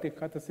 Now, what the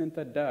Carter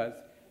Center does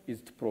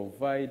is to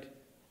provide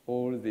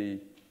all the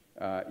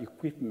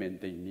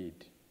equipment they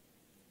need.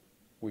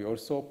 We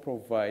also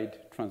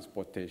provide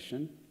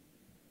transportation,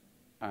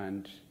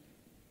 and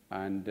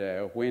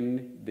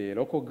when the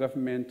local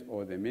government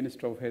or the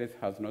Ministry of Health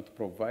has not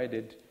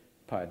provided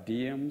per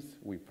diems,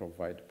 we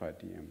provide per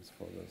diems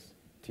for those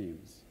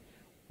teams.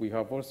 We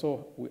have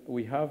also,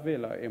 we have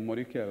a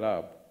molecular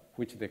lab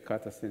which the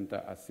Carter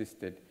Center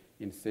assisted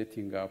in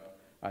setting up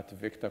at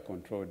Vector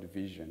Control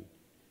Division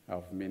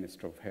of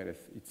Ministry of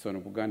Health. It's on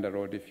Uganda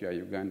Road if you are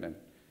Ugandan.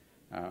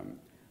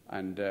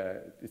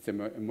 It's a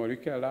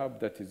molecular lab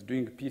that is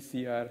doing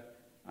PCR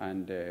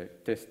and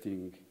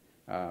testing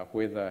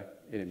whether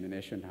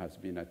elimination has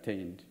been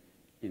attained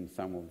in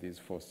some of these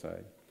foci.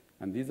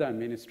 And these are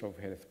Ministry of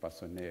Health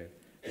personnel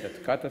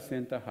that Carter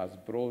Center has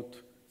brought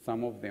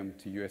some of them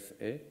to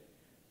USA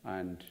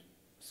and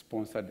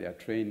sponsored their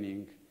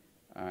training.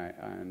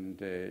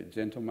 And a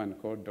gentleman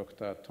called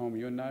Dr. Tom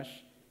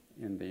Yunash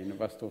in the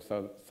University of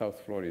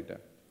South Florida,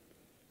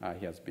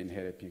 he has been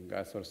helping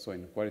us also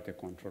in quality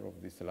control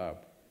of this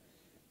lab.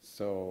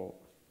 So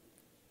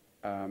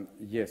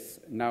yes,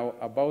 now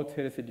about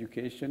health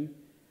education,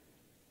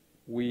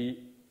 the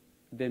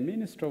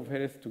Ministry of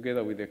Health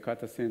together with the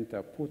Carter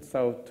Center puts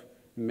out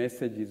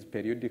messages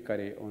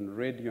periodically on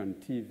radio and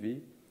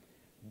TV,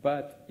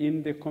 but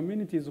in the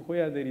communities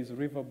where there is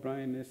river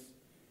blindness,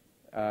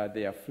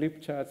 there are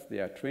flip charts,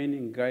 there are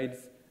training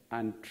guides,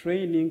 and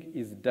training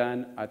is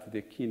done at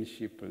the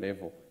kinship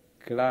level,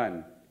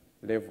 clan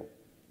level.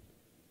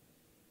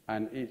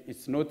 And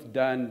it's not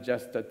done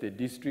just at the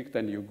district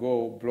and you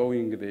go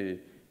blowing the,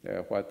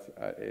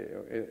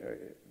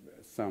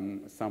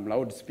 some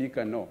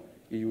loudspeaker, no.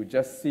 You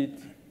just sit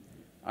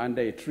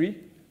under a tree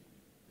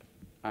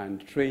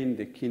and train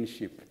the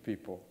kinship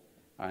people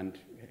and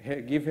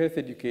give health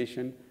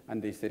education,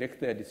 and they select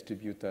their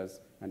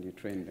distributors and you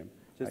train them.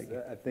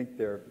 I think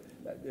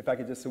if I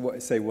could just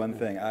say one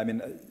thing, I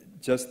mean,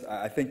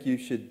 I think you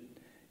should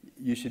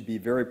be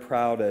very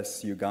proud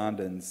as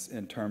Ugandans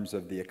in terms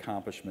of the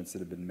accomplishments that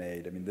have been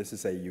made. I mean, this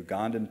is a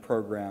Ugandan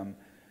program.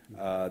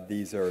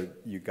 These are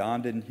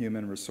Ugandan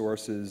human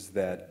resources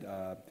that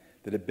are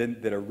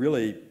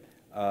really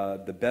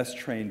the best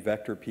trained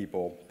vector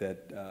people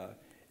that,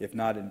 if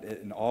not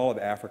in all of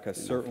Africa,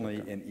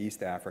 certainly in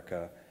East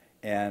Africa.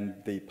 And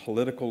the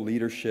political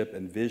leadership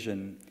and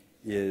vision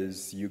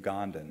is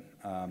Ugandan.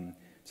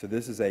 So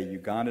this is a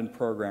Ugandan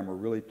program we're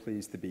really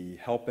pleased to be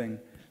helping,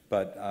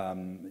 but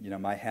you know,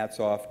 my hat's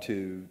off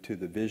to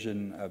the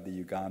vision of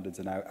the Ugandans,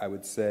 and I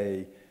would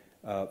say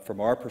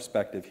from our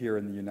perspective here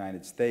in the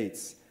United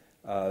States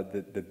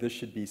that this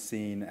should be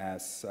seen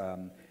as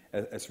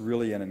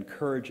really an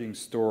encouraging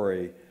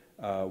story,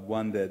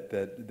 one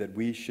that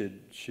we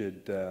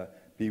should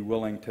be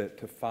willing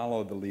to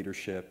follow the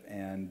leadership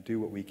and do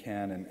what we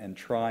can and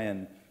try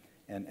and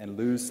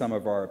lose some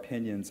of our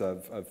opinions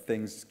of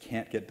things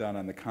can't get done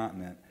on the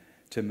continent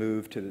to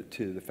move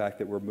to the fact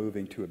that we're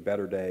moving to a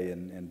better day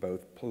in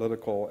both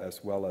political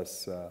as well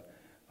as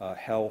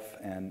health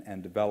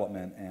and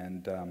development.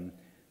 And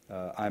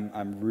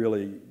I'm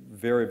really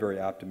very, very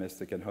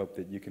optimistic and hope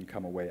that you can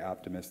come away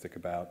optimistic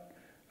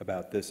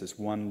about this as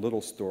one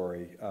little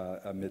story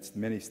amidst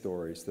many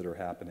stories that are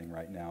happening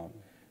right now,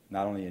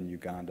 not only in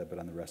Uganda but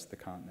on the rest of the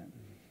continent.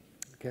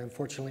 Okay,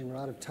 unfortunately we're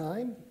out of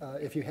time.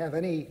 If you have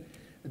any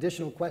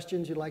additional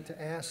questions you'd like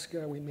to ask,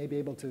 we may be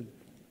able to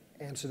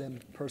answer them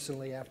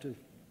personally after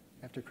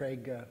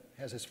Craig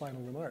has his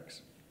final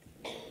remarks.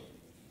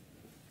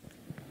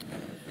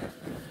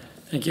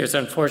 Thank you. It's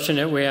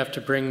unfortunate we have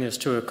to bring this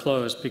to a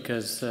close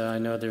because I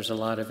know there's a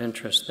lot of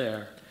interest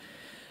there.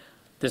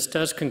 This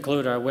does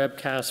conclude our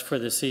webcast for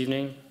this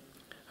evening.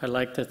 I'd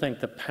like to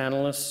thank the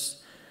panelists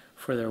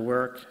for their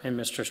work and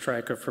Mr.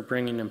 Strieker for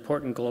bringing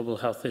important global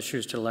health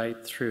issues to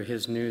light through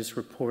his news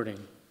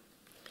reporting.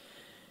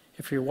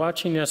 If you're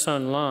watching us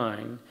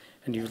online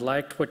and you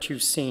liked what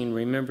you've seen,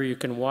 remember you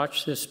can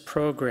watch this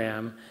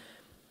program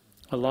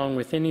along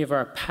with any of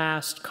our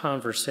past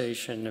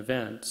conversation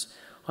events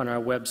on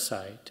our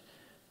website,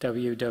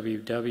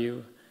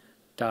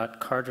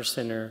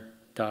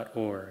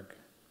 www.cartercenter.org.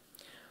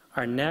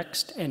 Our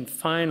next and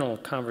final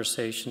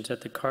conversations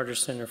at the Carter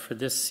Center for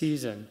this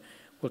season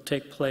will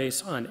take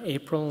place on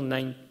April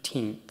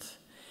 19th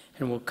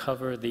and will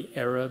cover the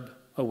Arab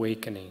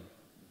Awakening.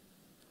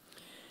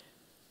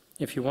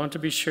 If you want to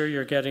be sure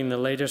you're getting the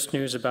latest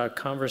news about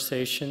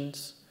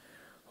conversations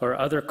or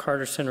other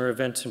Carter Center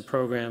events and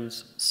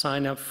programs,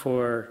 sign up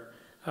for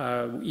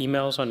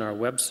emails on our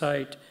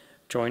website,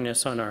 join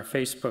us on our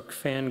Facebook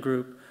fan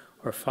group,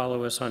 or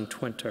follow us on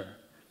Twitter.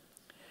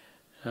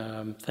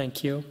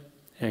 Thank you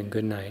and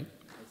good night.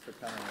 Thanks for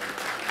coming.